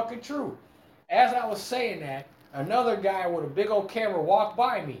like, it's fucking true. As I was saying that, another guy with a big old camera walked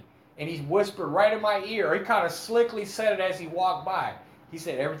by me. And he whispered right in my ear. He kind of slickly said it as he walked by. He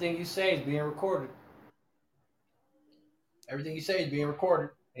said, everything you say is being recorded. Everything you say is being recorded.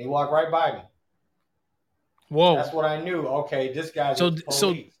 And he walked right by me. Whoa. That's what I knew. Okay, this guy's police.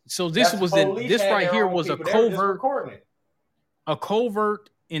 So this was this right here was a covert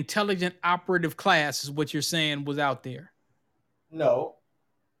intelligent operative class is what you're saying was out there. No.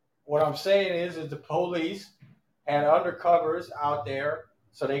 What I'm saying is the police had undercovers out there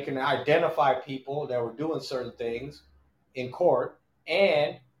so they can identify people that were doing certain things in court.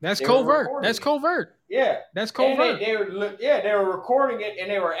 And that's covert. That's covert. Yeah. That's covert. They were recording it and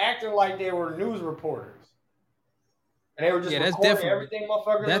they were acting like they were news reporters. And they were just recording everything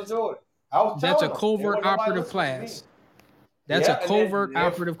motherfuckers was doing. I was telling That's a covert operative class. That's a covert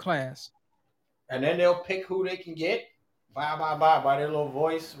operative class. And then they'll pick who they can get by their little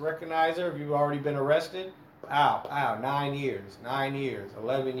voice recognizer. If you've already been arrested, 9 years,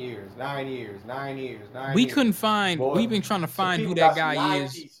 11 years, 9 years, 9 years, 9 We years. couldn't find. Boy, we've been trying to find who people that got some guy nine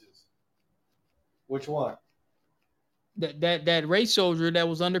is. pieces. Which one? That race soldier that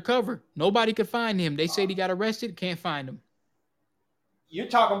was undercover. Nobody could find him. They said he got arrested. Can't find him. You're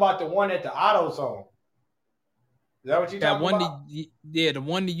talking about the one at the AutoZone. Is that what you're talking about? The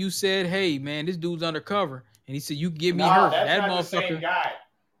one that you said, hey, man, this dude's undercover. And he said, you get me Nah, hurt. that's That not the motherfucker. same guy.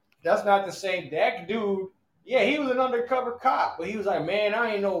 That's not the same. That dude, yeah, he was an undercover cop. But he was like, man,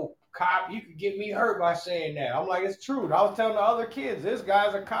 I ain't no cop. You could get me hurt by saying that. I'm like, it's true. And I was telling the other kids, this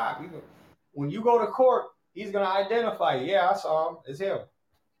guy's a cop. When you go to court, he's going to identify you. Yeah, I saw him. It's him.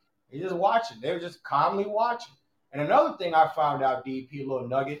 He's just watching. They were just calmly watching. And another thing I found out, DP, a little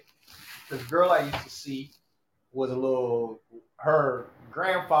nugget, this girl I used to see her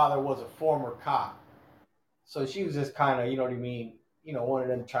grandfather was a former cop. So she was just kind of, you know what I mean, one of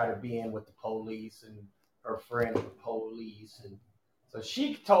them try to be in with the police and her friend with the police. And so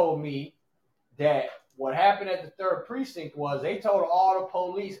she told me that what happened at the 3rd precinct was they told all the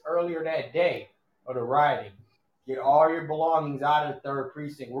police earlier that day of the rioting, get all your belongings out of the 3rd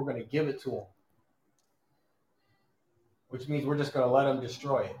precinct. We're going to give it to them. Which means we're just going to let them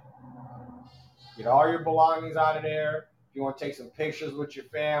destroy it. Get all your belongings out of there. If you want to take some pictures with your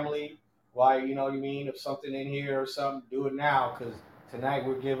family, why, you know what I mean? If something in here or something, do it now because tonight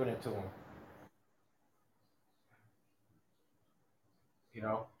we're giving it to them. You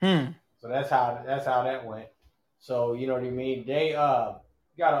know? So that's how that went. So, you know what I mean? They you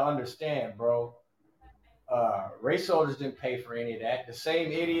gotta understand, bro. Race soldiers didn't pay for any of that. The same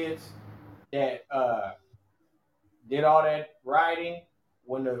idiots that did all that rioting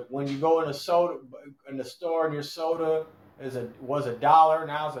when you go in the store and your soda was $1,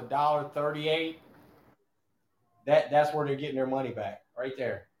 now it's $1.38. That's where they're getting their money back, right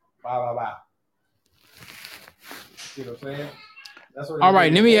there. Bye. See what I'm saying? That's what. All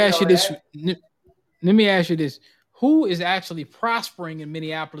right, let me ask you this. Let me ask you this: who is actually prospering in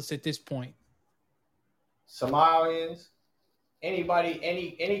Minneapolis at this point? Somalians, anybody,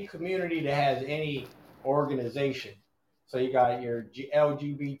 any community that has any organization. So you got your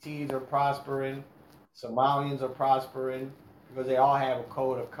LGBTs are prospering, Somalians are prospering because they all have a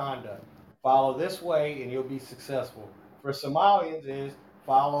code of conduct. Follow this way and you'll be successful. For Somalians is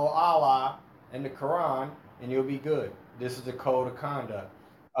follow Allah and the Quran and you'll be good. This is the code of conduct.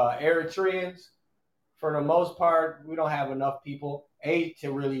 Eritreans, for the most part, we don't have enough people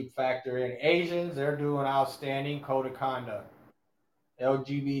to really factor in. Asians, they're doing outstanding code of conduct.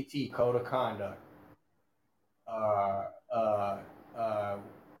 LGBT code of conduct.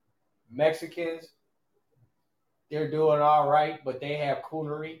 Mexicans, they're doing all right, but they have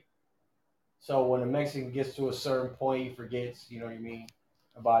coonery. So when a Mexican gets to a certain point, he forgets, you know what I mean,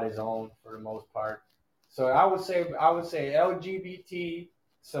 about his own for the most part. So I would say LGBT,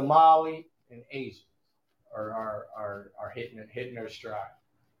 Somali, and Asian are hitting their stride.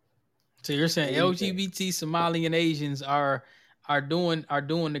 So you're saying LGBT, Somali, and Asians are doing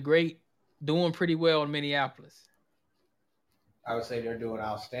pretty well in Minneapolis. I would say they're doing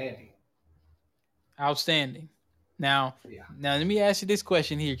outstanding. Outstanding. Now let me ask you this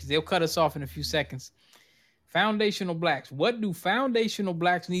question here, because they'll cut us off in a few seconds. Foundational blacks. What do foundational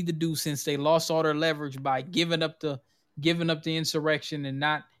blacks need to do since they lost all their leverage by giving up the insurrection and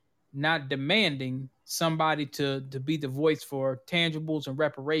not demanding somebody to be the voice for tangibles and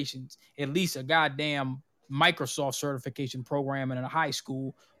reparations, at least a goddamn Microsoft certification program in a high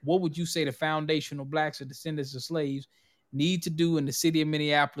school? What would you say the foundational blacks or descendants of slaves need to do in the city of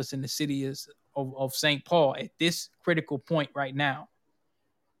Minneapolis and the city of St. Paul at this critical point right now?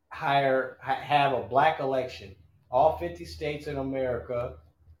 Have a black election. All 50 states in America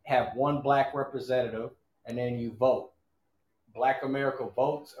have one black representative, and then you vote. Black America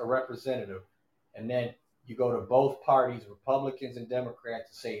votes a representative, and then you go to both parties, Republicans and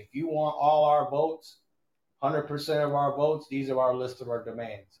Democrats, to say, if you want all our votes, 100% of our votes, these are our list of our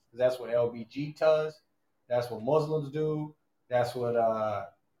demands. That's what LBG does. That's what Muslims do. That's what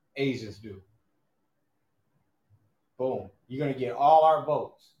Asians do. Boom. You're going to get all our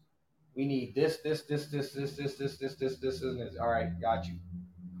votes. We need this, and this. All right, got you.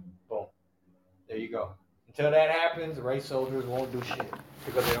 Boom. There you go. Until that happens, race soldiers won't do shit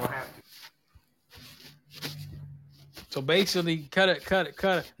because they don't have to. So basically, cut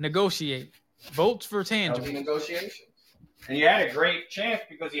it. Negotiate. Votes for tangible. Negotiations. And you had a great chance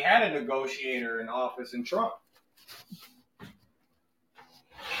because you had a negotiator in office in Trump.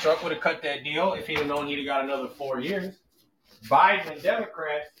 Trump would have cut that deal if he'd have known he'd have got another 4 years. Biden and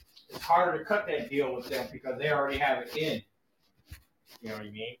Democrats, it's harder to cut that deal with them because they already have it in. You know what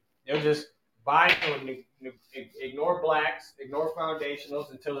I mean? They'll just Biden will ignore blacks, ignore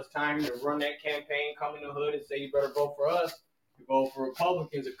foundationals until it's time to run that campaign, come in the hood and say, you better vote for us. You vote for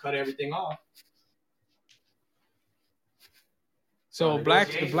Republicans and cut everything off. So the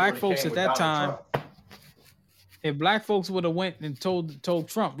black folks at that time, if black folks would have went and told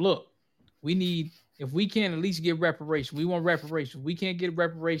Trump, look, if we can't at least get reparations, we want reparations. We can't get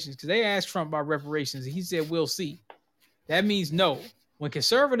reparations because they asked Trump about reparations and he said, we'll see. That means no. When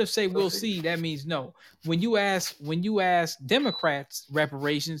conservatives say we'll see, that means no. When you ask Democrats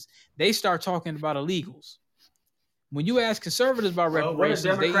reparations, they start talking about illegals. When you ask conservatives about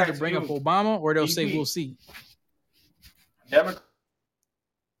reparations, they either bring up Obama or they'll say we'll see. Democrats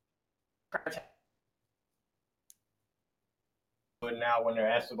now when they're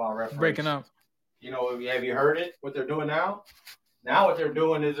asked about reparations. Breaking up. You know, have you heard it? What they're doing now? Now what they're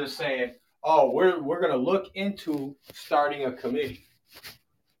doing is they're saying, oh, we're going to look into starting a committee.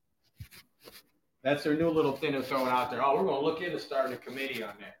 That's their new little thing they're throwing out there. Oh, we're going to look into starting a committee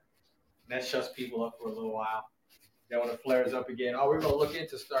on that. And that shuts people up for a little while. Then when it flares up again, oh, we're going to look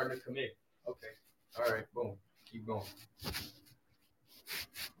into starting a committee. Okay. All right. Boom. Keep going.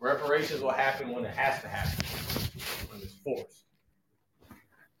 Reparations will happen when it has to happen, when it's forced.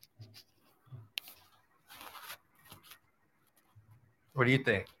 What do you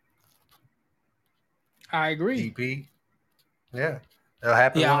think? I agree. DP? Yeah. It'll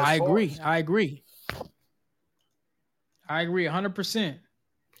happen. Yeah, when it's I agree. forced. I agree 100%.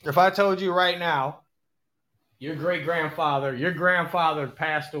 If I told you right now, your grandfather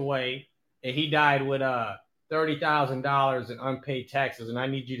passed away and he died with $30,000 in unpaid taxes, and I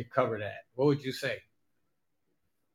need you to cover that, what would you say?